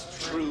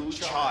first true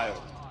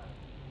child.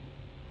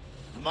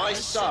 My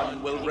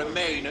son will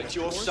remain at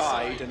your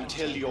side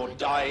until your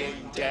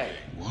dying day.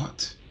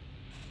 What?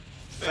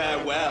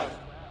 Farewell.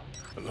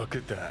 Look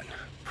at that.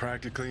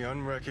 Practically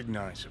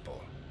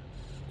unrecognizable.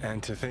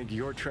 And to think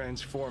you're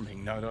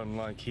transforming not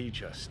unlike he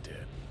just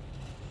did.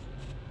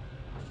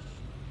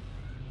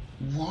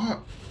 What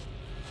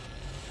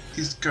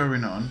is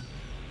going on?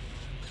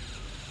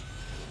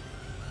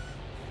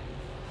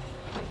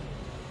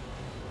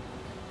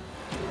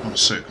 I'm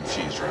so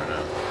confused right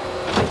now.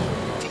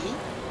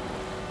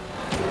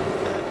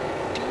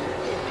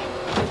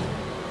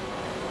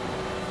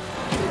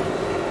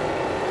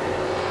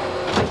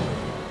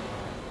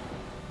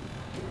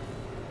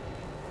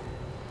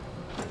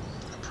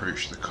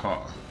 Approach the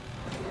car.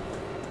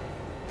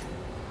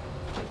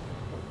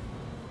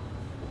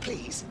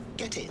 Please,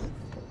 get in.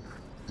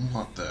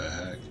 What the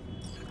heck?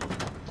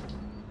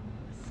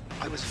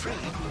 I was afraid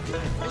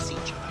we'd miss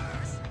each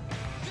other.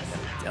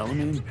 Tell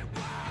him.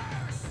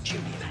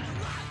 Julian,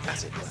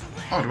 as it were.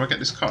 Oh, do I get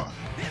this car?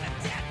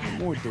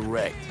 More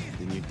direct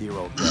than your dear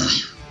old dad.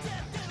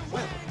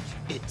 Well,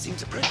 it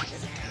seems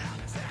appropriate,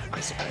 I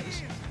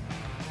suppose.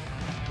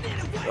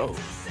 Oh,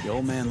 the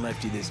old man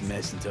left you this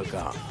mess and took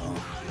off, huh?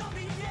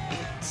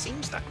 It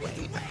seems that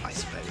way, I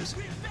suppose.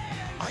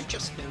 I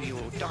just know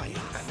you're dying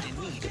and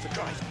in need of a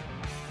driver.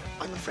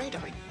 I'm afraid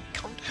I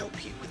can't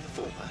help you with the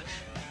former.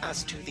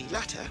 As to the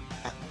latter,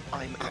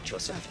 I'm at your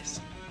service.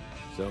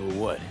 So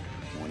what?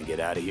 Want to get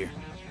out of here?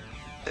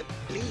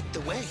 Lead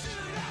the way.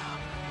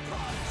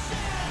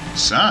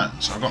 Son,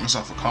 so I got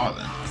myself a car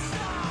then.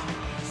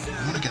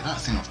 I want to get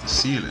that thing off the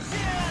ceiling.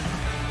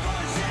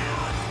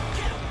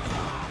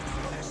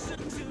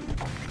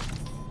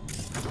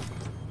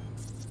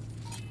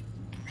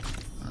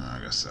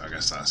 I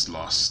guess that's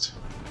lost.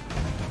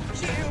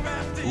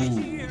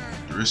 Ooh,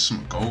 there is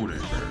some gold in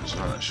there as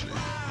well, actually.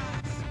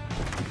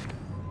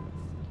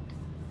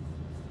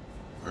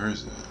 Where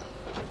is it?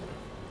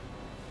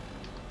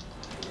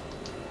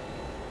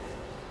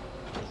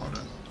 Hold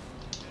on.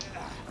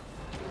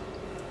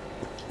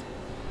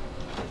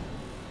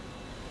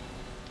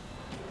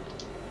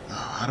 Oh,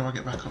 how do I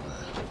get back up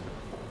there?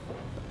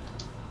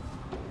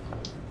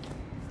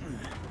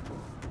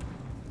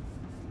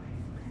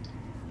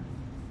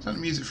 Is that the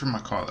music from my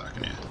car that I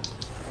can hear?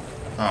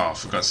 Oh,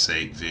 for God's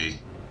sake, V.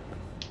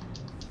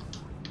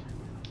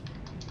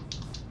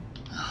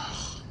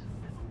 Oh,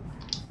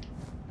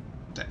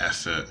 the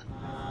effort.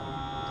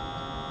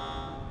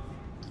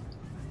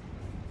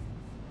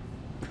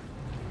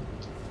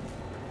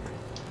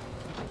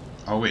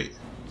 Oh wait,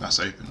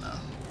 that's open now.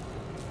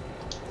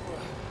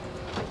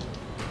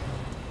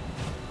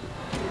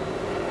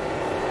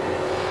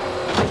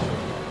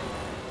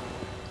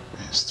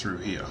 It's through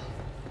here.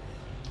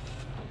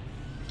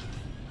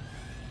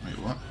 Wait,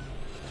 what?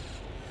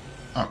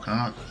 Oh, can I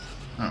not?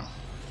 Oh.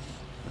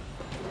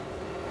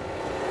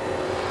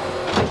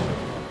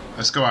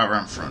 Let's go out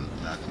around front,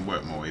 and I can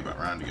work my way back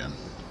around again.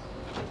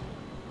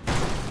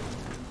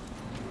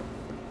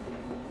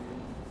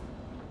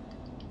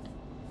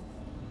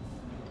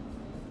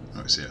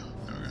 Oh, it's here.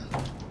 There we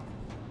go.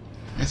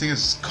 Anything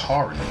is this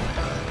car in the way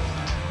there.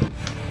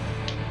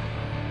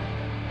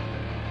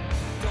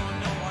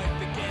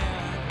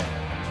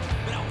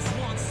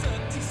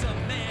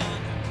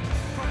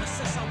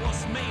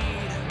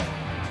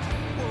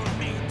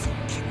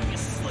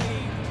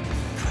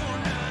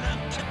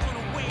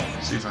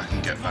 See if I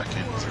can get back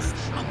in through the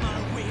front.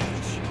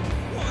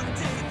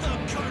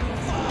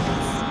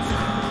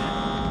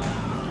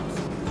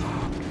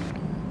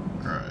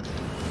 Right.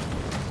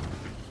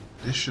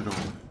 This should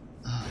all...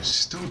 Oh, it's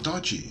still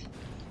dodgy.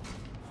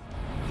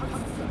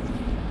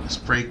 Let's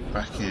break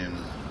back in.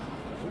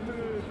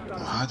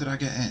 Oh, how did I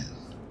get in?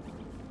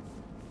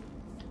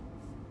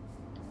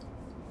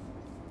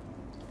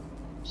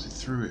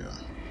 through here.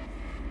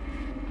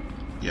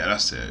 Yeah,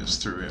 that's it. It's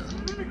through here.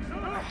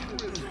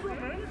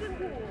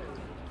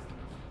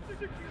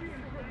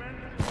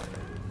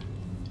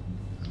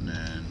 And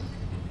then,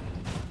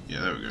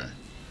 yeah, there we go.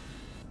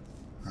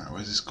 Alright,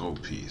 where's this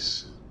gold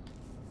piece?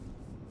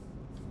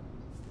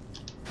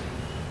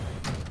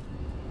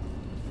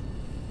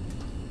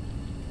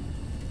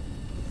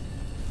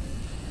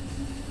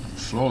 The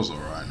floor's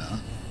alright now.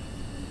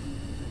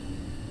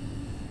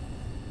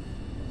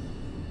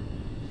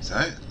 Is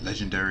that it?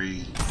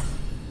 Legendary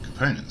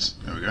components.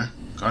 There we go.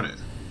 Got it.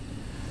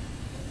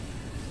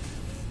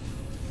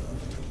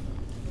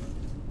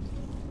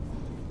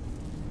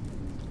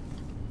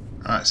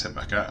 Alright, let's head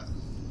back out.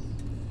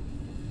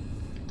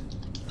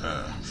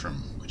 From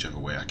whichever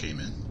way I came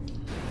in.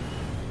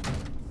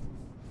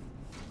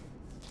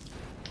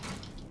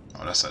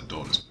 Oh, that's that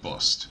door that's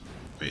bust.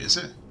 Wait, is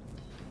it?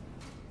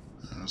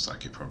 It looks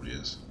like it probably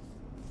is.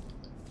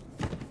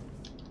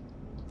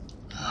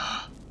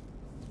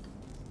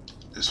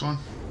 This one?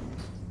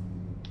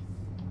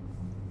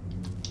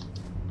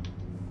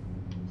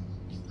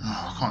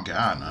 Oh, I can't get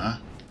out now.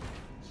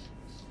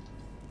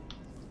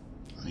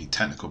 I need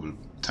technical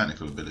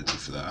ability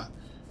for that.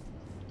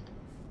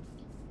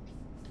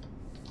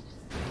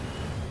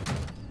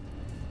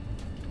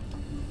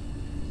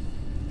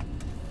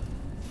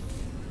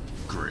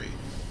 Great.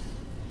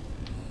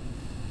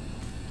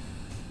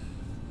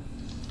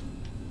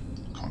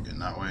 Can't get in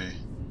that way.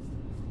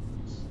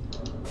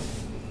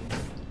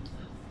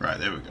 Right,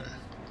 there we go.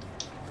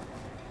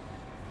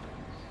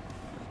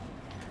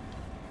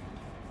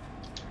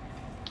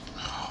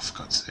 Oh, for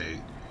God's sake.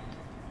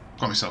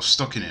 Got myself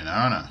stuck in it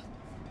now, haven't I?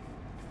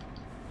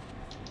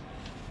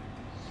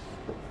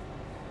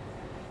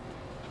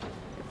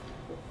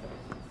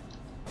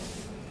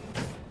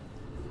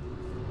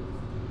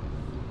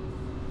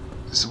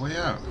 This is the way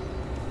out.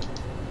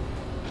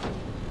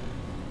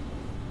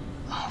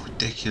 Oh,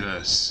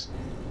 ridiculous.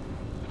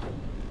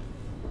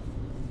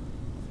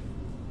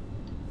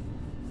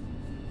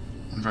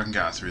 I wonder if I can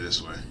get out through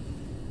this way.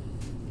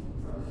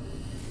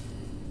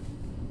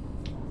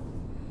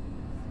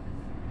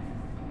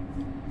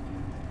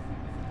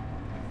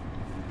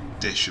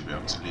 This should be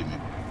able to leave me.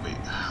 Wait,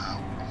 how?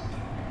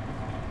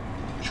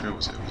 Which way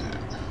was it? Was it?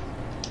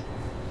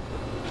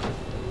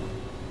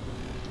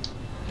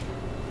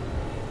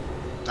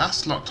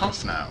 That's locked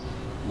off now.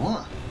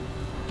 What?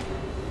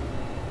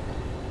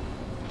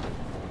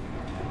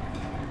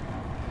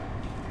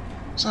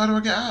 So how do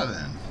I get out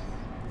then?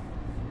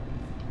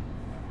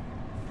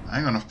 I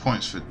ain't got enough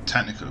points for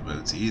technical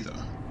ability either.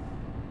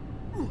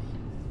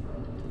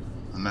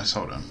 Unless,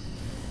 hold on.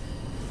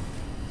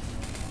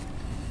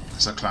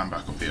 Let's climb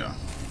back up here.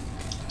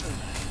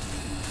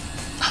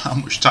 How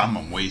much time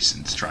I'm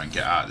wasting to try and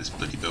get out of this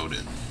bloody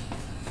building.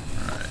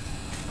 Alright.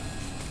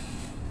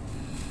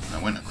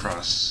 I went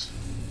across.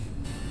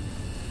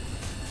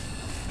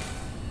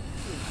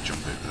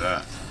 Jump over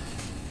that.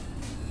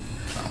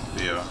 Climb up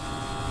here.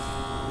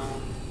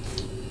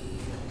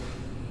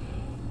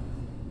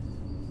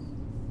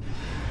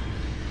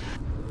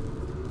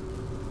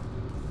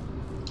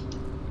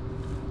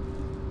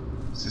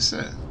 Is this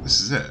it?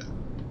 This is it.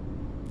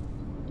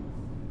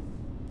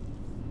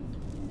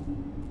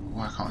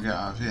 Why can't I get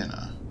out of here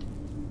now?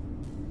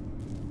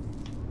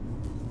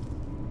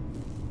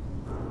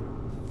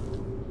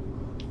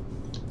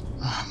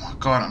 Oh my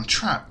god, I'm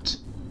trapped.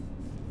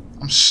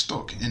 I'm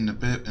stuck in the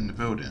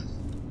building.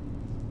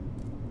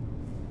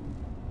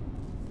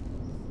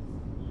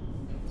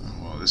 Oh,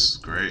 well, this is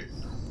great.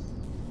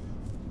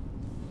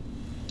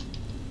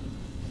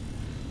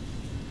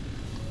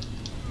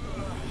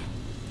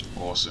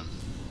 Awesome.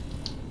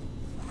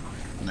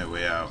 No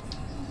way out.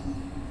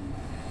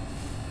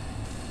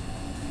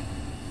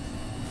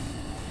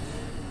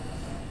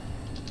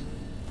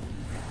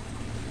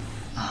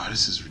 Oh,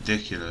 this is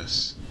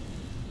ridiculous.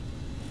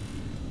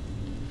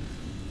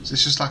 Is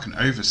this just like an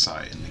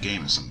oversight in the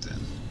game or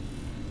something?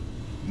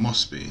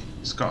 Must be.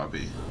 It's gotta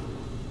be.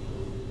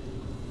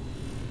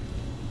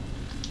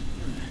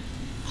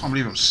 Can't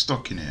believe I'm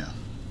stuck in here.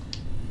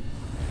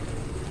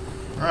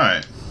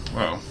 Right.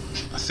 Well,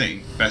 I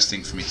think best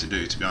thing for me to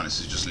do, to be honest,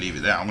 is just leave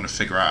it there. I'm going to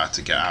figure out how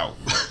to get out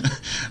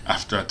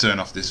after I turn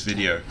off this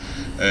video.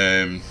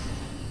 Let me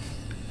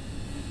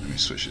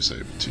switch this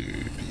over to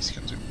PC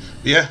Cam Zoom.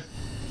 But yeah,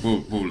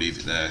 we'll leave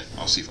it there.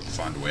 I'll see if I can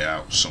find a way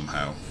out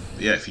somehow.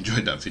 But yeah, if you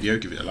enjoyed that video,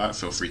 give it a like.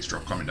 Feel free to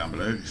drop a comment down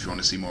below. If you want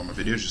to see more of my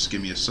videos, just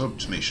give me a sub.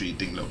 Just make sure you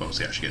ding the little bell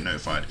so you actually get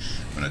notified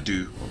when I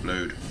do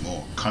upload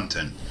more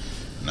content.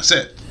 And that's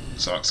it.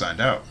 Sark signed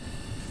out.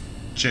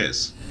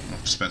 Cheers. I'll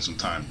have to spend some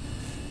time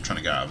trying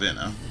to get out of here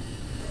now.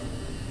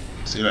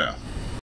 See you later.